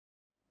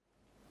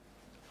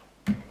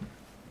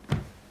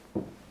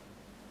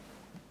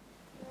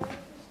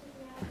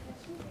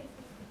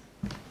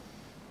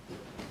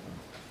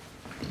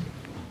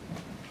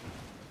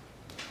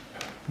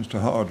Mr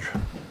Hodge.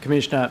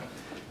 Commissioner,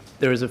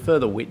 there is a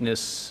further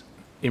witness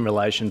in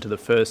relation to the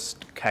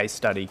first case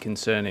study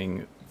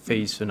concerning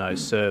fees for no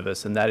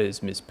service, and that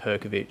is Ms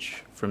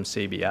Perkovich from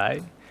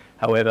CBA.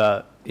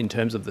 However, in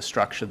terms of the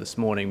structure this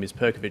morning, Ms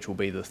Perkovich will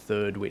be the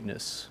third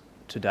witness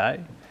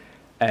today,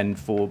 and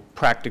for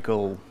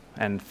practical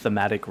and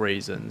thematic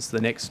reasons,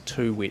 the next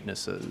two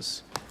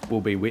witnesses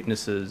will be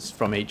witnesses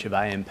from each of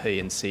AMP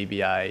and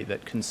CBA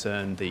that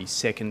concern the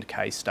second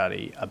case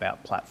study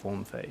about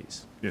platform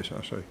fees. Yes,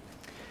 I see.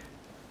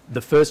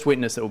 The first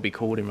witness that will be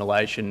called in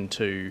relation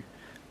to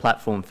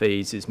platform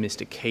fees is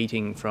Mr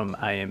Keating from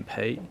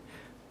AMP.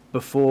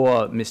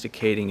 Before Mr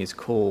Keating is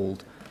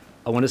called,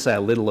 I want to say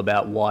a little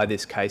about why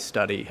this case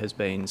study has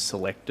been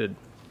selected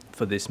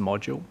for this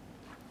module.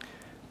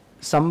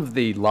 Some of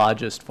the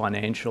largest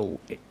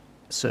financial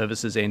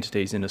services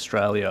entities in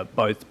Australia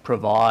both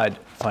provide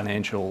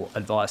financial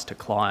advice to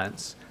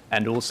clients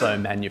and also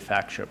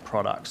manufacture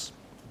products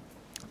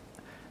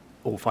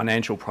or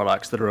financial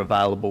products that are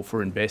available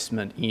for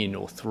investment in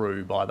or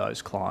through by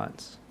those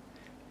clients.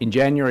 In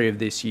January of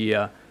this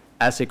year,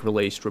 ASIC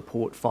released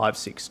Report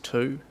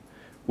 562,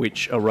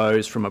 which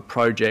arose from a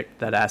project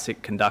that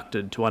ASIC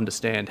conducted to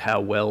understand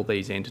how well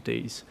these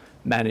entities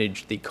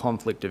managed the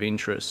conflict of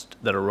interest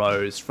that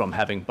arose from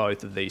having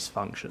both of these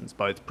functions,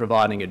 both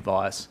providing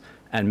advice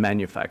and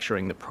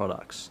manufacturing the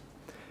products.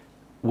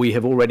 We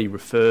have already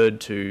referred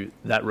to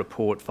that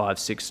report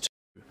 562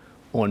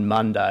 on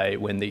Monday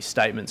when the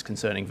statements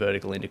concerning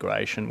vertical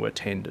integration were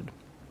tendered.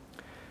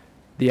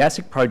 The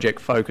ASIC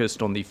project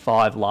focused on the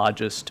 5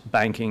 largest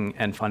banking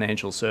and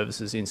financial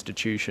services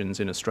institutions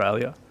in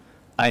Australia: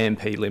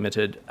 AMP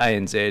Limited,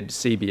 ANZ,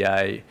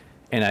 CBA,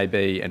 NAB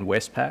and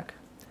Westpac.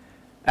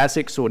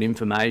 ASIC sought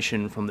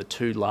information from the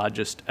 2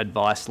 largest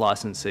advice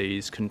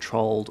licensees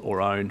controlled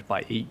or owned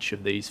by each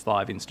of these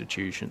 5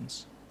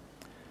 institutions.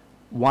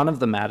 One of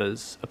the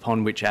matters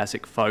upon which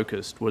ASIC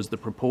focused was the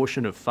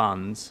proportion of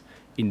funds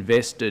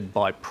invested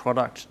by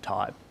product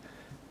type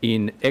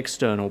in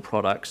external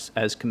products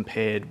as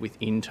compared with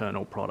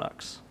internal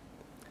products.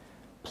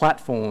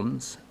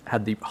 Platforms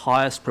had the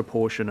highest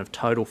proportion of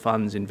total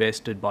funds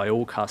invested by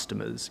all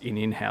customers in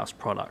in-house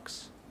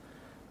products.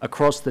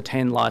 Across the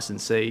 10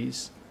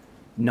 licensees,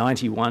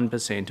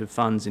 91% of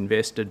funds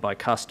invested by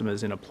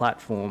customers in a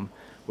platform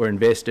were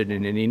invested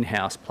in an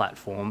in-house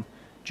platform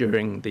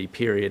during the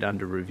period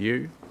under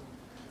review.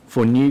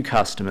 For new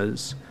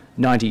customers,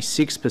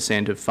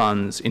 96% of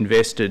funds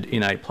invested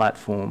in a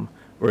platform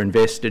were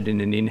invested in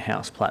an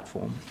in-house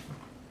platform.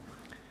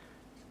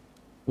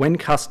 When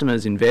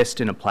customers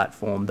invest in a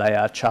platform, they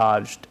are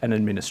charged an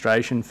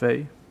administration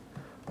fee.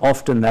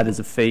 Often that is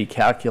a fee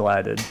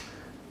calculated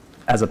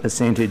as a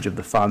percentage of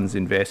the funds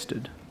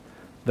invested.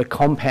 The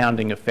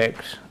compounding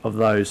effect of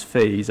those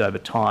fees over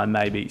time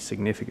may be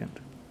significant.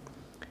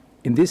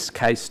 In this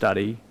case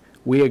study,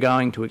 we are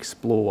going to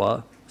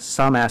explore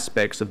some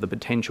aspects of the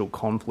potential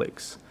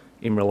conflicts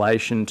in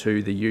relation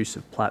to the use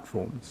of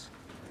platforms.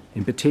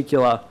 In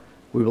particular,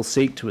 we will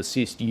seek to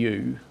assist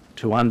you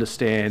to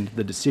understand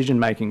the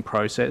decision-making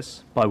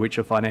process by which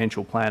a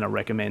financial planner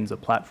recommends a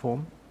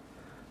platform,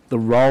 the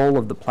role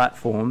of the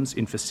platforms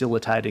in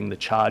facilitating the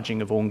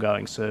charging of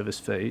ongoing service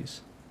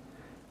fees,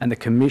 and the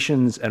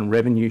commissions and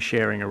revenue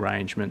sharing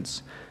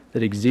arrangements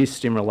that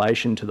exist in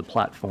relation to the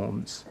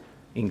platforms,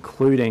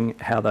 including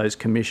how those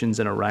commissions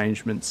and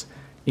arrangements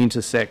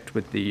intersect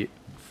with the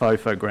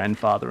FOFO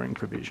grandfathering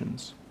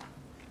provisions.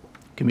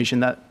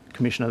 Commissioner,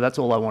 that's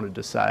all I wanted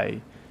to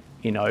say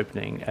in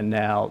opening, and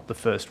now the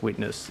first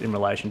witness in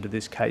relation to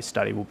this case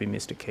study will be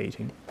Mr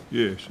Keating.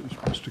 Yes, is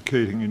Mr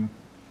Keating in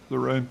the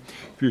room?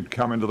 If you'd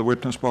come into the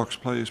witness box,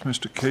 please,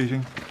 Mr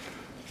Keating.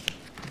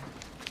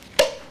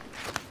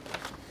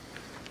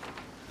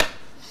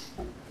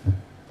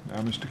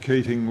 Now, Mr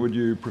Keating, would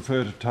you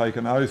prefer to take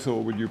an oath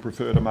or would you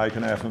prefer to make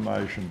an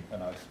affirmation?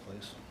 An oath,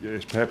 please.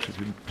 Yes, perhaps if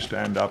you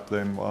stand up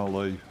then while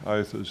the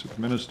oath is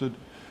administered.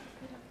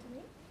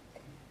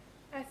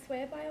 I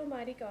swear by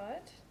Almighty God.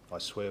 I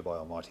swear by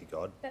Almighty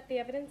God. That the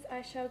evidence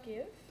I shall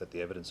give. That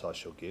the evidence I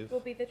shall give. Will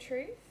be the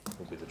truth.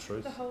 Will be the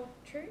truth. The whole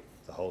truth.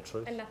 The whole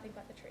truth. And nothing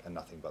but the truth. And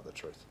nothing but the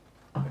truth.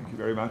 Thank you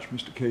very much,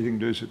 Mr Keating.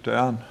 Do sit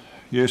down.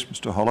 Yes,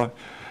 Mr Hollow.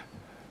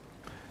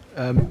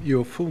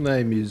 Your full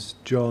name is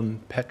John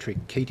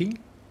Patrick Keating?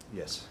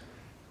 Yes.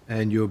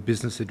 And your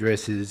business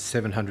address is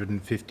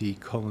 750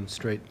 Collins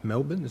Street,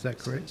 Melbourne, is that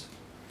correct?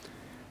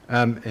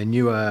 And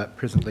you are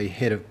presently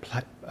head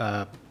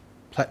of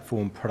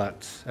platform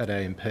products at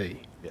AMP?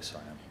 Yes, I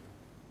am.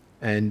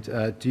 And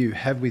do you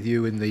have with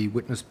you in the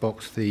witness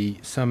box the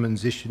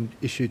summons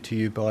issued to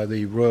you by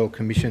the Royal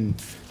Commission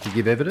to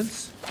give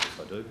evidence? Yes,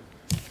 I do.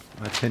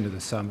 I tender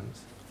the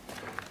summons.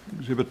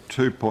 Exhibit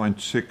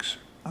 2.68,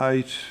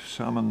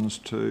 summons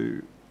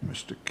to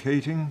Mr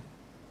Keating.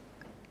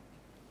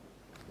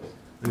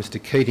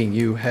 Mr Keating,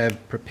 you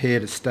have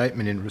prepared a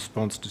statement in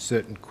response to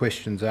certain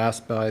questions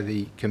asked by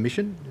the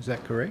Commission, is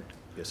that correct?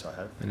 Yes, I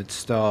have. And it's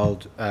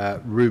styled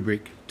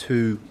rubric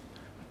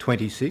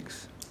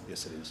 226.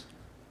 Yes, it is.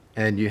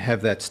 And you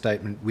have that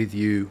statement with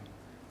you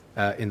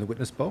in the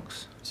witness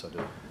box? Yes, I do.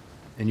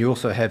 And you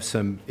also have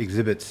some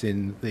exhibits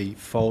in the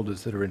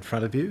folders that are in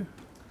front of you.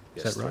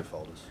 Is Yes, that right? 3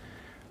 folders.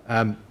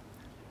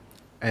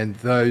 And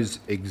those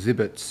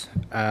exhibits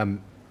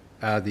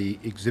are the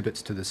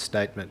exhibits to the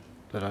statement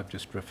that I've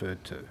just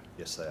referred to.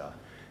 Yes, they are.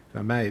 If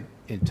I may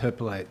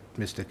interpolate,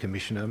 Mr.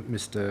 Commissioner,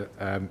 Mr.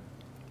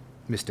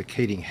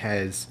 Keating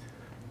has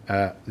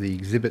the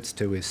exhibits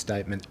to his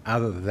statement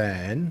other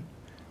than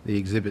the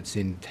exhibits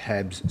in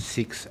tabs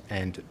 6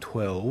 and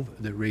 12.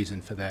 The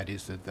reason for that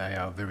is that they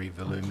are very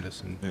voluminous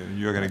and...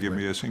 You're going to give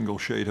me a single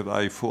sheet of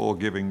A4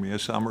 giving me a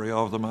summary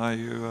of them, are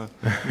you,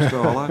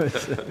 Mr. Hollow?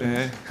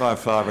 Yeah, by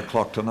 5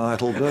 o'clock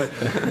tonight will do.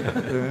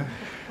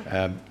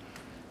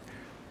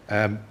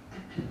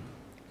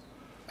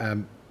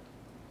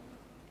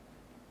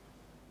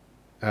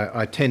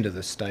 I tender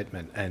the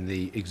statement and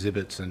the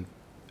exhibits, and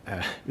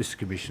Mr.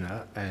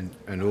 Commissioner,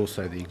 and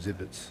also the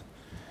exhibits.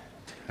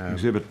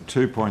 Exhibit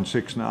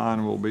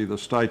 2.69 will be the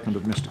statement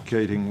of Mr.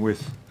 Keating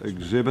with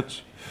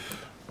exhibits.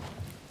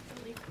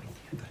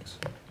 Thanks.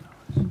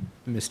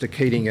 Mr.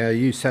 Keating, are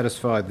you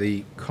satisfied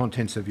the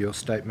contents of your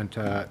statement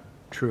are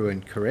true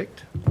and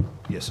correct?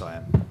 Yes, I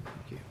am.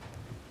 Thank you.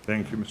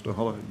 Thank you, Mr.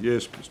 Hollow.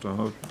 Yes, Mr.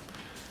 Hollow.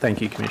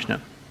 Thank you,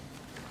 Commissioner.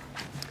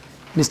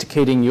 Mr.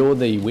 Keating, you're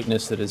the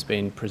witness that has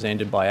been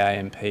presented by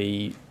AMP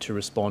to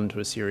respond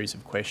to a series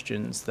of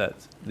questions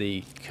that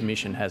the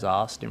Commission has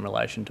asked in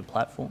relation to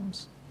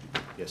platforms.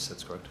 Yes,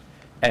 that's correct.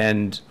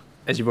 And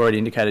as you've already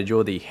indicated,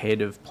 you're the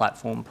head of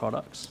platform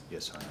products.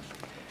 Yes, I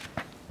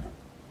am.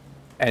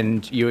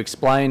 And you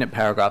explain at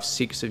paragraph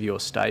 6 of your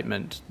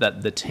statement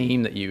that the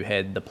team that you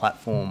head, the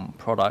platform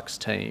products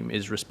team,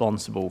 is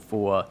responsible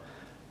for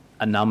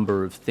a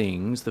number of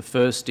things. The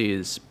first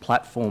is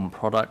platform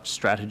product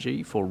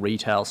strategy for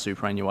retail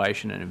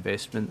superannuation and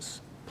investments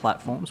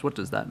platforms. What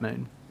does that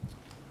mean?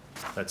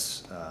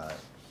 That's,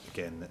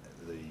 again,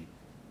 the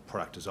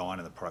product design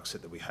and the product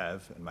set that we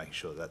have, and making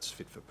sure that's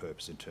fit for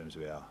purpose in terms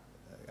of our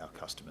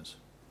customers.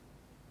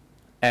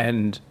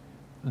 And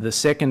the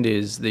second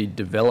is the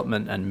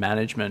development and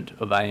management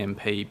of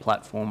AMP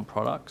platform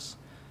products,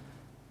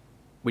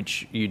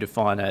 which you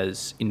define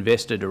as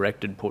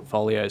investor-directed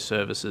portfolio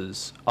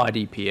services,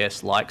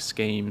 IDPS-like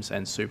schemes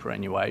and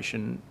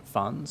superannuation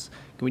funds.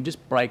 Can we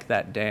just break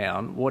that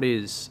down? What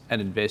is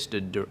an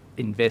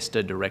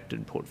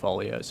investor-directed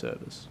portfolio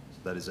service?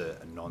 That is a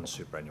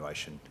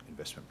non-superannuation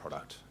investment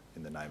product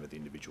in the name of the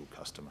individual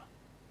customer.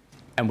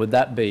 And would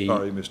that be...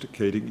 Sorry, Mr.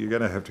 Keating, you're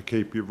going to have to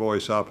keep your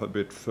voice up a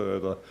bit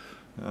further.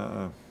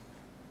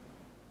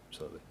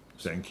 Absolutely.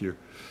 Thank you.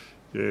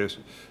 Yes.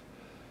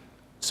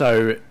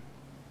 So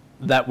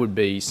that would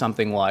be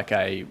something like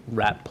a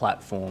wrap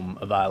platform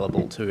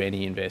available to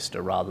any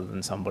investor rather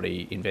than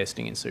somebody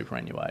investing in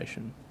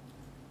superannuation.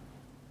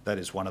 That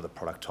is one of the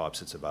product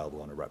types that's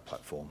available on a wrap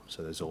platform.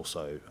 So there's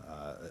also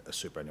a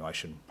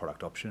superannuation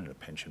product option and a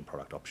pension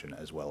product option,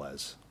 as well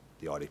as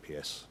the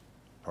IDPS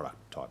product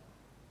type.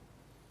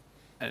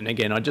 And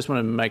again, I just want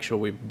to make sure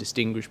we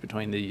distinguish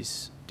between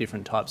these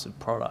different types of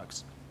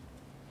products.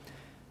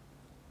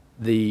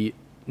 The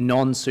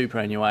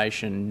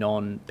non-superannuation,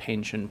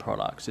 non-pension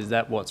products, is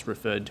that what's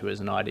referred to as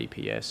an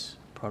IDPS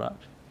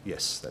product?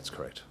 Yes, that's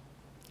correct.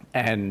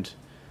 And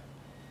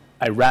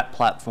a wrap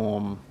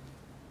platform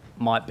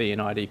might be an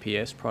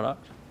IDPS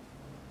product?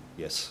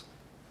 Yes.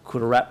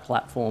 Could a wrap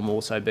platform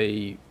also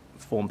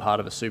form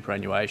part of a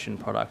superannuation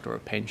product or a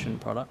pension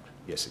product?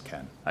 Yes, it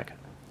can. Okay.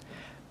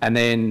 And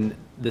then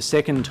the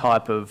second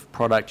type of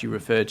product you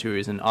refer to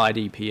is an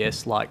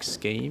IDPS-like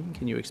scheme.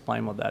 Can you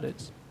explain what that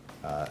is?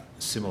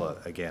 Similar,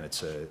 again,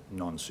 it's a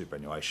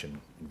non-superannuation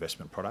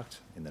investment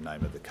product in the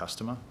name of the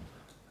customer.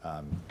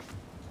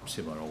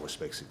 Similar in all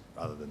respects,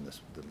 other than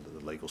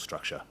the legal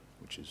structure,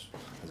 which is,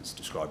 as it's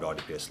described,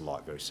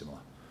 IDPS-like, very similar.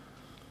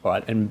 All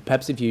right, and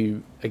perhaps if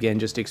you, again,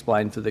 just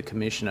explain for the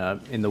Commissioner,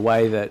 in the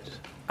way that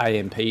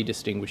AMP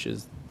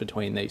distinguishes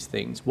between these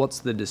things, what's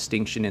the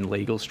distinction in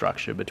legal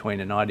structure between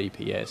an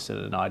IDPS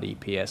and an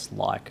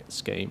IDPS-like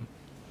scheme?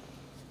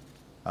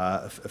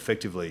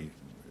 Effectively,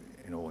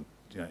 in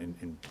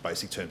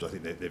basic terms, I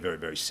think they're very,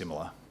 very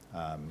similar.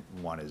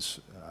 One is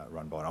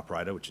run by an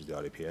operator, which is the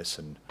IDPS,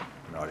 and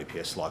an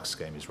IDPS-like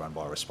scheme is run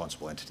by a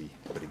responsible entity,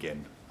 but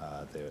again,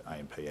 they're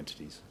AMP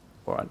entities.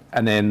 All right,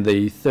 and then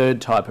the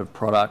third type of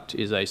product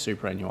is a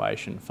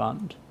superannuation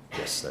fund.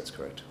 Yes, that's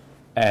correct.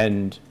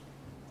 And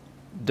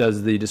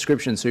does the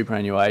description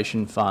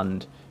superannuation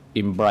fund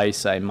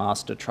embrace a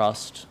master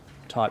trust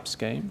type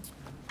scheme?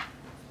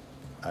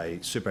 A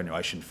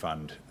superannuation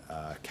fund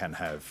can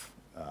have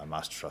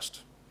master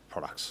trust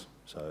products,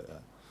 so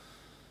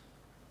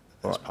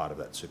as part of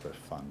that super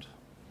fund.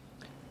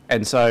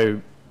 And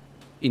so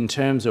in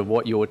terms of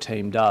what your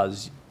team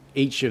does,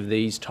 each of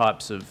these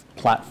types of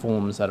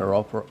platforms that are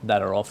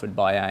offered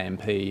by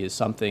AMP is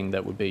something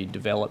that would be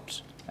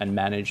developed and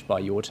managed by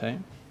your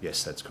team?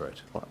 Yes, that's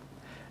correct. Right.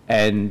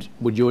 And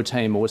would your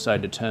team also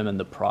determine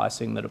the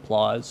pricing that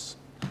applies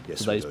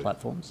to these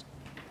platforms?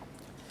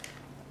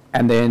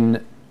 And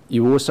then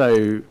you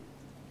also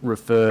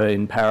refer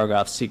in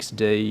paragraph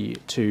 6D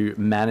to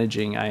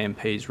managing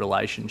AMP's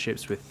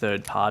relationships with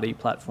third-party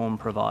platform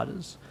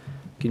providers.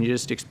 Can you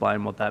just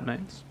explain what that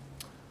means?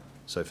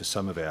 So for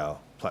some of our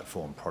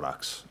platform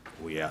products,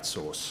 we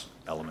outsource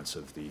elements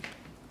of the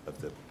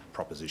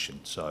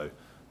proposition. So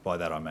by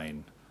that I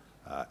mean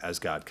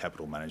Asgard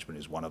Capital Management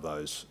is one of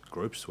those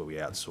groups where we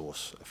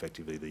outsource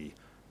effectively the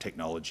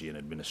technology and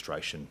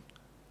administration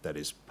that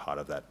is part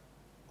of that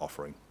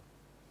offering.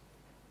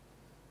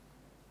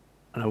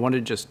 And I want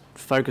to just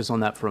focus on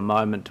that for a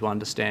moment to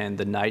understand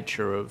the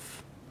nature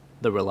of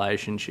the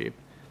relationship.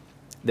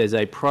 There's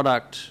a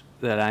product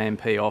that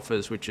AMP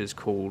offers which is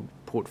called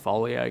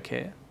Portfolio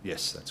Care.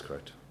 Yes, that's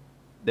correct.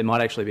 There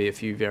might actually be a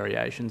few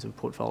variations of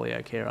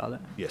Portfolio Care, are there?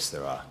 Yes,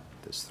 there are.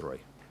 There's 3.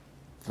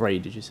 3,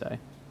 did you say?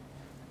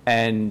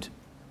 And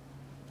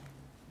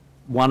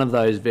one of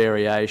those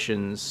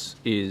variations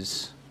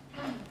is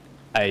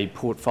a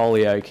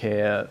Portfolio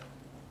Care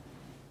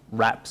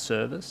wrap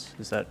service.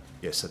 Is that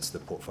Yes, that's the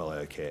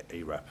Portfolio Care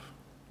ERAP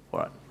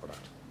right?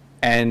 product.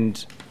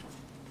 And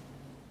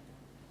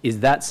is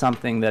that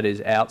something that is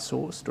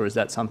outsourced, or is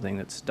that something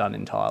that's done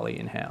entirely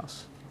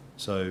in-house?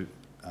 So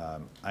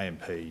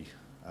AMP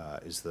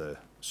is the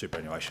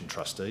superannuation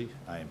trustee.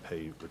 AMP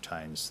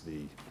retains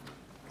the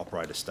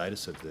operator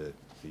status of the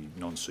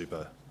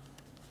non-super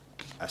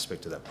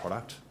aspect of that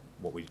product.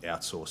 What we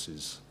outsource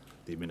is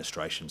the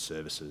administration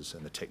services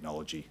and the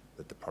technology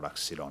that the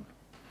products sit on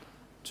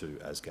to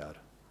Asgard.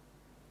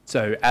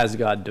 So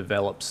Asgard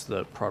develops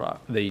the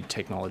product, the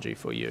technology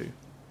for you,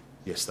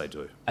 Yes, they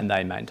do. and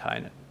they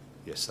maintain it,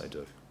 Yes, they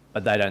do.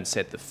 but they don't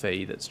set the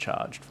fee that's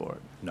charged for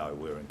it. No,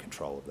 we're in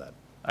control of that.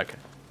 Okay.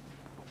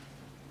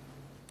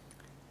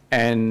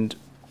 And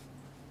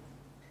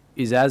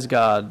is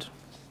Asgard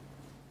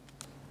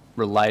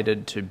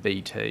related to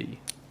BT?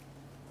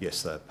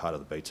 Yes, they're part of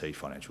the BT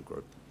financial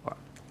group. Right.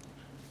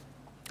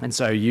 And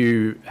so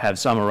you have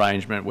some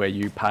arrangement where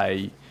you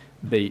pay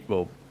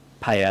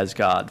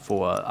Asgard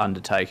for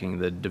undertaking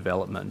the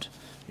development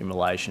in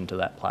relation to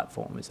that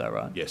platform, is that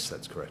right? Yes,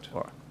 that's correct.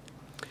 All right.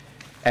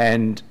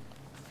 And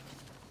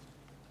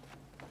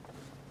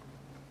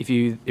if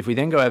we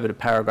then go over to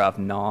paragraph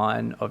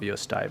 9 of your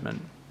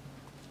statement,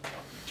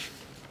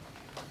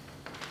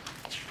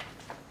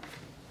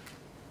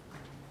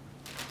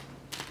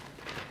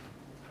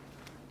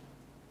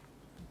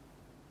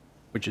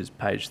 which is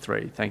page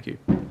 3, thank you.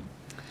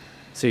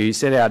 So you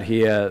set out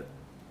here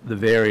the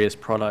various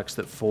products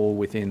that fall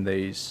within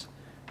these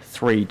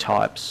 3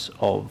 types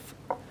of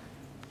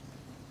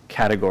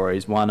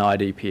categories, 1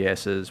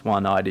 IDPSs,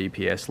 1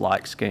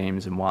 IDPS-like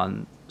schemes, and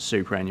 1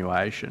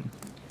 superannuation.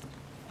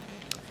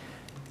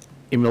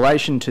 In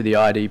relation to the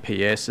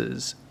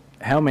IDPSs,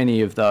 how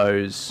many of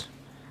those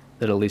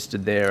that are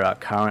listed there are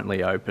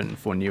currently open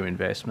for new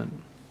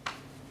investment?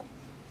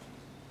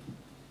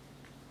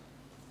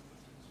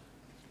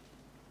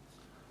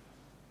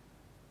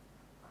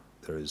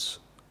 There is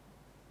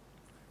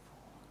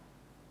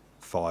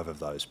 5 of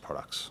those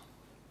products.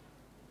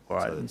 All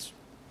right. So that's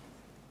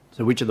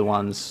So which are the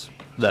ones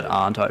that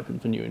aren't open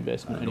for new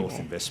investment anymore?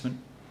 North Investment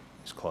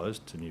is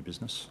closed to new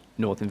business,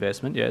 North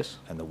Investment, yes.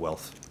 and the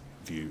Wealth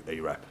View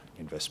ERAP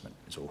investment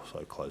is also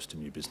closed to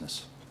new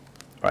business.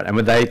 Right, and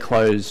were they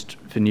closed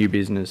for new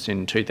business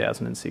in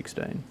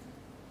 2016?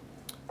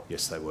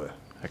 Yes, they were.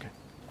 Okay.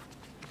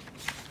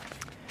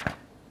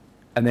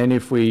 And then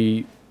if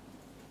we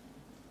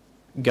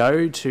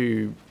go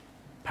to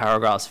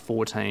paragraphs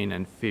 14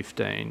 and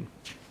 15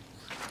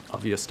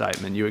 of your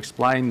statement, you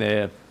explain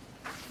there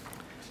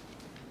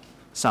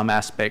some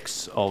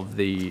aspects of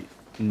the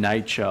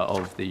nature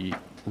of the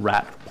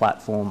wrap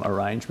platform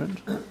arrangement.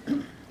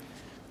 And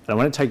I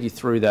want to take you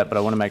through that, but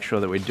I want to make sure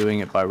that we're doing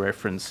it by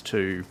reference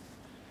to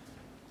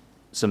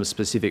some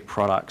specific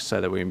products so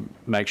that we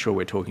make sure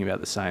we're talking about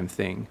the same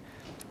thing.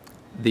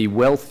 The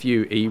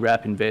WealthView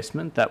ERAP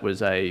investment, that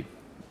was a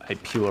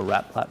pure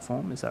wrap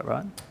platform, is that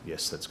right?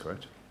 Yes, that's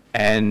correct.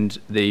 And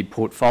the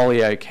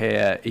Portfolio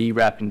Care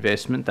ERAP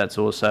investment, that's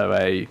also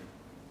a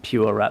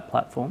pure wrap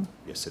platform?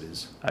 Yes, it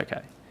is.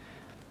 Okay.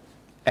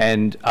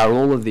 And are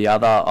all of the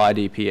other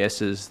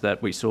IDPSs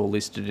that we saw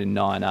listed in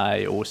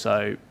 9A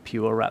also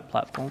pure wrap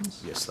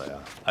platforms? Yes, they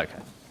are. Okay.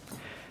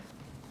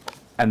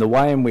 And the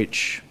way in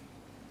which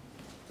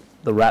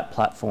the wrap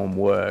platform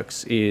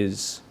works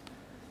is,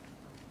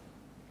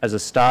 as a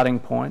starting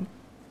point,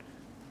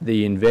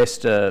 the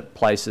investor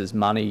places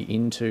money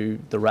into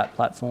the wrap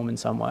platform in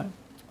some way,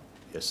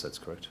 Yes, that's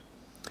correct.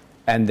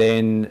 and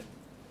then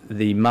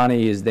the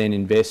money is then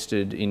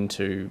invested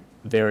into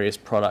various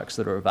products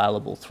that are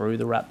available through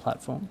the wrap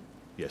platform.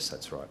 Yes,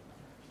 that's right.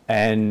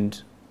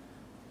 And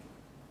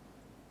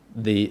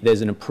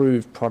there's an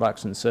approved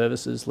products and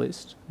services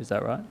list, is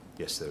that right?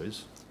 Yes, there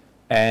is.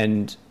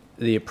 And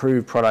the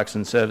approved products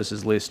and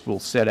services list will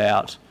set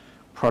out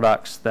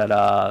products that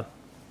are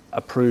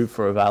approved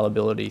for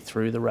availability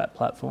through the wrap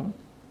platform.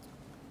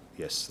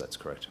 Yes, that's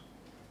correct.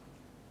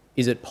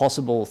 Is it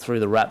possible through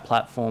the wrap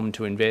platform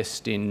to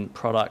invest in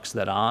products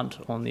that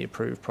aren't on the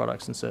approved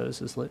products and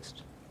services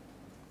list?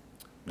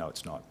 No,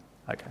 it's not.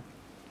 Okay.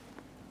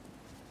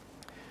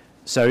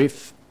 So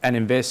if an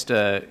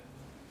investor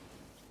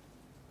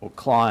or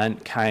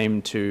client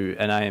came to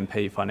an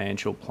AMP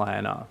financial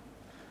planner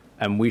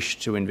and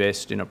wished to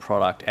invest in a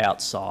product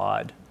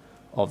outside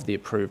of the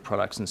approved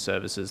products and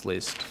services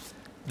list,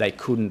 they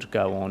couldn't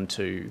go on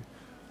to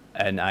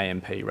an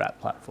AMP wrap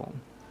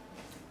platform?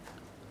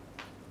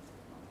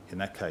 In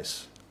that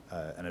case,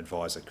 an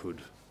advisor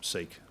could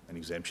seek an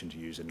exemption to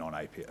use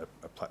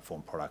a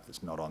platform product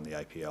that's not on the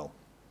APL.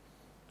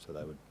 So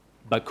they would.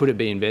 But could it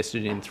be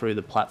invested in through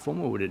the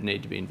platform, or would it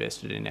need to be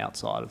invested in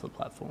outside of the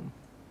platform?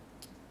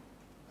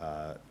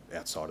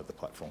 Outside of the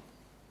platform.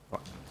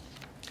 Right.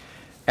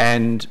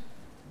 And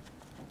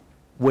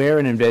where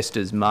an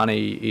investor's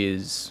money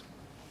is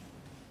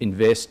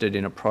invested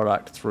in a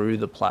product through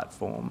the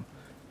platform,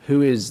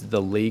 who is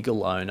the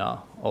legal owner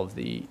of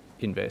the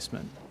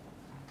investment?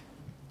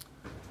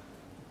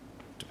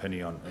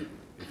 Depending on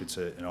if it's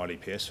an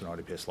IDPS or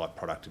an IDPS-like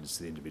product, it's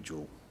the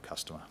individual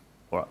customer.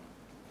 All right.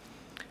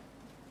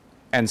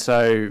 And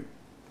so,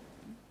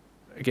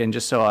 again,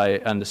 just so I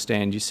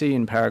understand, you see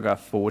in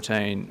paragraph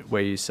 14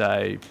 where you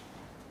say,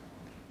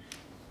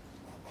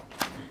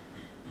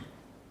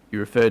 you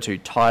refer to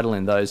title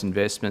in those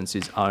investments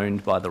is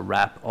owned by the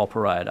wrap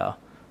operator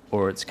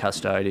or its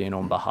custodian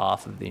on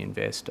behalf of the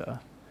investor.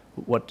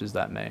 What does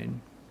that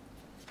mean?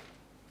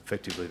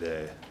 Effectively,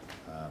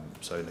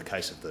 so in the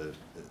case of the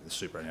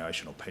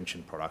superannuation or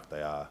pension product,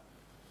 they are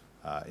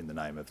in the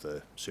name of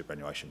the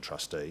superannuation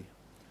trustee.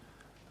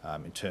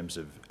 In terms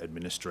of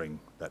administering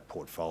that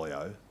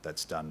portfolio,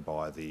 that's done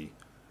by the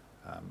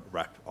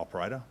wrap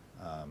operator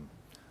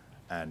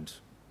and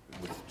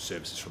with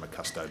services from a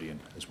custodian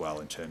as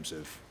well in terms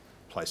of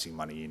placing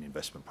money in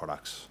investment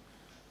products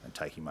and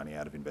taking money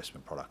out of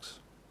investment products.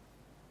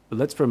 But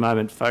let's for a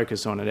moment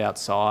focus on it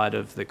outside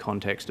of the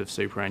context of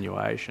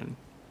superannuation.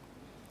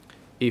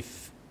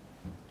 If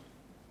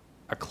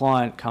a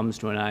client comes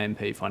to an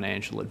AMP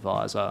financial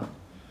advisor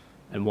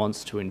and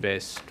wants to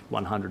invest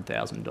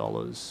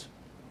 $100,000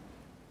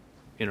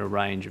 in a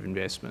range of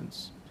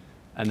investments,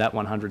 and that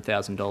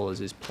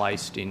 $100,000 is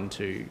placed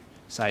into,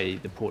 say,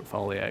 the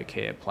Portfolio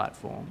Care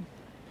platform,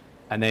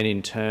 and then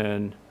in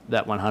turn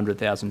that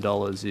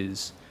 $100,000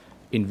 is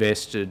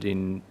invested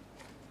in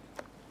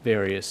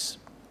various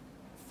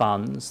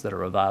funds that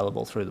are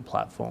available through the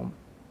platform,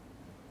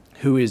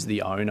 who is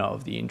the owner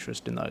of the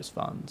interest in those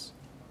funds?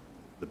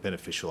 The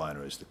beneficial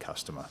owner is the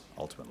customer,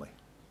 ultimately.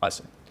 I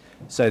see.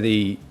 So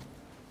the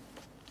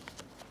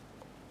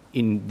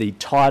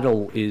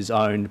title is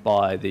owned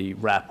by the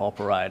wrap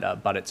operator,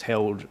 but it's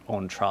held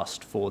on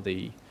trust for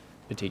the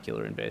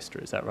particular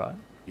investor, is that right?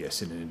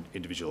 Yes, in an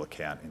individual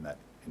account in that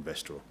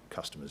investor or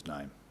customer's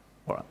name.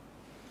 All right.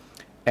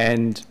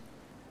 And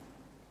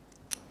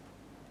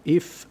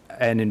if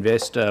an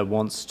investor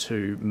wants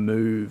to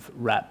move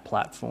wrap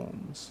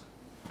platforms,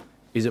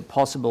 is it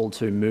possible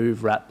to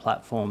move wrap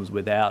platforms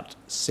without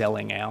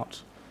selling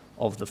out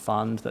of the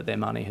fund that their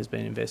money has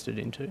been invested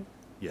into?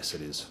 Yes,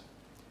 it is.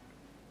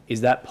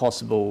 Is that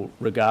possible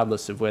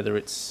regardless of whether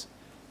it's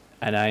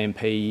an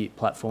AMP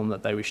platform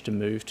that they wish to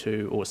move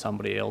to or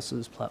somebody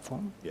else's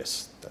platform?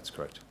 Yes, that's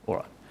correct. All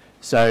right.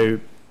 So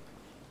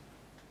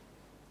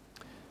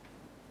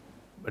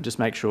I'll just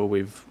make sure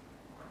we've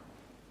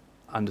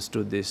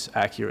understood this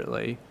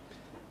accurately.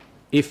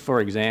 If, for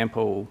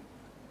example,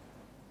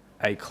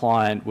 a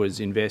client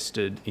was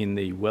invested in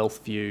the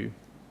WealthView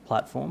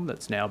platform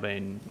that's now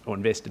been, or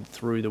invested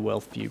through the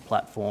WealthView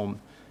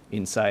platform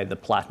in, say, the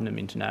Platinum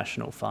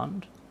International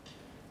Fund,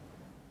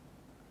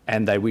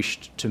 and they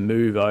wished to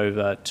move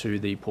over to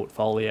the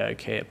Portfolio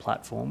Care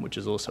platform, which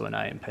is also an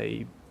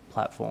AMP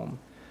platform,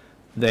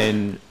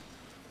 then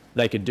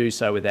they could do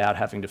so without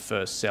having to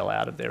first sell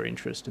out of their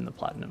interest in the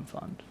Platinum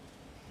Fund.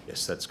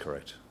 Yes, that's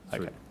correct.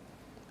 Okay.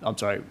 I'm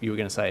sorry, you were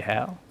going to say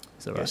how?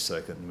 Is that right? Yes, so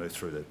they can move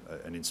through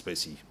an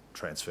in-specie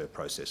transfer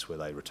process where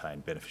they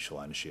retain beneficial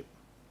ownership.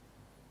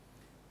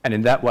 And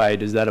in that way,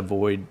 does that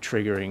avoid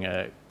triggering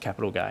a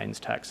capital gains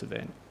tax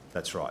event?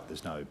 That's right.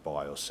 There's no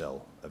buy or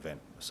sell event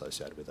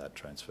associated with that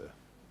transfer.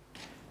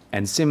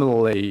 And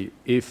similarly,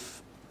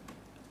 if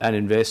an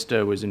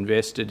investor was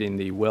invested in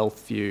the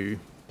WealthView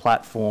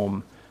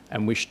platform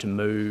and wished to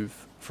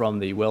move from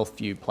the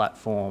WealthView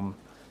platform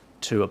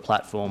to a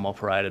platform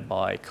operated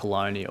by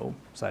Colonial,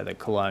 say the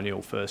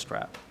Colonial First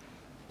Wrap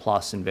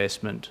Plus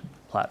investment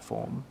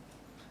platform,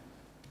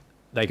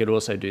 they could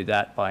also do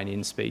that by an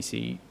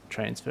in-specie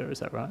transfer, is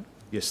that right?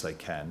 Yes, they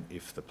can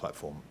if the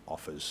platform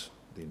offers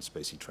the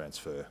in-specie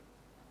transfer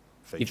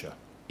feature.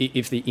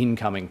 If the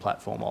incoming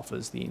platform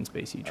offers the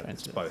in-specie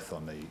transfer? It's both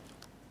on the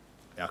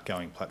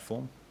outgoing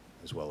platform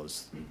as well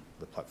as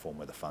the platform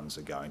where the funds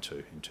are going to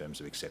in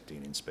terms of accepting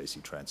an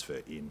in-specie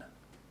transfer in.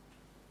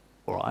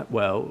 All right,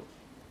 well,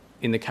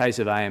 in the case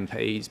of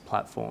AMP's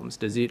platforms,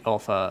 does it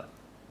offer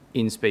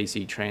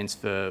in-specie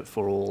transfer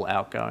for all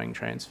outgoing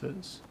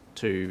transfers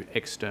to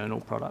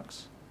external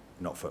products?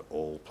 Not for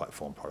all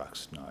platform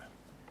products, no.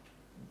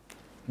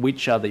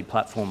 Which are the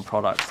platform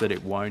products that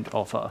it won't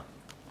offer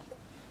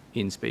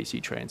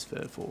in-specie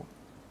transfer for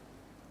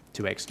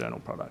to external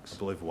products? I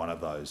believe one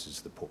of those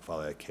is the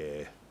Portfolio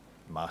Care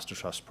Master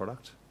Trust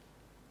product.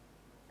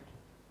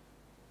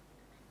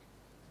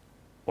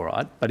 All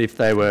right, but if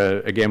they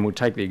were, again, we'll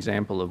take the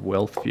example of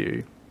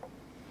WealthView.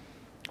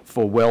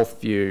 for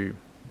Wealthview,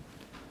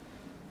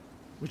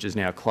 which is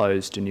now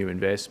closed to new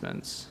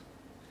investments,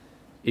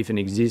 if an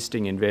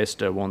existing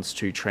investor wants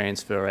to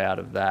transfer out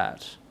of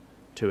that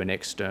to an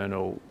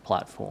external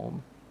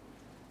platform,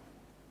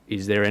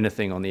 is there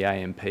anything on the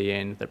AMP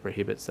end that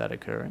prohibits that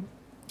occurring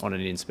on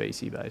an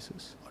in-specie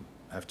basis?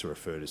 I have to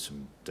refer to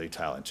some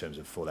detail in terms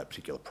of for that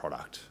particular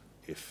product,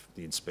 if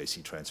the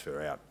in-specie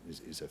transfer out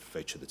is a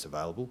feature that's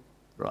available.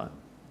 Right.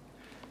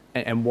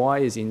 And why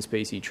is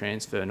in-specie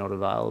transfer not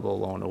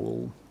available on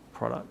all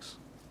products?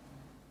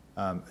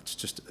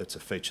 It's a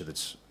feature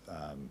that's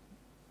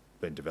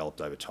been developed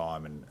over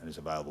time and is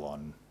available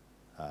on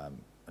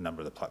a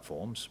number of the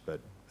platforms, but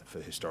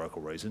for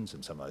historical reasons,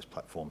 and some of those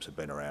platforms have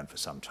been around for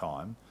some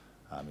time,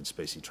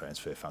 in-specie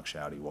transfer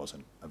functionality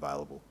wasn't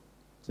available.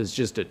 So it's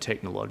just a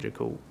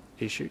technological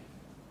issue,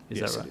 is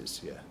yes, that right? It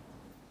is, yeah.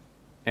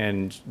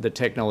 And the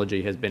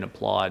technology has been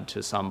applied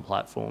to some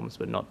platforms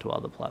but not to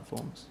other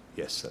platforms?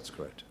 Yes, that's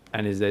correct.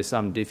 And is there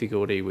some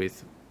difficulty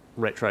with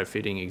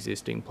retrofitting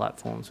existing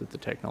platforms with the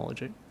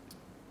technology?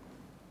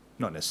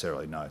 Not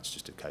necessarily, no. It's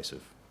just a case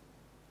of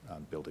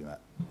building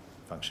that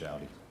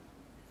functionality.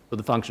 But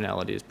the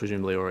functionality is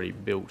presumably already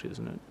built,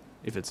 isn't it?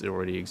 If it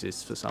already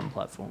exists for some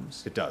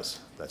platforms. It does,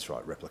 that's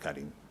right,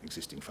 replicating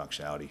existing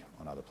functionality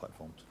on other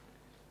platforms.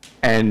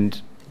 And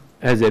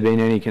has there been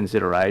any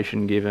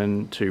consideration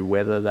given to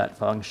whether that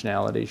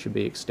functionality should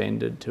be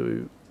extended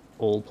to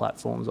all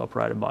platforms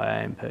operated by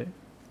AMP?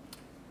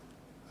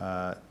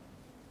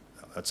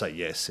 I'd say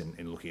yes,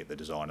 in looking at the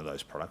design of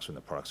those products when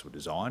the products were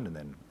designed, and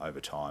then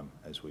over time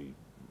as we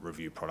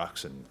review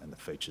products and the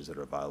features that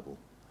are available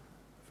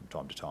from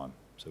time to time.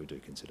 So we do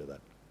consider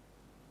that.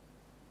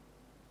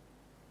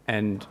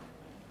 And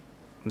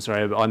I'm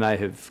sorry, I may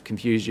have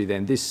confused you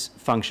then. This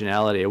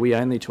functionality, are we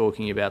only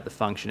talking about the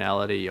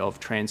functionality of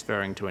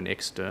transferring to an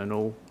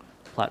external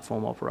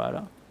platform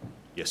operator?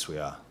 Yes, we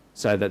are.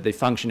 So that the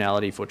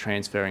functionality for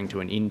transferring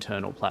to an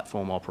internal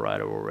platform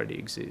operator already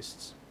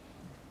exists?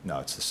 No,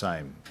 it's the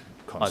same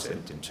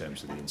concept in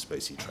terms of the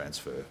in-specie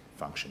transfer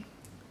function.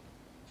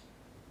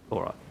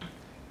 All right.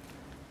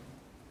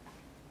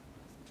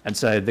 And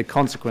so the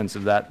consequence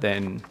of that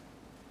then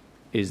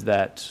is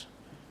that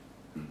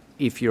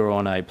if you're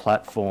on a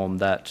platform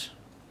that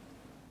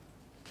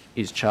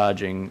is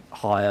charging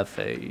higher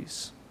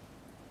fees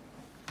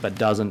but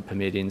doesn't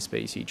permit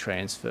in-specie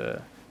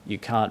transfer, you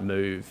can't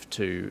move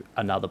to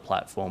another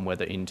platform,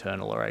 whether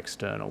internal or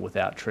external,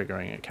 without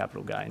triggering a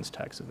capital gains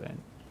tax event.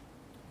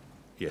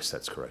 Yes,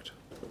 that's correct.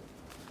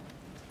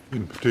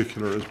 In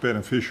particular, as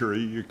beneficiary,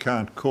 you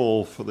can't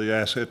call for the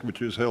asset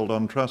which is held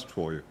on trust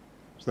for you.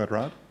 Is that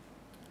right?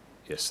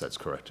 Yes, that's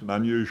correct. An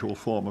unusual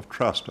form of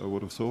trust, I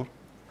would have thought.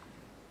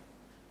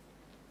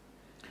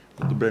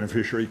 That the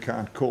beneficiary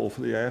can't call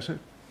for the asset.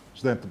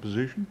 Is that the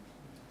position?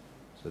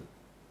 So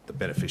the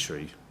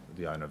beneficiary,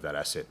 the owner of that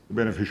asset. The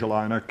beneficial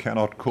owner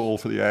cannot call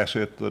for the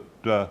asset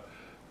that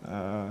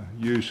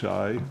you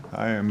say,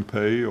 AMP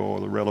or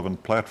the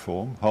relevant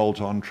platform, holds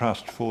on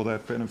trust for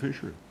that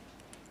beneficiary.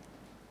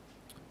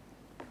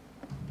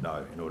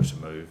 No, in order to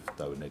move,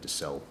 they would need to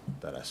sell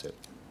that asset.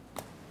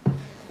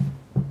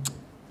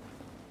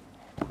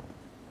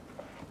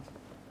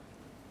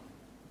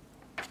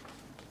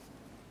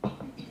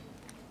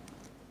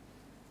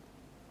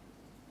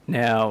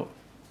 Now,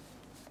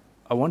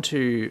 I want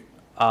to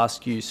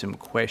ask you some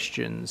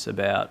questions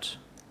about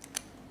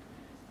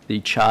the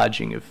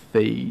charging of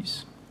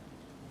fees.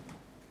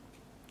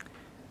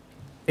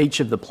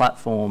 Each of the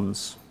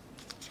platforms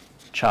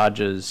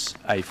charges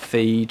a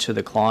fee to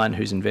the client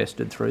who's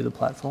invested through the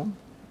platform.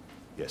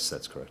 Yes,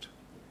 that's correct.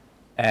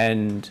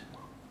 And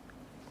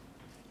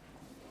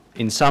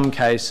in some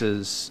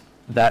cases,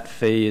 that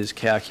fee is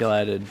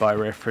calculated by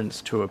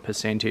reference to a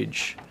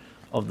percentage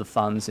of the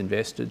funds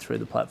invested through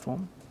the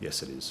platform.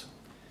 Yes, it is.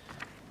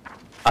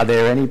 Are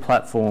there any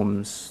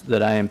platforms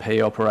that AMP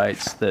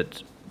operates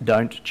that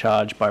don't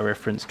charge by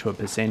reference to a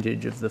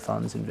percentage of the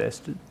funds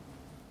invested?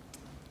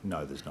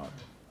 No, there's not.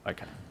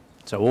 Okay.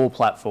 So all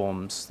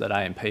platforms that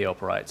AMP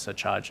operates are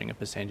charging a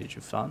percentage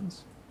of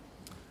funds?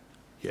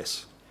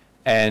 Yes.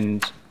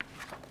 And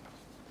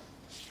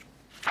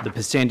the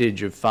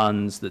percentage of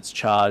funds that's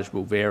charged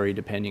will vary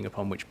depending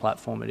upon which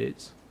platform it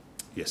is?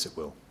 Yes, it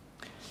will.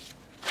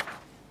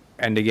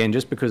 And again,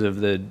 just because of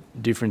the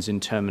difference in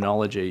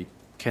terminology,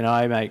 can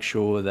I make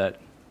sure that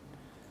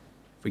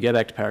if we go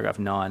back to paragraph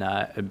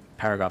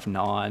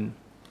 9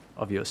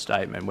 of your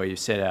statement where you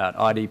set out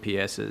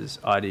IDPSs,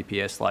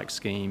 IDPS-like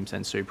schemes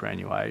and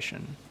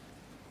superannuation,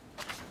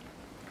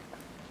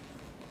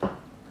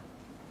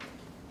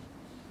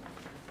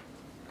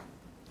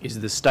 is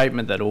the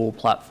statement that all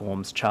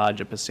platforms charge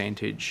a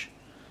percentage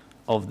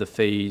of the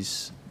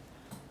fees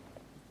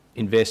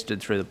invested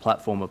through the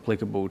platform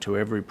applicable to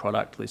every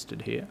product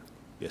listed here?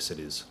 Yes, it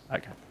is.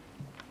 Okay.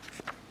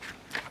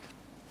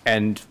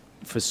 And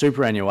for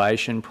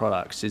superannuation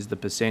products, is the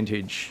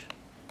percentage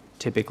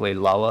typically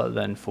lower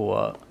than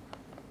for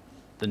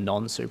the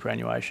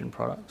non-superannuation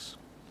products?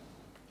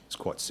 It's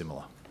quite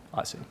similar.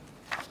 I see.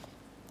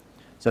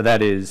 So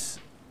that is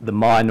the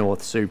My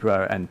North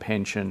Super and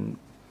pension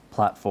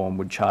platform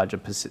would charge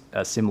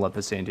a similar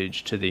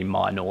percentage to the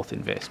My North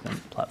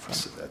investment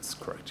platform? That's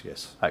correct,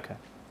 yes. Okay.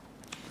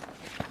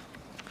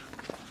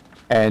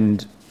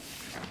 And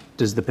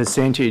does the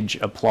percentage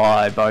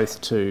apply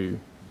both to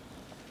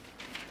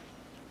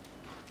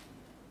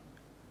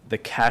the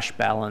cash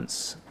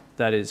balance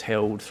that is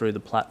held through the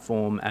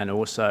platform and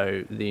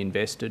also the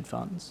invested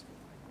funds?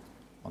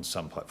 On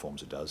some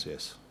platforms it does,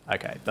 yes.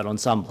 Okay, but on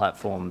some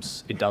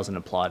platforms it doesn't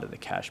apply to the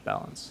cash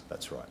balance.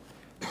 That's right.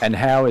 And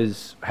how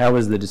is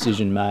the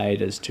decision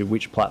made as to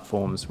which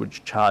platforms would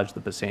charge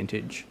the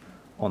percentage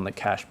on the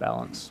cash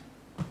balance?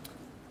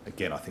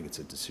 Again, I think it's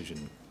a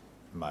decision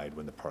made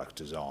when the product's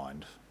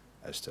designed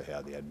as to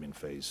how the admin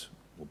fees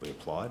will be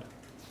applied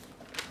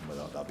and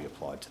whether they'll be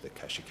applied to the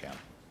cash account.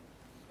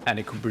 And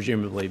it could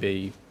presumably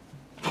be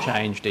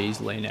changed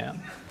easily now.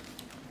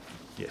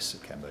 Yes,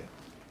 it can be.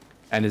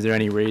 And is there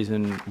any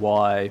reason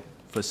why,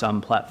 for some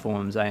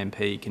platforms,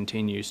 AMP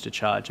continues to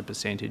charge a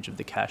percentage of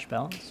the cash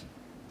balance?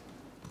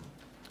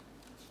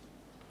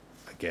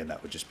 Again,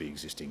 that would just be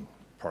existing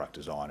product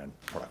design and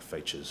product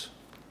features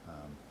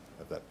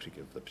of the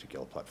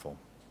particular platform.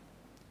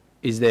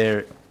 Is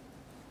there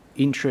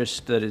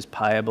interest that is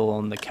payable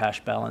on the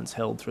cash balance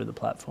held through the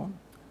platform?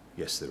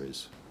 Yes, there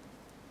is.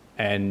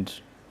 And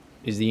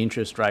is the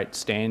interest rate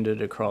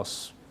standard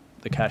across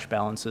the cash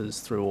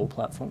balances through all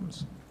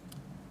platforms?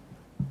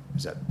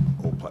 Is that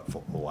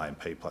all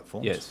AMP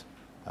platforms? Yes.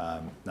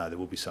 No, there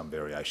will be some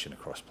variation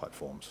across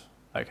platforms.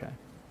 Okay.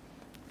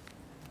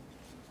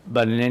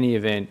 But in any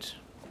event,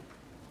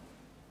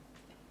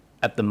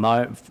 at the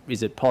moment,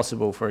 is it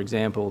possible, for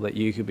example, that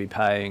you could be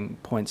paying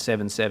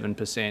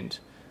 0.77%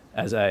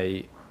 as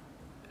a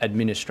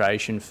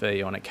administration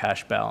fee on a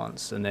cash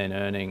balance and then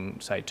earning,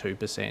 say,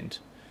 2%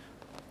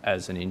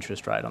 as an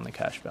interest rate on the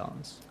cash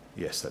balance?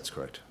 Yes, that's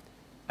correct.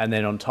 And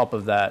then on top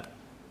of that,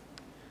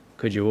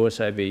 could you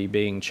also be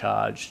being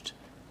charged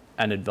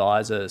an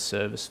advisor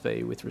service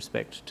fee with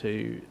respect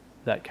to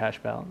that cash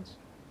balance?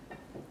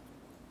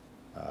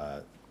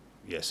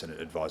 Yes, an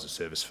advisor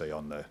service fee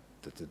on the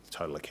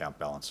total account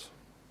balance.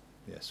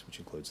 Yes, which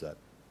includes that.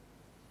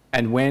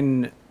 And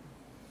when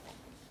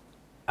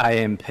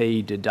AMP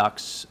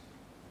deducts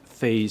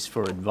fees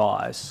for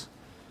advice,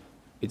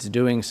 it's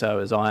doing so,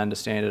 as I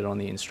understand it, on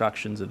the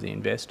instructions of the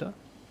investor?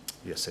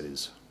 Yes, it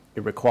is.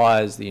 It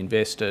requires the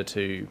investor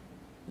to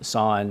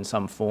sign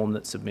some form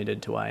that's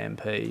submitted to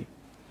AMP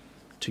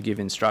to give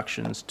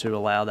instructions to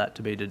allow that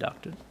to be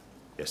deducted?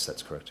 Yes,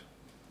 that's correct.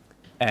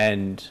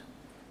 And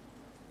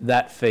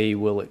that fee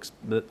will,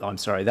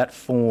 that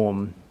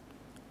form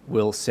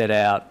will set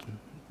out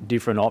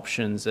different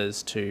options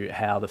as to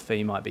how the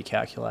fee might be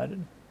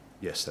calculated?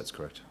 Yes, that's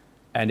correct.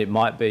 And it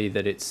might be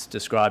that it's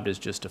described as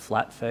just a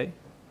flat fee?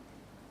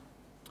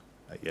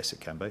 Yes,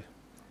 it can be.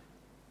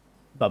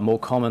 But more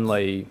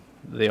commonly,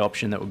 the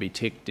option that would be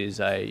ticked is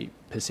a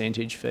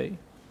percentage fee?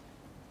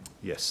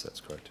 Yes,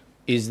 that's correct.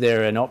 Is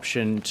there an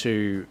option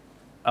to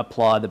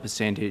apply the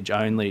percentage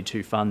only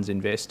to funds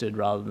invested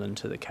rather than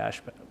to the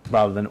cash,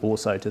 rather than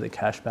also to the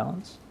cash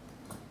balance?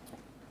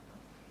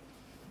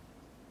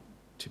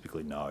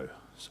 Typically, no.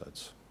 So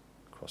it's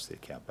across the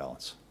account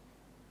balance.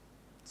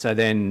 So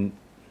then,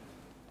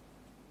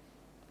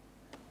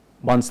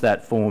 once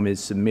that form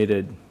is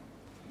submitted,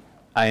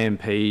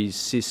 AMP's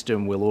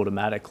system will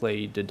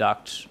automatically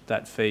deduct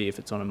that fee if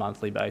it's on a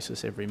monthly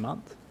basis every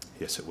month?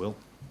 Yes, it will.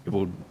 It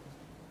will,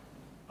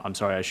 I'm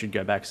sorry, I should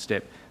go back a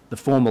step. The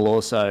form will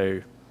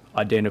also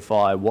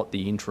identify what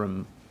the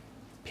interim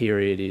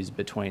period is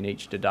between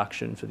each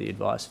deduction for the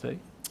advice fee?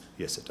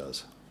 Yes, it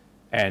does.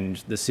 And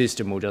the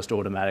system will just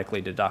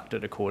automatically deduct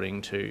it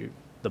according to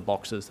the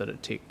boxes that are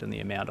ticked and the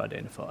amount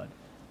identified?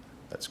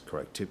 That's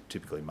correct.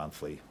 Typically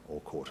monthly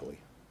or quarterly.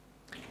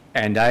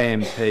 And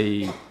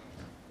AMP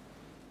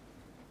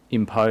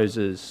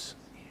imposes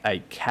a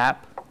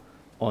cap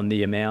on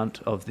the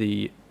amount of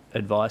the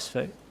advice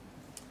fee?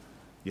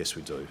 Yes,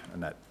 we do.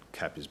 And that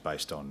cap is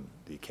based on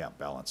the account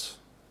balance.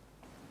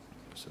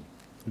 So,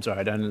 I'm sorry,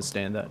 I don't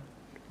understand that.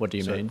 What do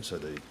you mean? So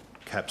the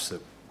caps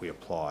that we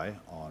apply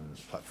on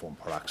platform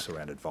products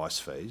around advice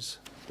fees,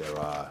 there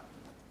are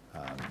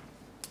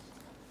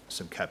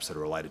some caps that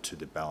are related to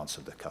the balance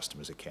of the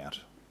customer's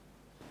account.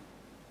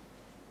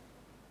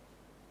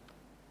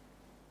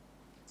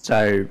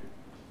 So,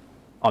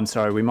 I'm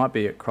sorry, we might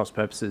be at cross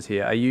purposes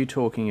here. Are you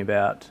talking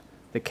about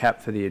the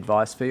cap for the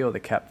advice fee or the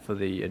cap for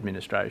the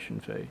administration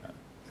fee?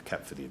 The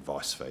cap for the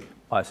advice fee.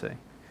 I see.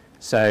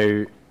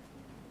 So,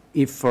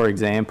 if, for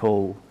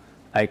example,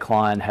 a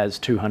client has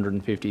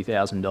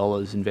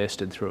 $250,000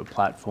 invested through a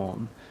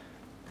platform,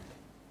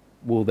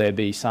 will there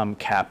be some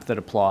cap that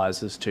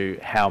applies as to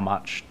how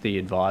much the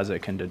advisor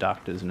can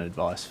deduct as an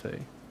advice fee?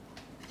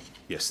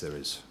 Yes, there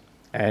is.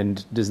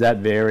 And does that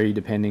vary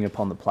depending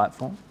upon the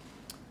platform?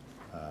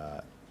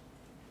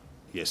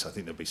 Yes, I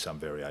think there'll be some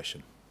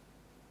variation.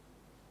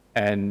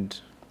 And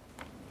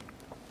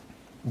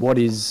what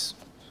is,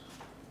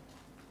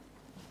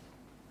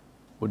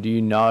 or do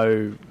you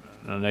know,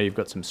 I know you've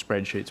got some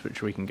spreadsheets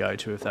which we can go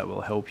to if that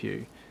will help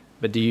you,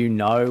 but do you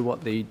know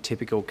what the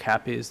typical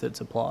cap is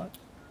that's applied?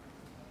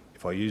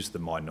 If I use the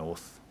My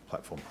North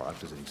platform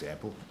product as an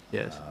example,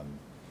 Yes.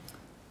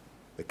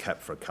 the cap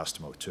for a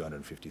customer with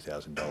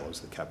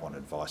 $250,000, the cap on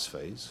advice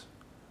fees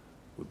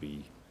would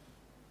be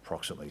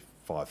approximately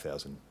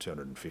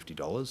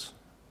 $5,250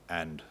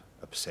 and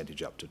a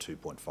percentage up to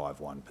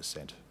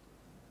 2.51%.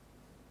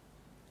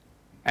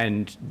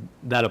 And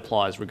that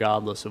applies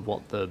regardless of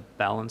what the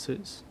balance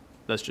is?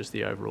 That's just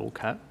the overall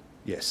cap?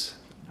 Yes.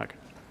 Okay.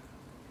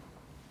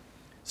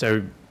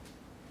 So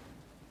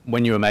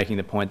when you were making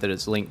the point that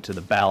it's linked to the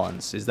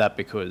balance, is that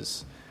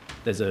because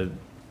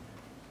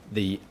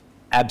the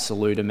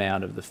absolute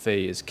amount of the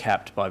fee is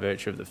capped by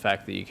virtue of the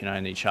fact that you can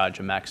only charge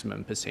a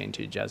maximum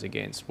percentage as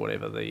against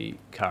whatever the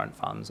current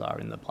funds are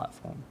in the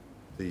platform?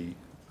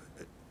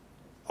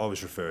 I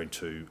was referring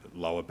to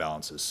lower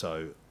balances.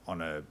 So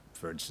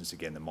for instance,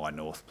 again, the My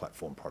North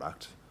platform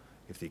product,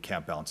 if the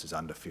account balance is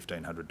under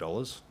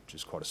 $1,500, which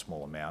is quite a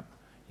small amount,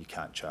 you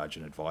can't charge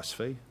an advice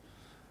fee.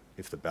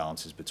 If the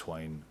balance is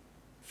between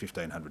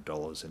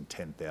 $1,500 and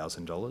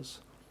 $10,000,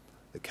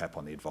 the cap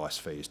on the advice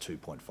fee is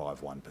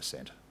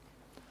 2.51%.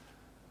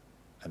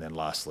 And then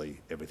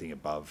lastly, everything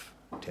above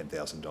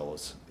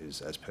 $10,000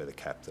 is as per the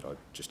cap that I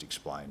just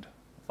explained.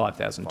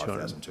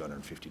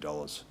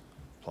 $5,250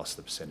 plus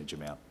the percentage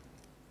amount.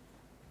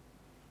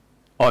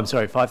 Oh, I'm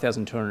sorry,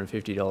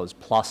 $5,250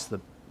 plus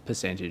the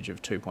percentage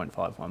of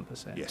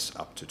 2.51%? Yes,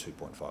 up to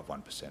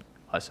 2.51%.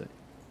 I see.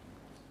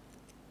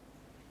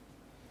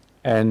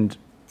 And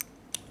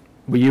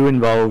were you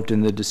involved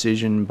in the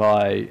decision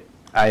by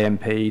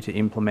AMP to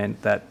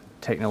implement that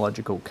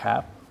technological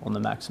cap on the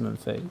maximum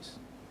fees?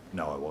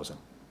 No, I wasn't,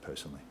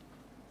 personally.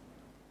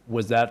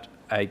 Was that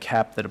a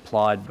cap that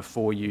applied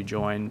before you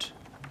joined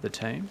the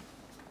team?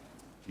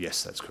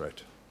 Yes, that's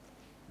correct.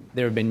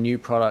 There have been new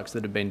products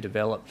that have been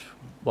developed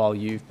while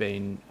you've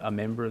been a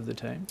member of the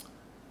team?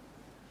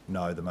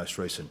 No, the most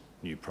recent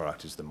new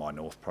product is the My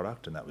North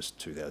product, and that was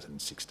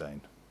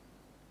 2016.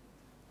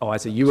 Oh, I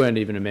see. You weren't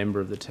even a member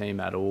of the team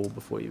at all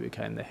before you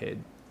became the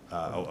head?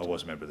 I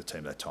was a member of the team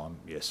at that time,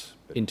 yes.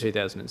 In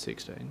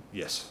 2016?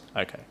 Yes.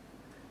 Okay.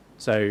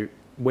 So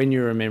when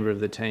you were a member of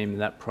the team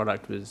and that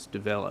product was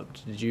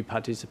developed, did you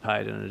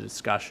participate in a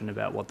discussion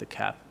about what the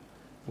cap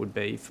would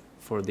be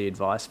for the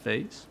advice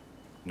fees?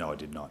 No, I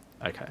did not.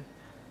 Okay.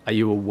 Are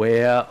you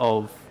aware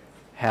of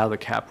how the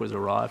cap was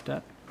arrived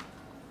at?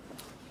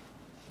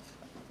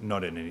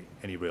 Not in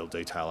any real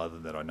detail, other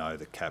than that I know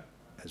the cap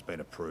has been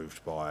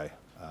approved by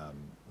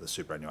the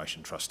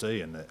Superannuation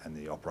trustee and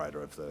the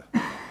operator of the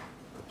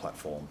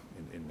platform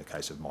in the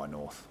case of My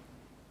North.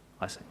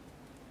 I see.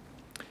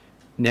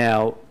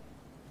 Now,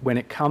 when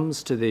it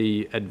comes to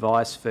the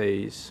advice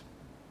fees,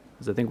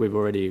 as I think we've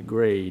already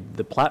agreed,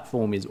 the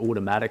platform is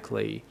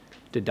automatically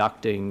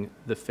deducting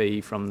the fee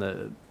from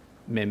the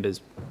members'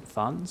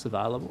 funds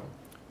available?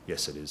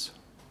 Yes, it is.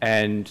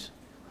 And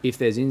if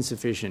there's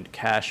insufficient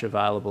cash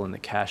available in the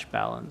cash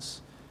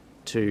balance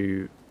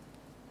to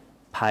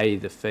pay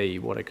the fee,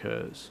 what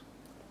occurs?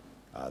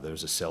 There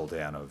is a sell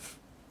down of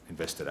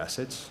invested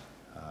assets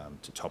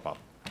to top up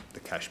the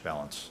cash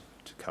balance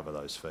to cover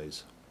those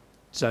fees.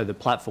 So the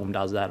platform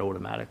does that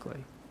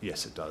automatically?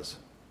 Yes, it does.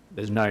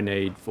 There's no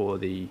need for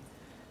the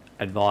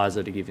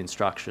advisor to give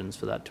instructions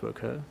for that to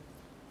occur?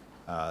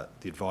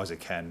 The advisor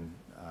can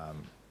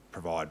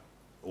provide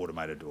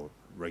automated or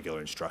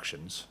regular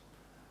instructions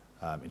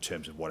in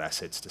terms of what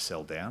assets to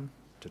sell down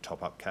to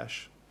top up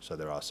cash. So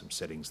there are some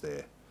settings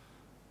there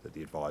that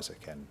the advisor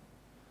can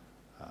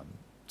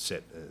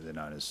set. They're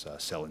known as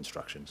sell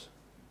instructions.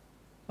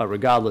 But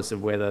regardless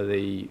of whether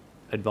the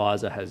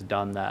advisor has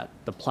done that,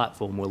 the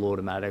platform will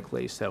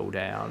automatically sell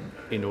down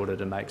in order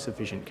to make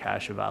sufficient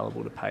cash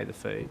available to pay the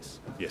fees?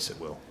 Yes, it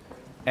will.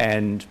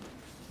 And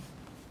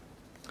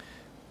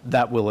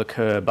that will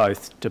occur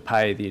both to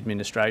pay the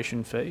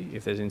administration fee,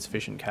 if there's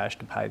insufficient cash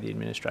to pay the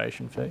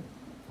administration fee?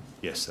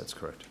 Yes, that's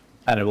correct.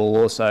 And it will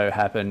also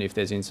happen if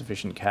there's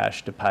insufficient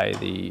cash to pay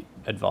the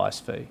advice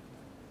fee?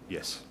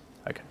 Yes.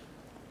 Okay.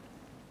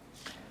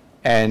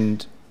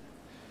 And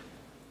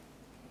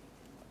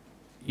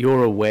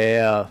you're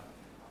aware,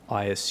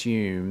 I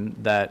assume,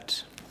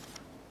 that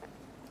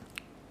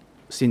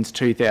since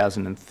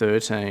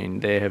 2013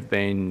 there have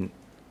been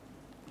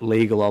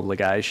legal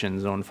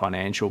obligations on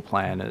financial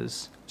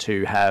planners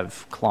to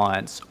have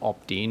clients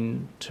opt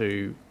in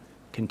to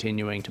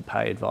continuing to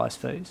pay advice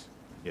fees?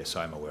 Yes,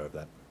 I'm aware of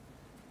that.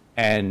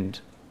 And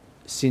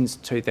since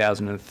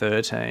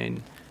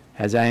 2013,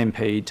 has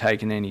AMP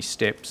taken any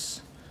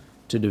steps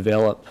to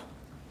develop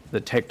the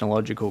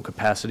technological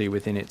capacity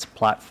within its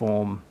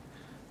platform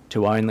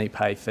to only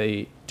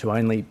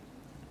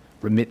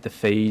remit the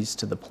fees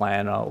to the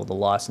planner or the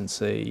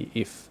licensee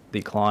if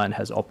the client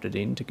has opted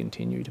in to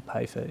continue to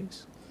pay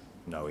fees?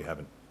 No, we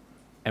haven't.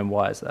 And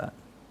why is that?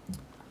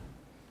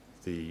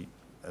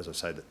 As I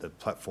say, the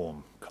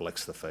platform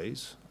collects the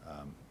fees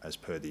as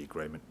per the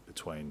agreement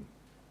between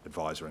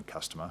advisor and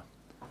customer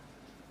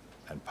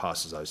and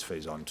passes those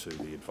fees on to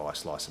the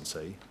advice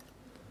licensee.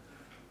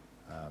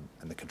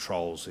 And the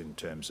controls in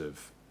terms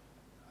of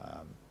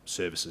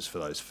services for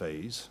those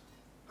fees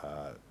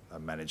are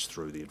managed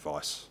through the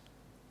advice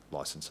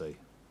licensee.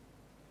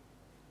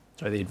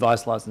 So the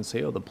advice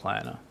licensee or the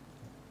planner?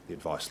 The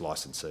advice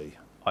licensee.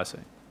 I see.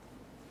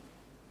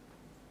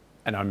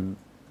 And I'm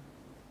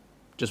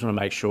just want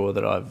to make sure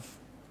that I've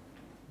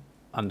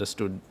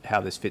understood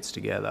how this fits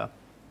together.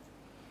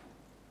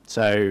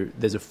 So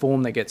there's a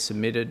form that gets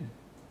submitted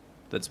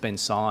that's been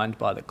signed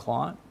by the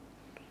client,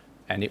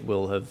 and it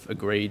will have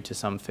agreed to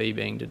some fee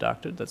being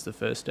deducted. That's the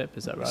first step,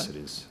 is that right? Yes, it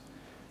is.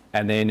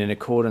 And then in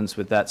accordance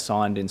with that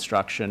signed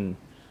instruction,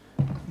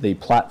 the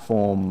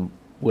platform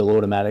will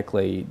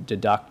automatically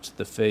deduct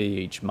the fee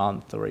each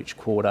month or each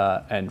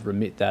quarter and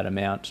remit that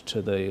amount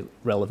to the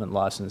relevant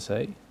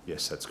licensee.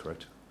 Yes, that's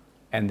correct.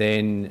 And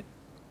then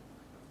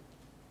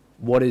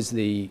what is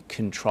the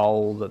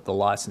control that the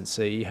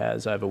licensee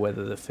has over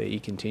whether the fee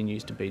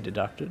continues to be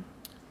deducted?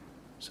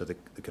 So the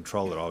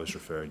control that I was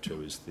referring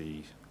to is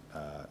the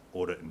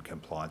audit and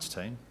compliance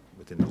team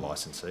within the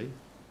licensee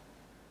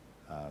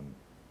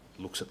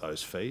looks at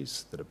those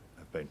fees that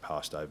have been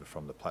passed over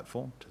from the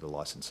platform to the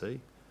licensee,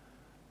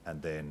 and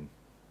then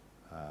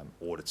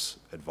audits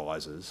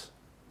advisors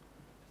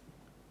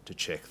to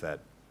check that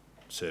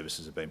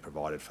services have been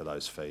provided for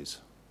those fees.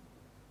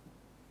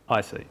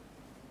 I see.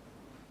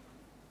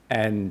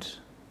 And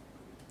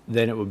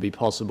then it would be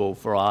possible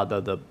for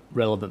either the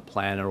relevant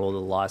planner or the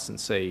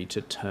licensee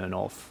to turn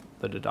off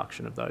the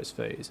deduction of those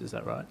fees, is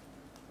that right?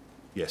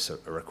 Yes,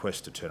 a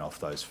request to turn off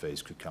those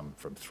fees could come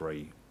from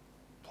three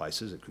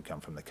places. It could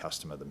come from the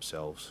customer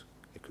themselves,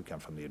 it could come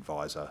from the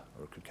advisor,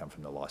 or it could come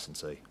from the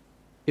licensee.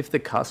 If the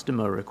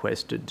customer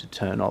requested to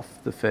turn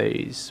off the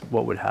fees,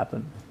 what would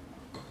happen?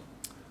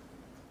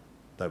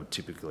 They would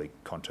typically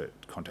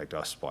contact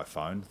us by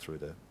phone through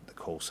the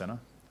call centre,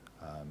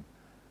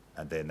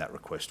 and then that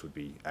request would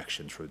be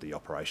actioned through the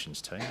operations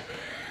team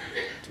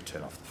to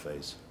turn off the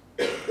fees.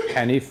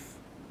 And if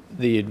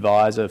the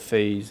advisor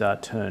fees are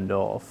turned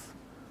off,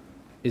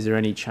 is there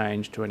any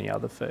change to any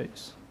other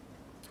fees?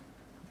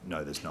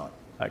 No, there's not.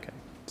 Okay.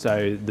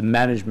 So the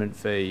management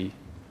fee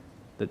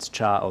that's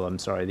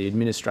the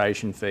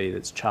administration fee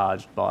that's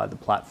charged by the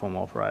platform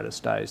operator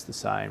stays the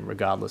same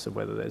regardless of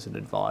whether there's an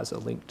advisor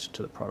linked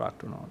to the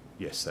product or not?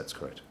 Yes, that's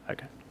correct.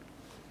 Okay.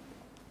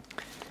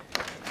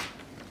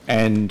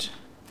 And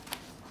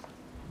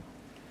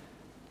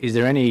is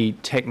there any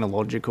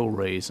technological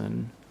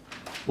reason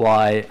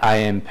why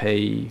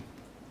AMP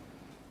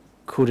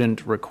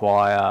couldn't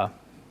require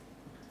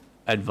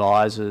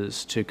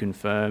advisors to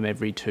confirm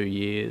every 2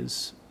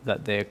 years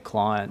that their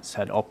clients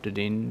had opted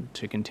in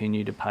to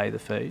continue to pay the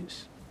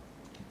fees?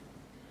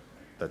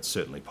 That's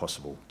certainly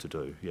possible to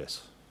do,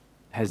 yes.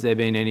 Has there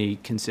been any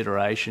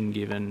consideration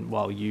given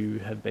while you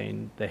have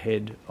been the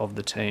head of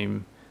the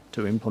team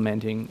to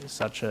implementing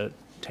such a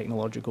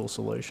technological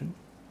solution?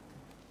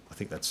 I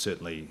think that's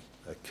certainly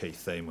a key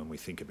theme when we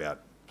think about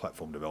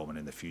platform development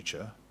in the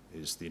future,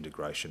 is the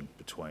integration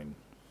between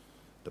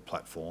the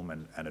platform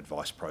and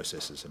advice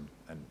processes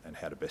and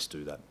how to best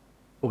do that.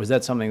 Or was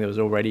that something that was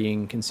already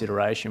in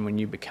consideration when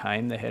you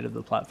became the head of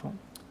the platform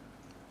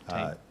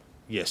team?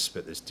 Yes,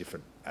 but there's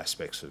different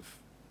aspects of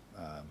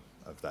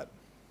that.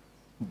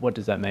 What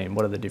does that mean?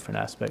 What are the different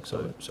aspects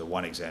of it? So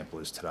one example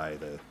is today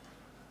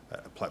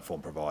a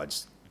platform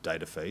provides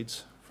data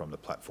feeds from the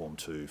platform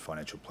to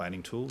financial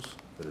planning tools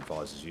that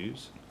advisors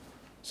use.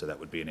 So that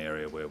would be an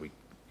area where we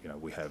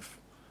have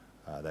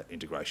that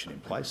integration in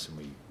place, and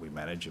we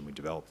manage and we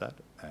develop that.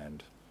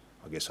 And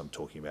I guess I'm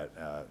talking about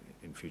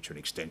in future an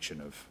extension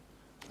of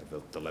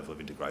the level of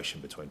integration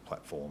between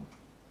platform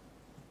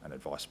and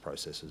advice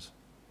processes.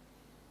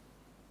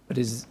 But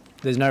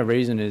there's no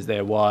reason, is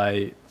there,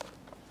 why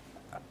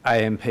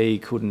AMP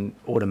couldn't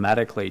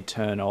automatically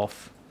turn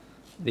off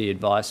the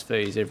advice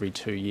fees every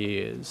 2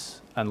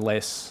 years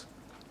unless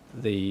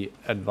the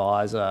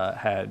advisor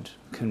had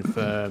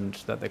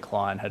confirmed that the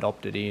client had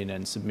opted in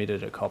and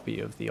submitted a copy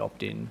of the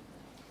opt-in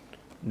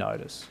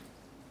notice?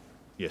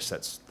 Yes,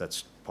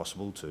 that's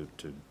possible to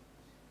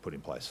put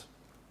in place.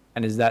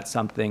 And is that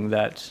something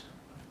that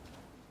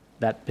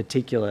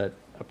particular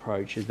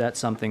approach, is that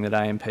something that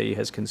AMP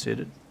has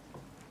considered?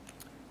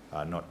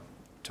 Not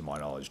to my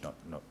knowledge,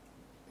 not.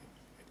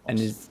 And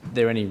is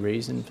there any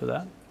reason for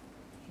that?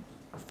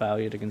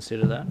 Failure to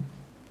consider that?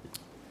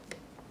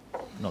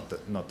 Not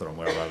that I'm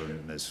aware of, other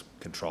than there's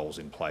controls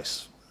in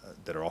place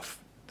that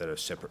are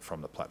separate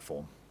from the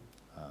platform.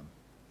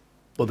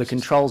 Well, the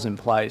controls in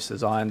place,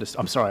 as I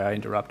understand. I'm sorry, I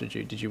interrupted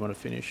you. Did you want to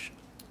finish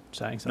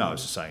saying something? No, I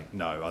was just saying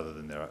no. Other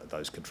than there are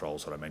those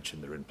controls that I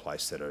mentioned, that are in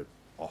place that are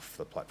off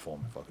the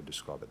platform, if I could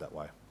describe it that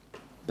way.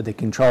 But the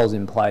controls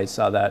in place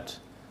are that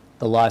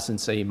the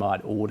licensee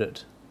might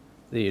audit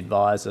the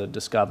advisor,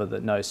 discover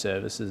that no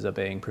services are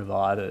being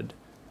provided,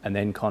 and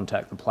then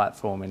contact the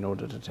platform in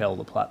order to tell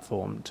the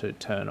platform to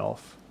turn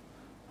off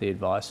the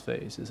advice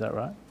fees. Is that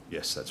right?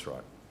 Yes, that's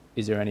right.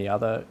 Is there any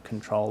other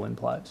control in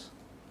place?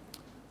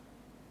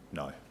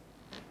 No.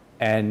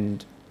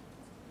 And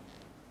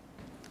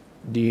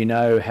do you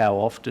know how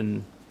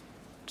often,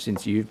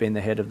 since you've been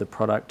the head of the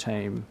product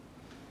team,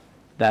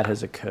 that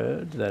has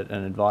occurred, that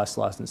an advice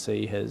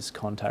licensee has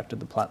contacted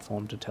the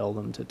platform to tell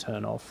them to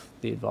turn off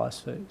the advice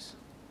fees?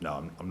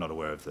 No, I'm not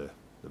aware of the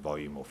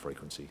volume or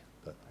frequency.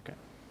 But Okay.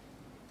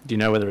 Do you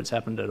know whether it's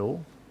happened at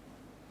all?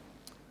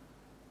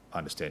 I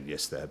understand,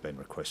 yes, there have been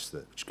requests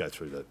that which go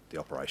through the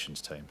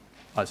operations team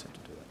I see. to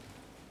do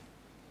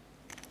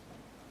that.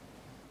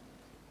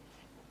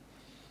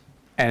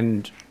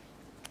 And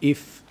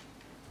if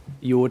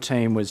your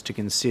team was to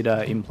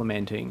consider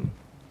implementing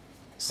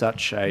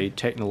such a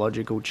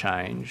technological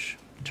change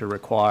to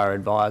require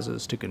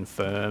advisors to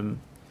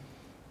confirm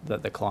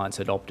that the clients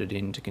had opted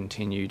in to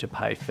continue to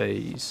pay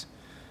fees,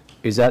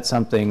 is that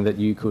something that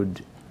you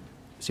could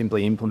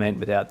simply implement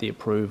without the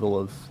approval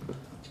of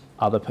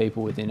other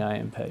people within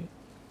AMP?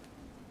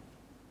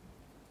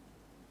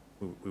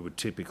 We would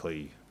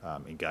typically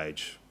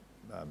engage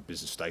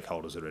business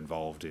stakeholders that are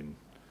involved in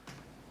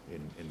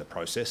the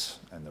process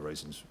and the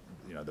reasons,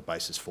 you know, the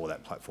basis for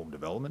that platform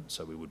development.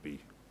 So we would be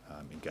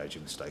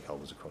engaging with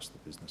stakeholders across the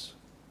business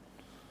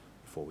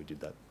before we did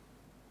that.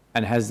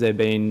 And has there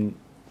been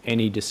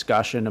any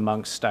discussion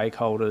amongst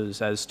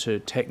stakeholders as to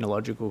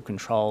technological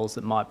controls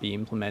that might be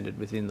implemented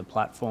within the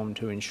platform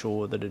to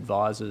ensure that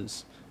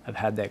advisors have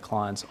had their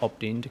clients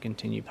opt in to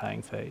continue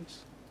paying fees?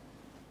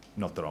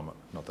 Not that I'm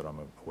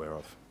aware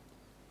of.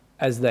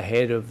 As the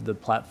head of the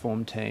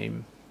platform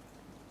team,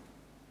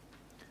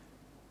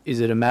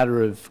 is it a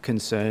matter of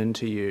concern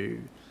to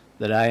you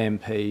that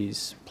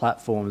AMP's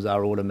platforms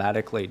are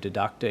automatically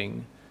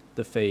deducting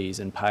the fees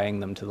and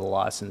paying them to the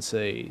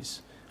licensees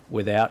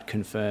without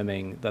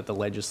confirming that the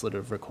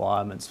legislative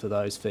requirements for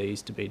those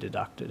fees to be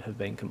deducted have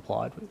been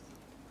complied with?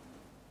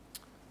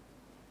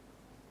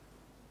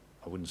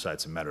 I wouldn't say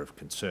it's a matter of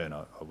concern.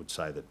 I would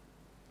say that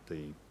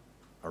the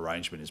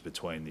arrangement is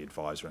between the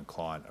advisor and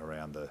client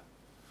around the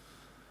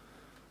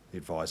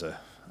advisor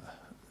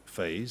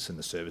fees and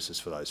the services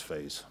for those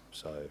fees.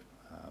 So,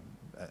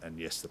 and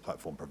yes, the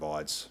platform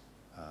provides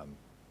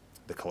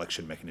the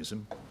collection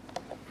mechanism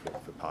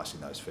for passing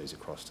those fees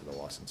across to the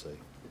licensee.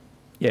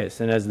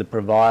 Yes, and as the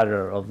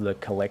provider of the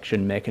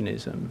collection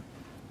mechanism,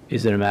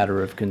 is it a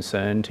matter of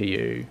concern to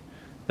you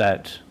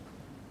that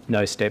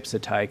no steps are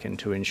taken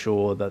to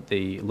ensure that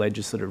the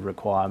legislative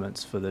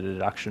requirements for the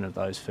deduction of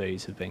those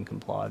fees have been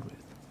complied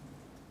with?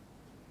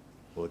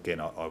 Well, again,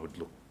 I would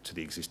look to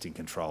the existing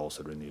controls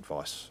that are in the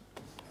advice,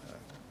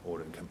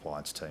 audit and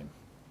compliance team.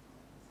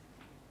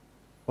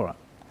 All right.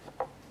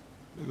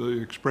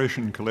 The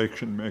expression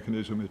collection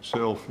mechanism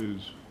itself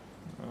is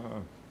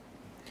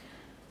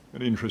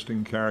an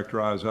interesting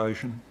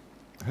characterisation.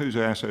 Whose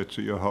assets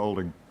are you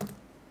holding?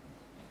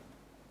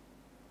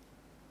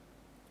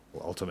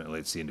 Well, ultimately,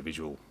 it's the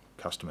individual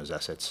customer's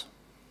assets.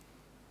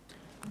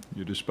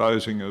 You're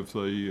disposing of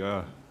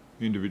the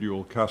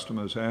individual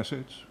customer's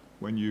assets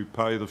when you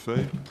pay the fee,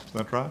 is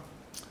that right?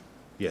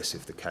 Yes,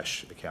 if the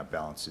cash account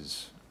balance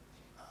is,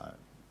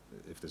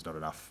 if there's not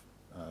enough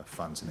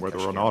funds in the Whether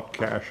cash or account. not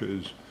cash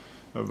is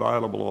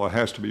available or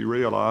has to be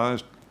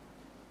realised,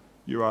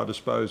 you are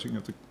disposing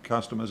of the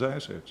customer's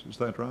assets, is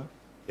that right?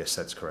 Yes,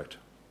 that's correct.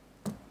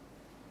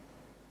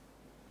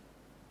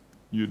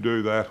 You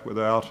do that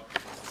without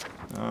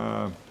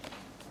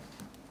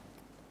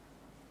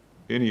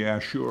any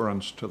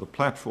assurance to the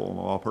platform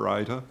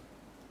operator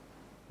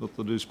that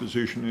the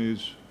disposition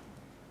is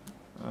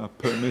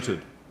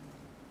permitted.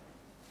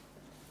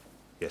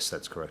 Yes,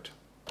 that's correct.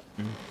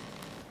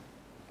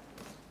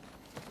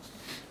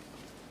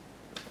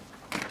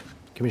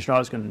 Commissioner, I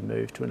was going to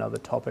move to another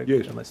topic.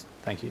 Yes.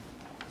 Thank you.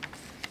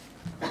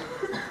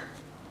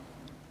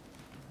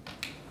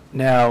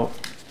 Now,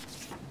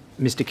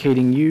 Mr.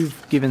 Keating,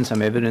 you've given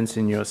some evidence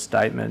in your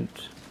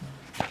statement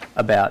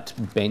about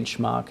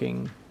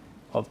benchmarking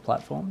of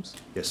platforms.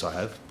 Yes, I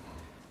have.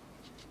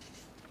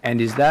 And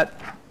is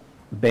that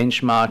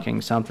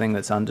benchmarking something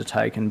that's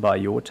undertaken by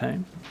your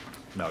team?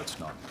 No, it's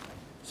not.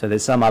 So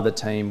there's some other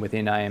team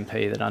within AMP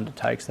that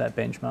undertakes that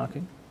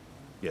benchmarking?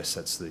 Yes,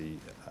 that's the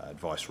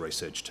advice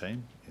research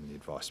team in the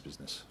advice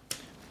business.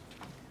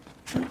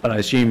 But I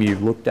assume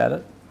you've looked at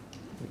it,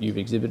 you've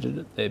exhibited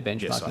it, their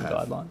benchmarking Yes, I have.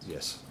 guidelines?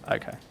 Yes.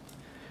 Okay.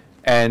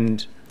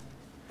 And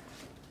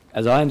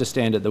as I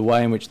understand it, the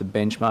way in which the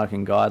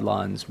benchmarking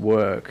guidelines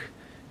work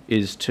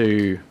is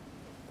to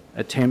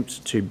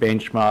attempt to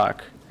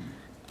benchmark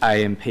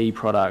AMP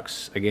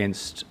products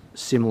against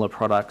similar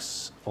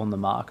products on the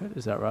market,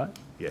 is that right?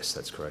 Yes,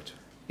 that's correct.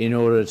 In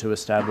order to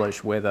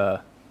establish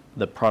whether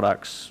the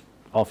products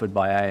offered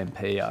by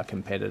AMP are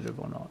competitive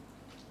or not?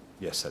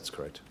 Yes, that's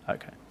correct.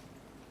 Okay.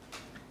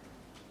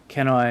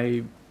 Can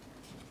I...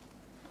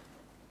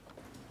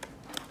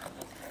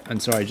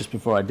 And sorry, just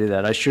before I do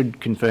that, I should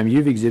confirm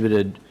you've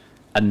exhibited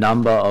a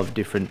number of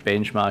different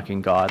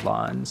benchmarking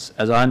guidelines.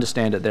 As I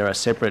understand it, there are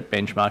separate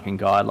benchmarking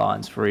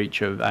guidelines for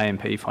each of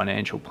AMP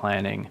Financial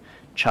Planning,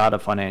 Charter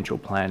Financial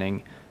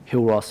Planning,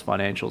 Hillross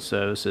Financial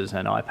Services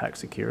and IPAC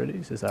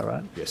Securities, is that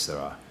right? Yes, there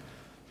are.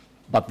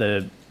 But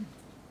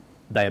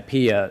they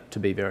appear to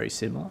be very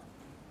similar.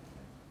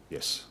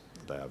 Yes,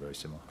 they are very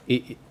similar.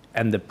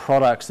 And the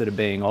products that are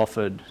being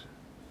offered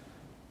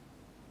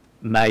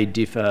may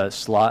differ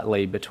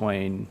slightly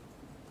between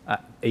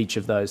each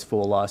of those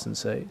four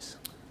licensees.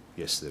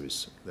 Yes,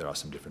 there are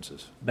some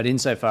differences. But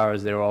insofar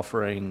as they're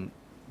offering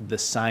the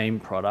same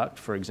product,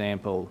 for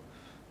example,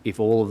 if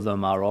all of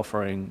them are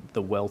offering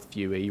the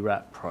WealthView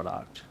ERAP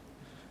product,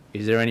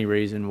 is there any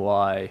reason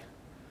why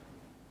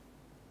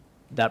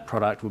that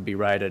product would be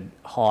rated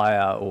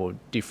higher or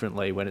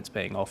differently when it's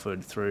being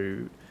offered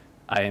through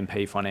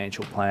AMP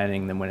Financial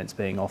Planning than when it's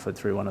being offered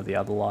through one of the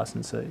other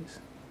licensees?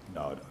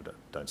 No, I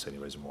don't see any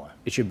reason why.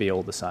 It should be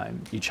all the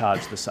same. You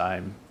charge the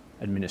same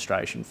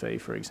administration fee,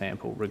 for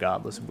example,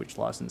 regardless of which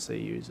licensee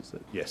uses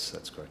it. Yes,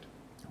 that's correct.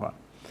 Right.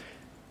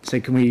 So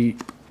can we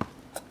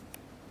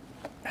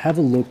have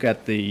a look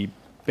at the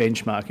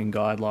benchmarking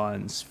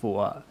guidelines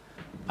for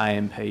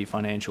AMP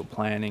Financial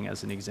Planning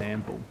as an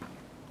example?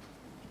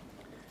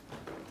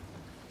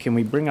 Can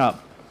we bring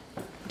up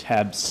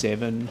tab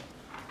 7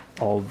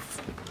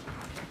 of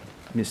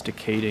Mr.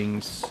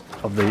 Keating's,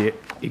 of the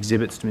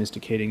exhibits to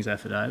Mr. Keating's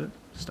affidavit?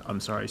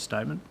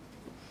 Statement.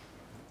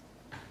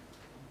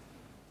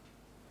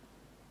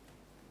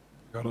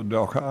 Got a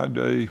doc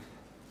ID.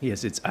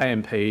 Yes, it's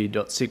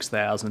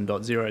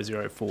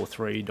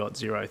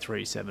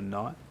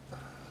amp.6000.0043.0379.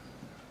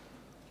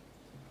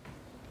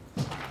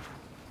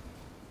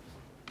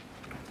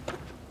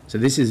 So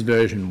this is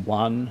version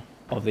 1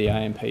 of the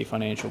AMP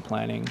Financial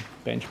Planning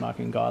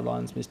Benchmarking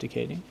Guidelines, Mr.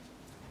 Keating.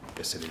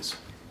 Yes, it is.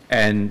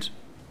 And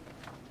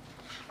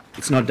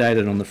it's not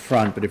dated on the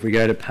front, but if we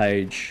go to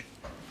page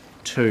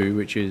 2,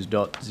 which is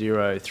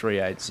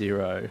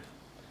 .0380,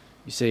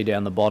 you see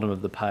down the bottom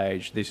of the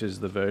page, this is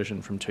the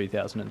version from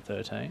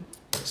 2013.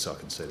 Yes, I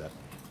can see that.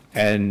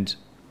 And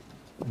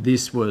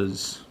this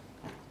was,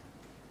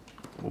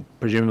 well,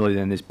 presumably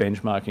then this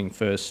benchmarking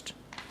first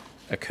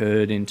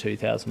occurred in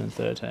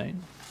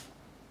 2013.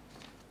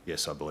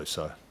 Yes, I believe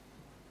so.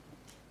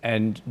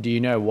 And do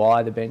you know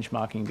why the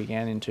benchmarking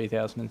began in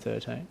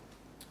 2013?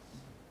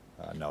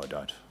 No, I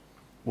don't.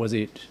 Was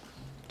it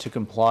to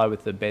comply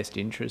with the best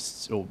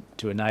interests, or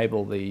to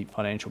enable the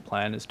financial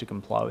planners to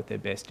comply with their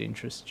best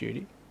interests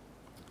duty?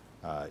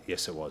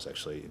 Yes, it was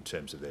actually, in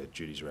terms of their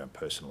duties around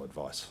personal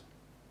advice.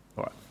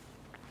 All right.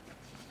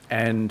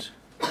 And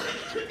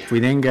if we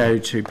then go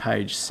to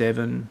page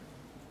 7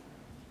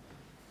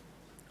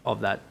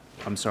 of that,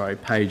 I'm sorry,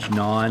 page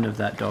 9 of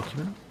that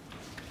document.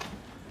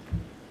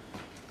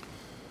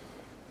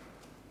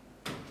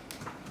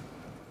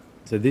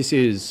 So this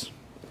is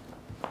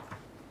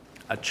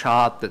a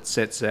chart that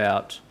sets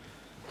out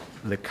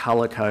the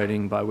colour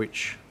coding by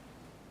which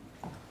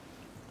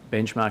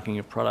benchmarking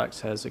of products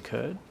has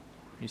occurred.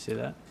 You see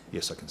that?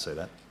 Yes, I can see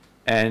that.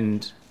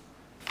 And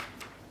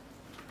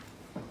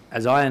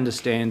as I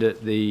understand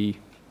it, the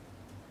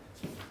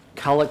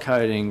colour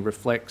coding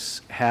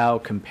reflects how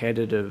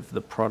competitive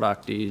the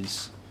product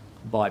is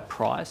by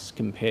price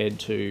compared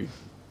to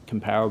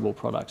comparable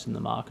products in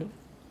the market.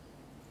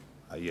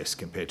 Yes,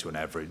 compared to an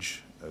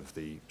average of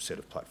the set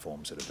of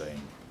platforms that are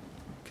being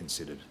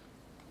considered.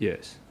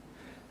 Yes.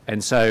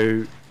 And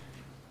so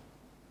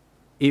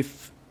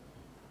if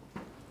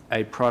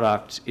a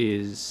product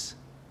is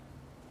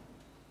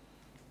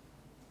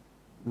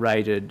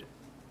rated,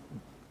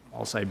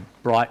 I'll say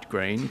bright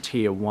green,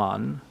 tier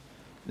 1,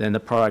 then the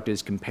product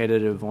is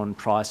competitive on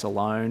price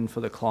alone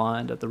for the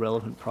client at the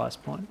relevant price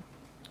point?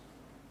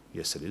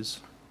 Yes, it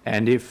is.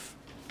 And if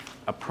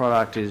a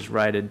product is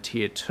rated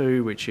tier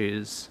 2, which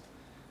is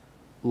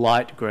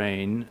light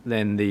green,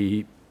 then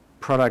the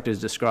product is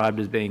described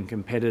as being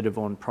competitive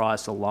on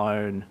price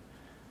alone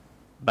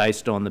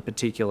based on the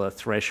particular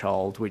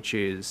threshold, which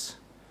is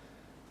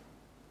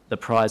the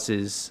price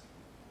is,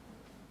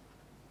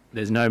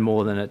 there's no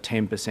more than a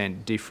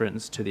 10%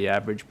 difference to the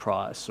average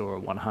price or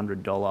a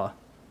 $100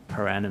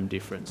 per annum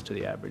difference to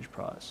the average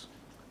price.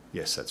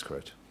 Yes, that's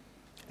correct.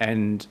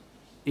 And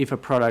if a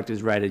product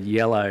is rated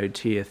yellow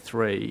tier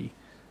 3,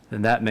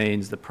 then that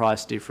means the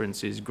price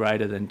difference is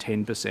greater than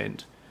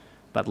 10%,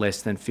 but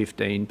less than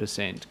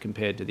 15%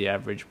 compared to the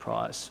average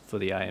price for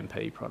the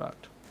AMP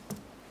product.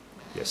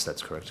 Yes,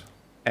 that's correct.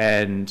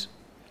 And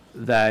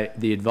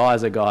the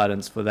advisor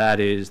guidance for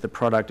that is the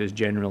product is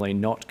generally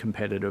not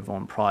competitive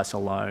on price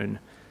alone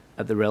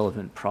at the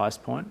relevant price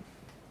point.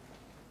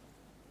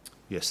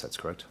 Yes, that's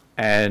correct.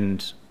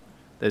 And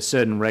there's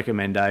certain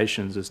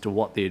recommendations as to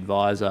what the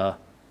advisor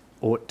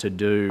ought to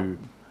do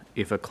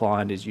if a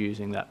client is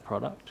using that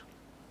product.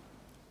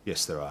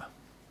 Yes, there are.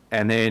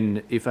 And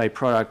then if a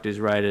product is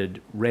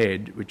rated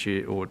red,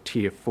 or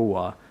tier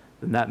 4,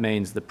 then that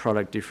means the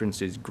product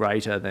difference is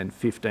greater than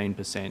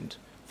 15%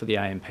 for the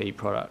AMP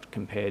product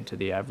compared to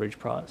the average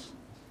price.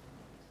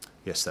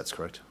 Yes, that's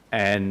correct.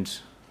 And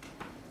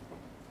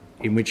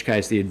in which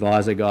case the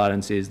advisor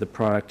guidance is the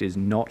product is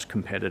not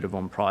competitive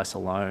on price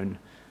alone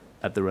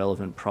at the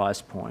relevant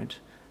price point.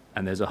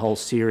 And there's a whole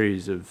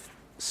series of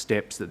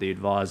steps that the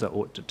advisor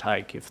ought to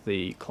take if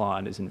the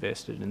client is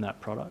invested in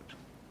that product.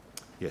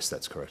 Yes,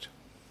 that's correct.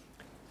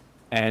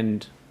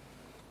 And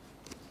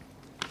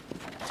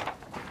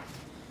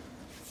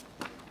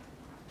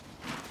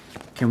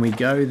can we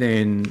go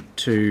then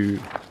to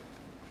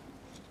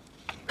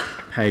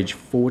page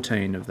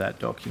 14 of that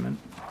document?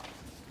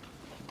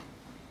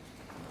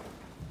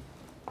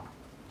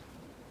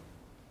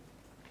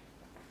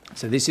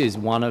 So this is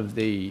one of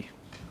the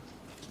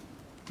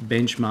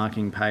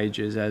benchmarking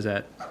pages as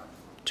at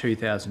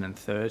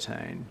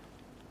 2013.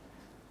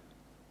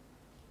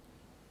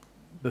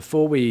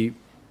 Before we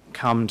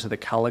come to the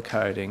colour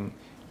coding,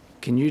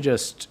 can you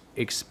just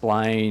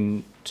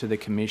explain to the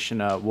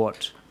Commissioner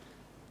what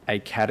a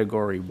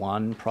Category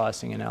 1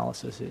 pricing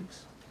analysis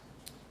is?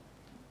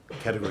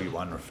 Category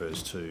 1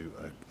 refers to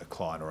a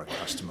client or a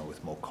customer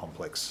with more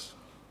complex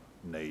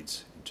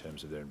needs in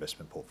terms of their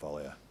investment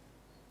portfolio.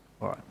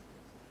 All right.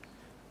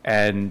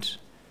 And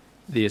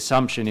the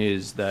assumption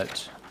is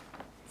that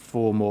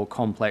for more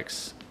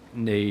complex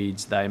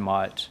needs, they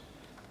might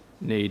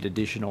need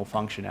additional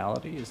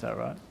functionality, is that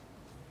right?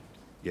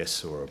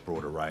 Yes, or a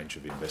broader range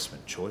of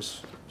investment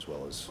choice, as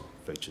well as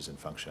features and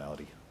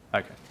functionality.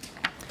 Okay.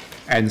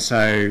 And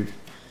so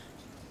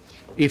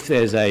if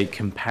there's a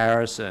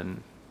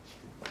comparison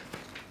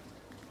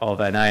of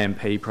an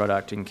AMP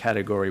product in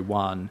Category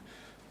 1,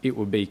 it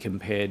would be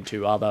compared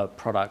to other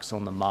products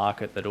on the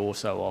market that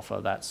also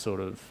offer that sort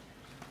of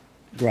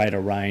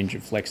greater range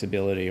of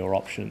flexibility or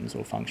options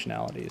or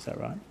functionality, is that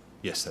right?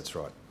 Yes, that's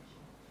right.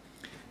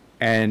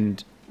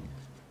 And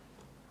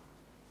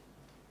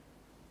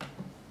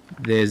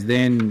there's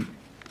then,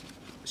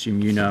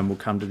 assume you know, and we'll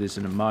come to this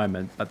in a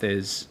moment, but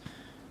there's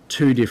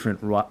two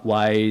different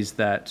ways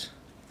that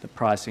the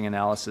pricing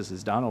analysis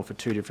is done, or for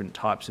two different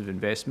types of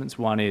investments.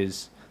 One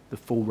is the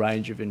full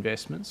range of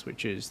investments,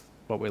 which is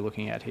what we're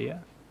looking at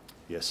here.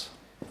 Yes.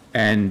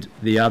 And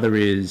the other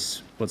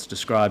is what's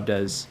described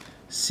as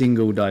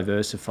single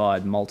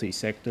diversified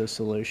multi-sector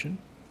solution.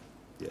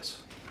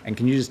 Yes. And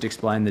can you just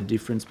explain the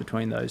difference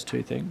between those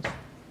two things?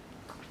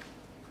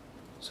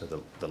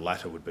 So the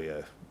latter would be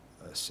a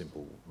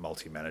simple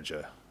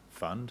multi-manager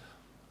fund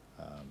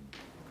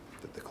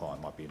that the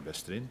client might be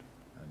invested in,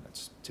 and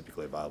that's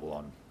typically available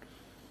on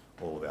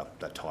all of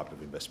that type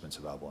of investments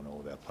available on all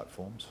of our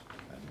platforms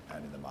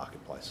and in the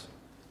marketplace.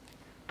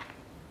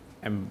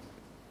 And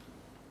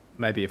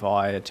maybe if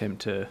I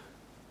attempt to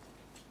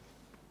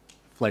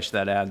flesh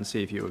that out and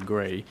see if you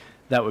agree,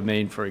 that would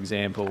mean, for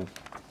example,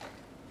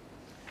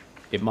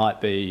 it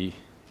might be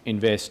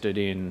invested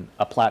in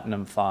a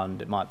platinum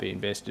fund, it might be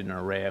invested in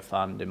a rare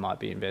fund, it might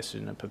be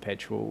invested in a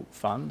perpetual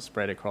fund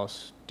spread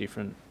across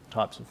different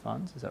types of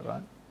funds, is that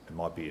right? It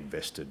might be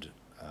invested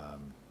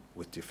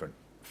with different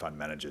fund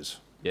managers,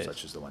 yes,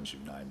 such as the ones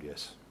you've named,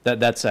 yes.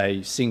 That's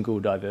a single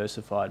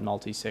diversified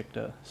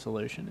multi-sector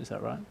solution, is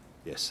that right?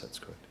 Yes, that's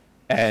correct.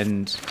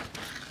 And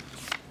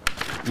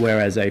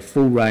whereas a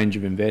full range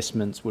of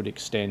investments would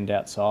extend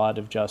outside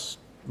of just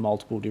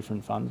multiple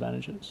different fund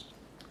managers?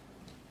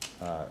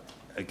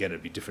 Again,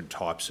 it'd be different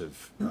types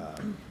of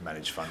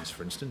managed funds,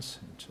 for instance,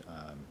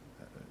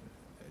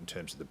 in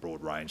terms of the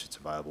broad range that's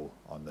available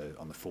on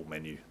the full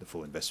menu, the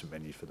full investment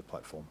menu for the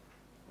platform.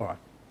 All right.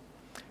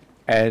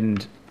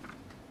 And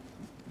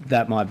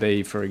that might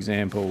be, for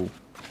example,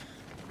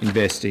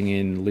 investing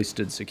in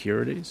listed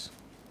securities?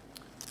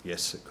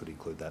 Yes, it could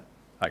include that.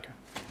 Okay.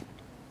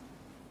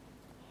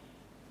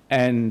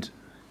 And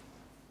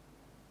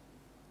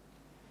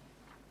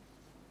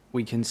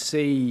we can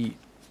see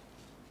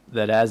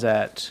that as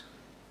at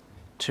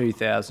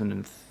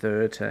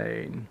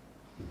 2013,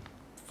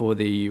 for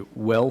the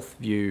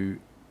WealthView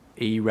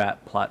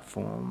ERAP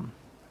platform,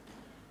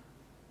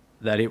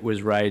 that it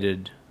was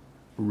rated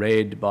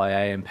red by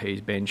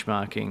AMP's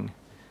benchmarking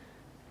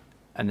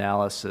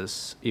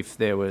analysis if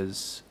there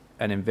was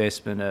an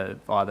investment of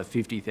either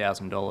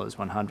 $50,000,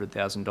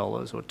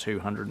 $100,000 or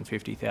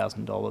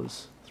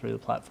 $250,000 through the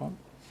platform.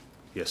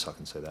 Yes, I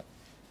can see that.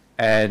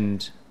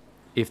 And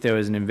if there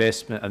was an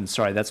investment, and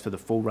sorry, that's for the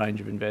full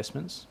range of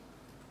investments?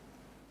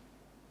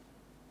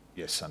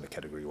 Yes, under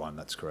Category 1,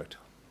 that's correct.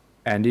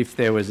 And if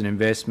there was an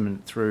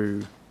investment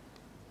through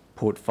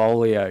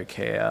portfolio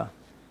care,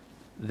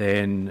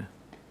 then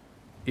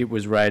it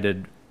was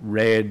rated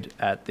red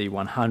at the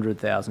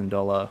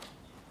 $100,000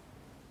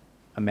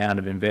 amount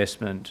of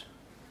investment,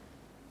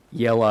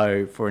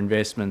 yellow for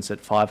investments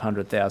at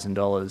 $500,000,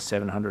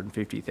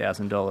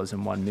 $750,000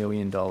 and $1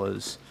 million,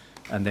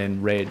 and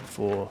then red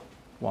for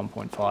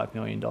 $1.5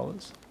 million.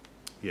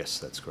 Yes,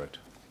 that's correct.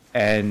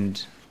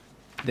 And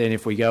then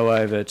if we go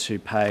over to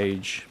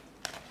page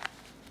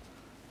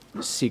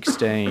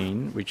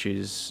 16, which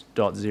is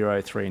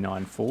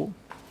 .0394,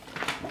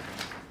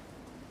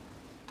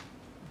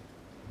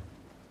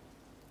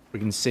 we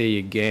can see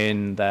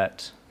again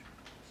that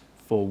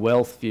for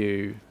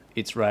WealthView,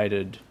 it's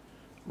rated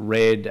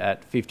red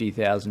at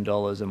 $50,000 and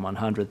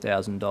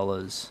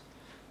 $100,000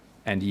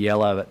 and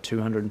yellow at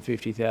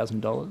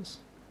 $250,000.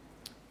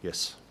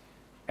 Yes.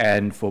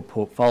 And for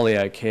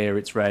portfolio care,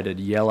 it's rated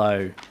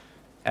yellow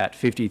at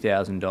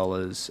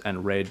 $50,000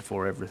 and red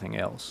for everything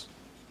else.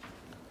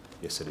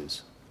 Yes, it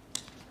is.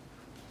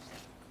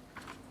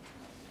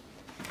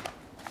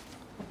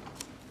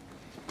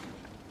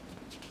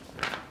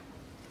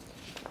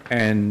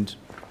 And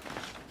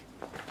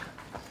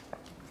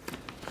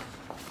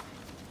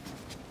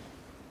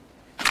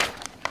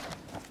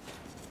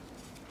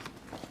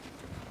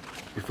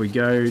if we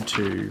go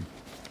to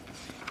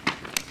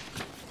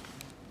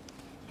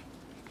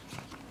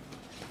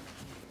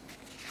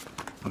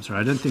I'm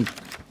sorry, I don't think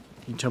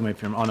You tell me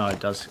if you're, oh no, it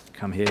does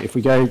come here. If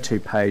we go to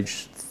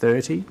page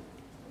 30,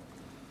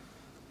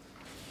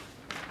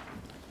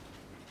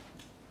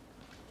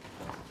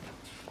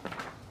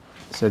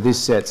 so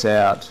this sets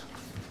out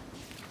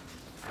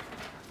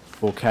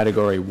for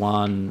category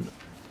 1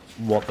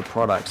 what the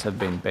products have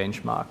been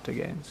benchmarked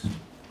against.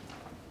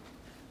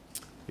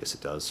 Yes,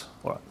 it does.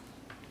 All right.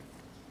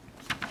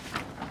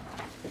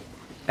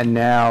 And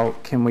now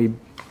can we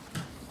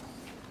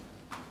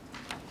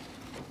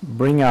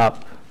bring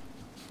up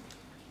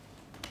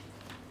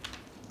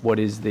what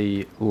is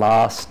the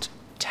last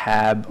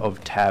tab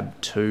of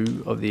tab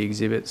 2 of the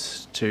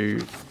exhibits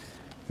to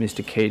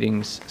Mr.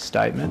 Keating's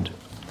statement?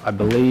 I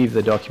believe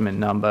the document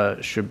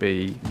number should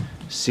be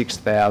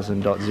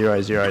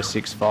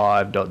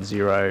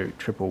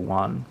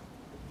 6000.0065.0111.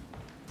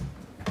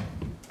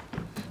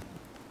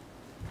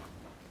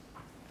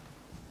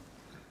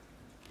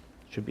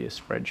 Should be a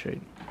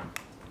spreadsheet.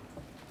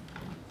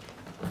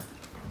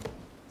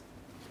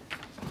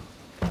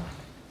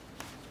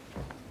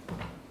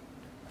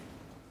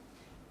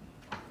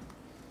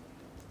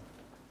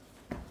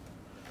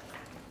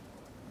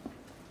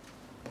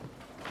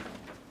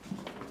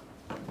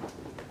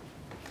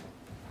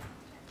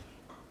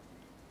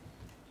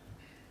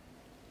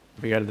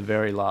 We go to the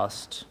very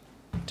last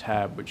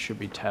tab, which should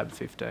be tab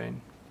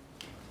 15.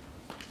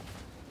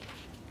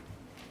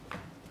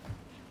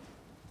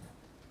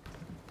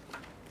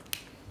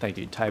 Thank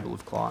you, table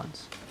of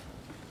clients.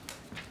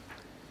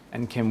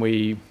 And can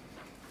we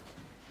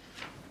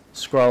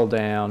scroll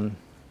down,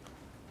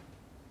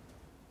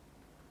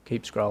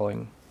 keep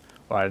scrolling.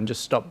 All right, and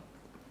just stop.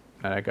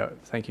 No, go,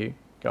 thank you.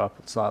 Go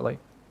up slightly.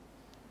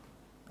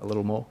 A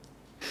little more.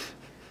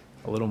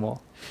 A little more.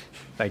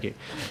 Thank you.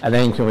 And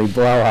then can we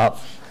blow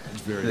up?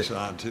 It's very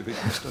scientific,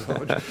 Mr.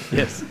 Hodge.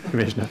 Yes,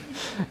 Commissioner.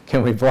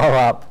 Can we blow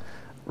up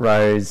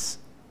rows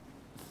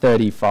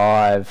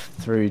 35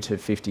 through to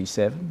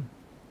 57?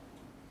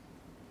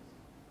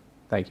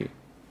 Thank you.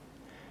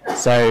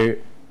 So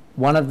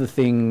one of the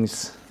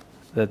things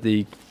that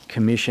the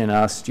Commission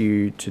asked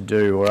you to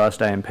do, or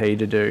asked AMP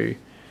to do,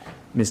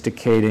 Mr.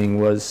 Keating,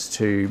 was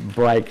to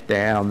break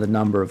down the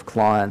number of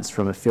clients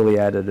from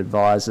affiliated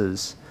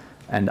advisors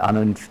and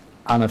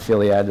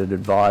unaffiliated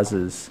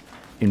advisors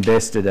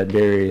invested at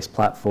various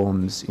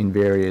platforms in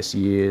various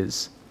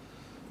years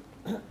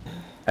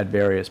at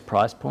various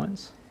price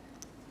points.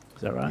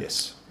 Is that right?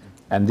 Yes.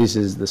 And this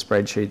is the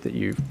spreadsheet that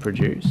you've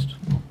produced?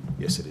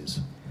 Yes, it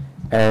is.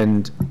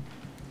 And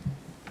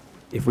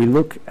if we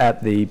look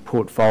at the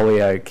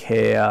portfolio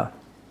care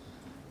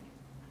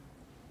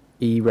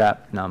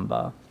ERAP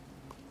number,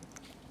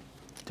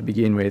 to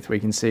begin with, we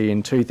can see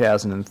in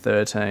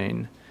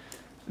 2013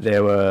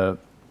 there were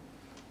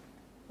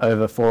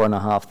over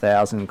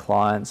 4,500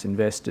 clients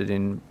invested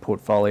in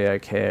portfolio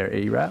care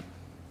ERAP.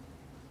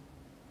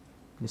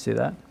 You see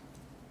that?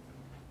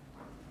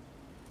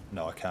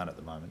 No, I can't at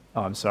the moment.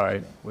 Oh, I'm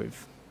sorry. You'll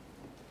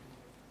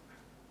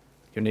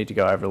need to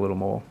go over a little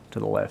more to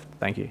the left.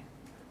 Thank you.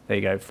 There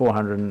you go.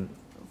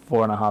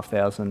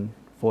 4,500,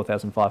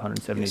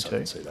 4,572. Yes, I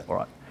can see that. All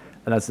right.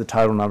 And that's the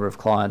total number of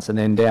clients. And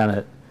then down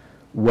at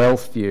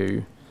Wealth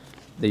View,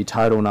 the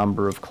total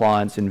number of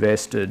clients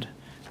invested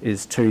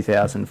is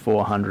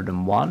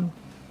 2,401.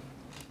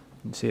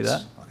 You see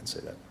that? I can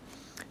see that.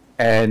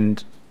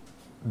 And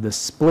the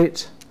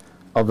split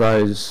of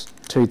those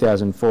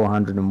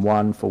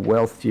 2,401 for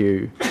Wealth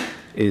View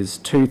is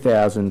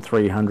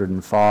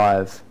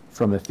 2,305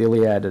 from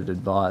affiliated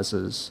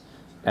advisors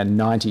and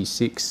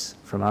 96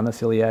 from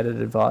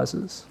unaffiliated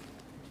advisors.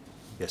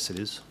 Yes, it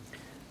is.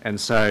 And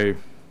so,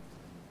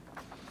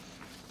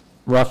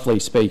 roughly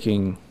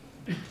speaking,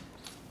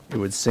 it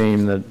would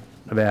seem that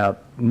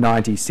about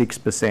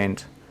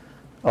 96%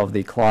 of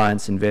the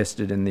clients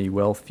invested in the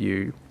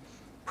WealthView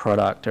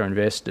product are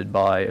invested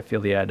by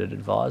affiliated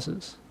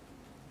advisors.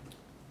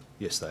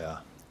 Yes, they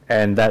are.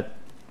 And that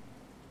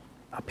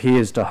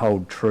appears to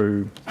hold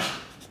true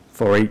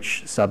for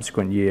each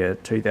subsequent year,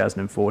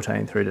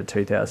 2014 through to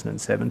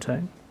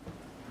 2017.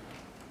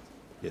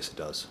 Yes, it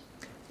does.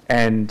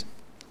 And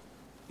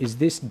is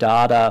this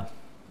data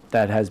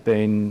that has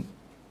been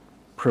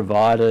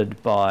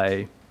provided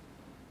by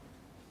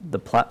the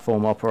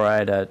platform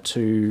operator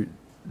to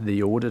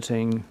the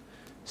auditing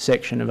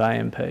section of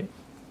AMP?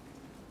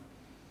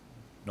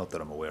 Not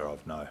that I'm aware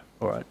of, no.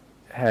 All right.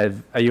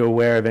 Are you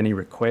aware of any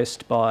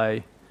request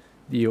by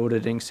the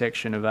auditing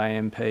section of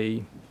AMP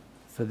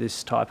for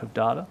this type of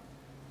data?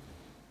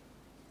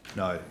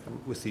 No,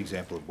 with the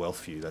example of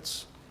WealthView,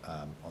 that's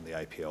on the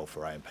APL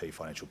for AMP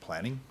financial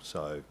planning.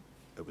 So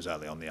it was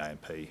only on the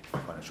AMP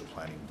financial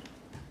planning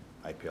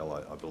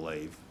APL, I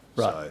believe.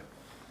 Right. So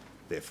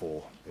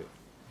therefore,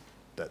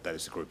 that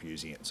is the group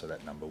using it. So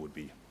that number would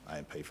be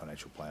AMP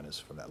financial planners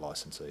from that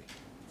licensee.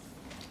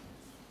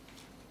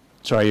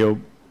 Sorry,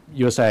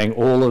 you're saying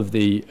all of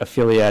the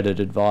affiliated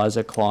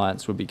advisor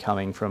clients would be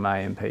coming from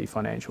AMP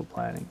financial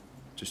planning?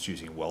 Just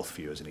using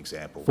WealthView as an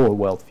example. For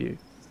WealthView.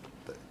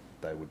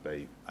 They would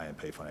be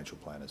AMP financial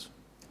planners.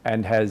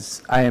 And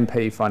has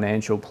AMP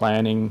financial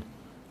planning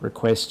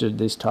requested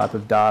this type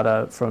of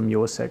data from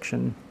your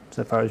section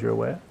so far as you're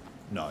aware?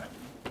 No.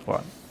 All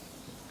right.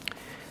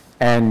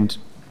 And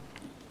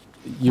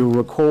you'll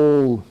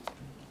recall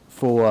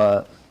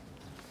for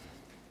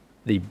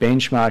the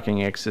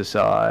benchmarking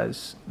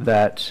exercise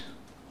that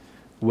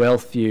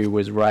Wealthview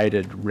was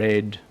rated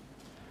red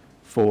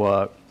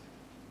for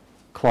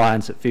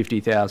clients at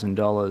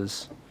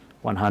 $50,000,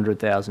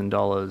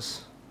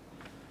 $100,000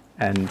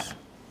 and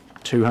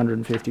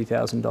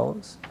 $250,000. Do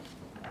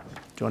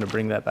you want to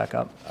bring that back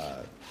up?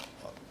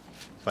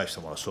 Based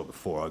on what I saw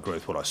before, I agree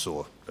with what I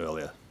saw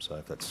earlier. So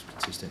if that's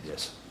consistent,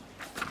 yes.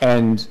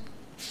 And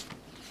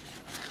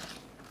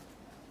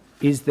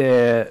is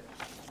there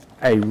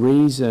a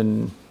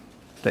reason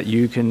that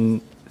you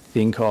can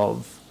think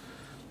of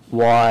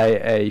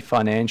why a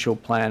financial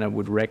planner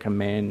would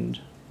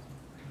recommend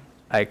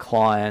a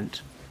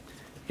client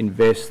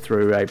invest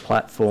through a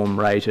platform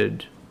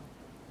rated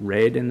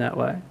red in that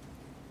way?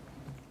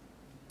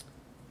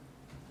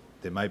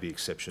 There may be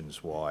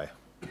exceptions why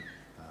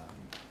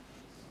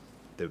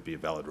there would be a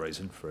valid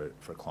reason for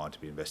a client to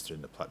be invested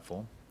in the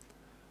platform.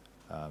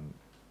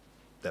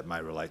 That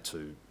may relate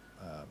to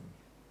a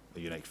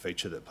unique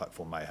feature that the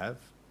platform may have.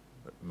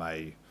 It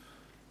may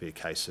be a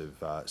case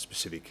of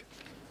specific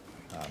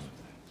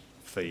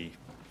fee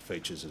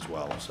features as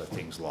well. So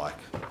things like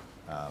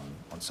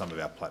on some of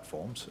our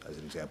platforms, as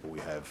an example, we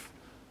have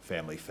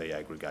family fee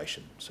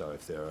aggregation. So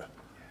if there are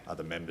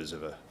other members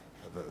of a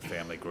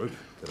family group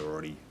that are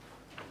already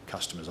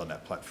customers on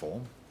that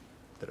platform,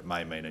 that it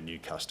may mean a new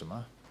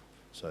customer.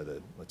 So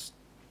that, let's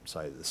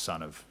say the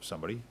son of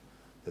somebody,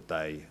 that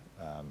the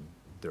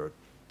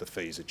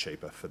fees are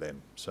cheaper for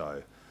them.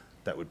 So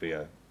that would be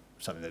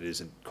something that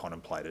isn't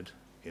contemplated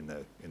in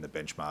the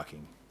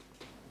benchmarking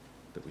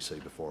that we see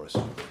before us.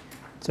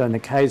 So in the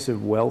case of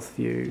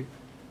Wealthview,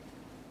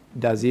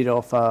 does it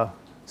offer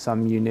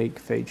some unique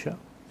feature?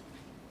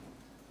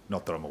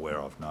 Not that I'm aware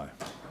of, no.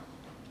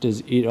 Does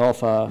it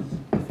offer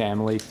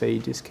family fee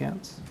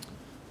discounts?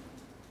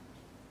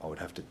 I would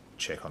have to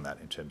check on that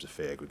in terms of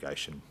fee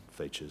aggregation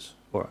features.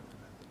 All right.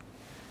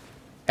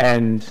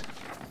 And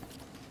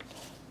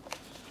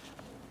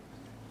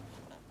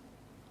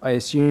I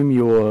assume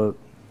you're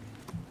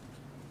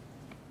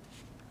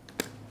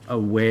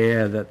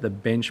aware that the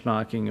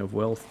benchmarking of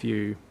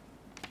Wealthview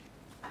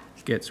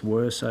gets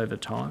worse over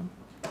time?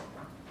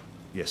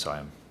 Yes, I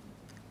am.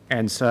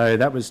 And so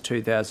that was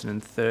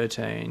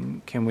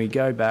 2013. Can we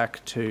go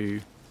back to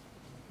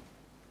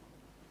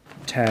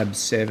tab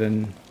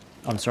 7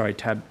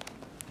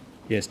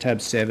 of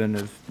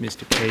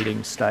Mr.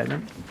 Keating's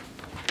statement?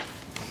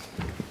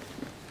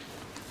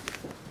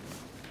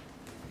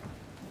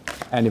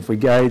 And if we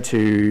go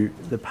to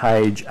the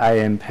page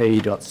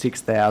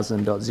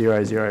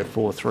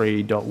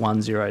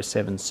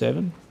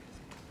amp.6000.0043.1077,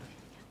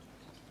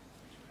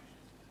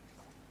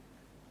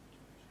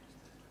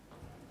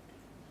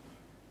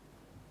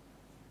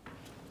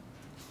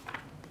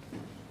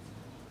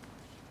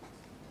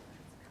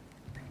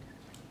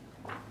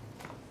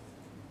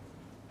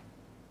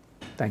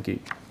 thank you.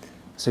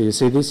 So you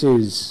see this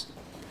is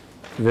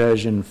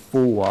version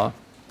 4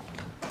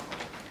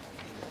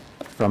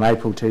 from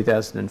April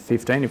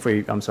 2015. If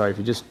you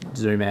just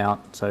zoom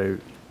out so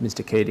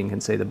Mr. Keating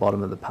can see the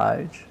bottom of the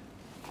page.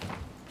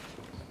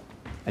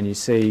 And you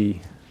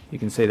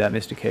can see that,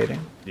 Mr. Keating?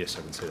 Yes,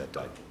 I can see that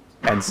date.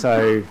 And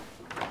so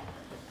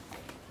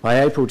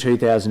by April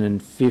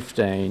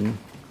 2015,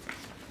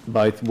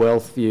 both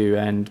Wealthview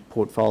and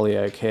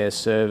Portfolio Care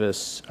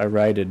Service are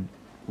rated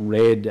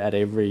red at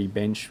every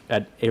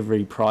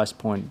price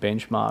point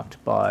benchmarked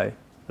by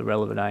the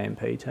relevant AMP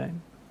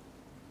team.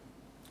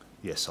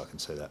 Yes, I can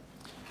see that.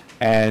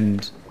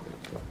 And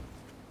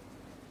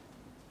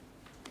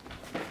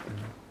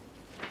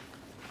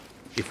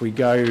if we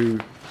go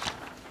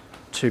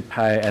to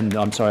pay, and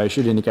I'm sorry, I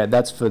should indicate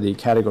that's for the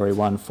category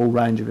 1 full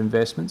range of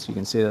investments. You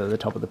can see that at the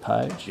top of the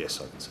page.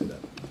 Yes, I can see that.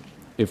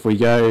 If we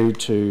go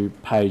to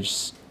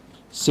page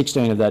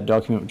 16 of that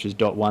document, which is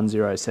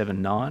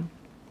 .1079,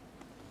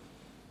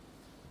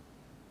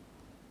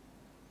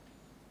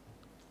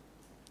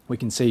 we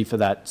can see for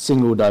that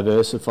single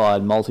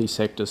diversified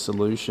multi-sector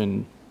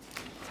solution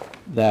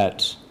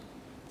that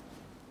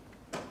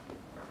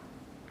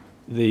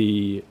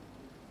the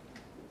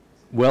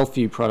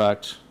Wealthview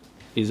product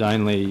is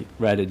only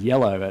rated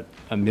yellow at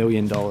 $1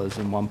 million and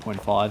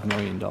 $1.5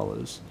 million,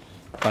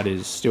 but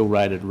is still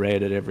rated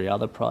red at every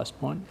other price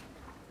point.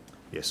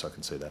 Yes, I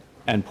can see that.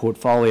 And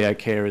Portfolio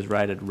Care is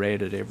rated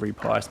red at every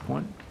price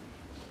point.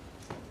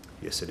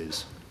 Yes, it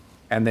is.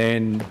 And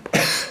then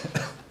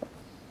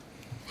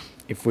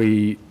if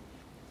we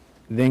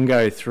then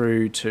go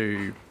through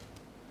to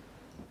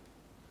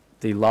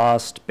the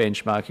last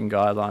benchmarking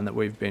guideline that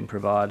we've been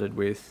provided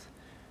with,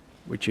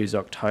 which is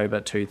October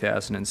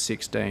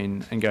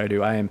 2016, and go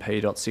to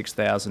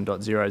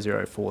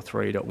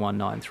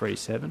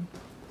amp.6000.0043.1937.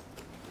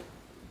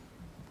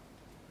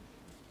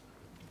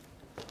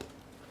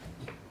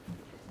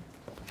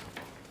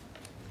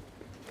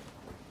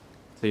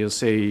 So you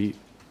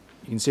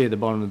can see at the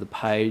bottom of the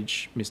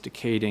page, Mr.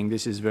 Keating,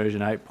 this is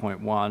version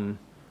 8.1,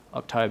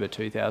 October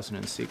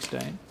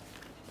 2016.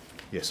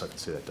 Yes, I can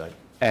see that date.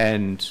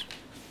 And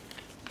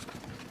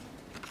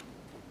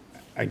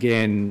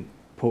again,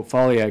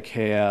 portfolio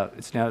care,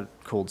 it's now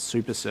called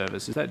super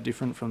service. Is that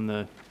different from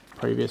the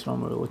previous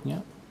one we were looking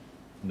at?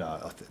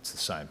 No, it's the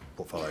same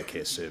portfolio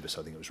care service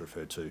I think it was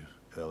referred to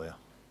earlier.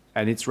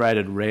 And it's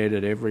rated red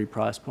at every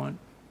price point?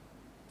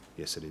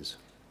 Yes, it is.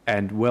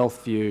 And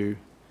Wealthview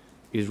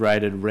is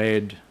rated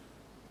red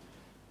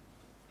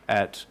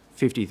at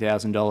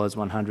 $50,000,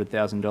 $100,000,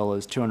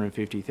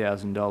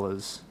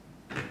 $250,000,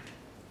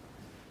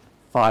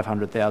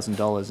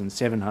 $500,000 and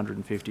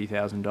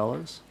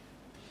 $750,000.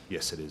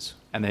 Yes, it is.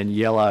 And then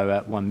yellow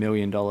at $1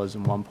 million and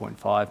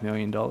 $1.5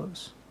 million.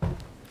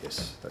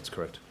 Yes, that's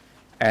correct.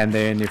 And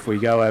then if we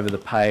go over the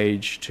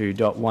page to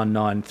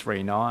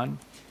 .1939,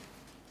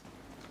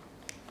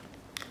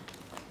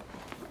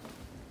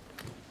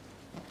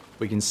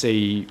 we can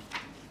see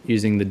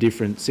using the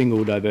different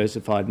single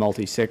diversified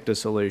multi-sector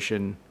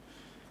solution,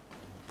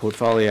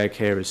 portfolio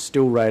care is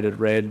still rated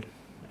red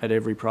at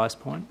every price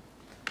point.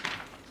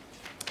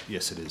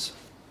 Yes, it is.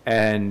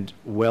 And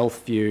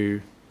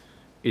Wealthview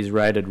is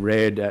rated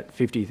red at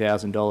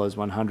 $50,000,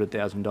 $100,000,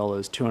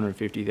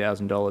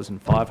 $250,000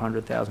 and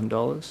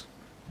 $500,000.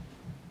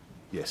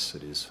 Yes,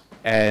 it is.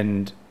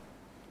 And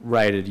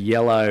rated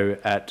yellow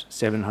at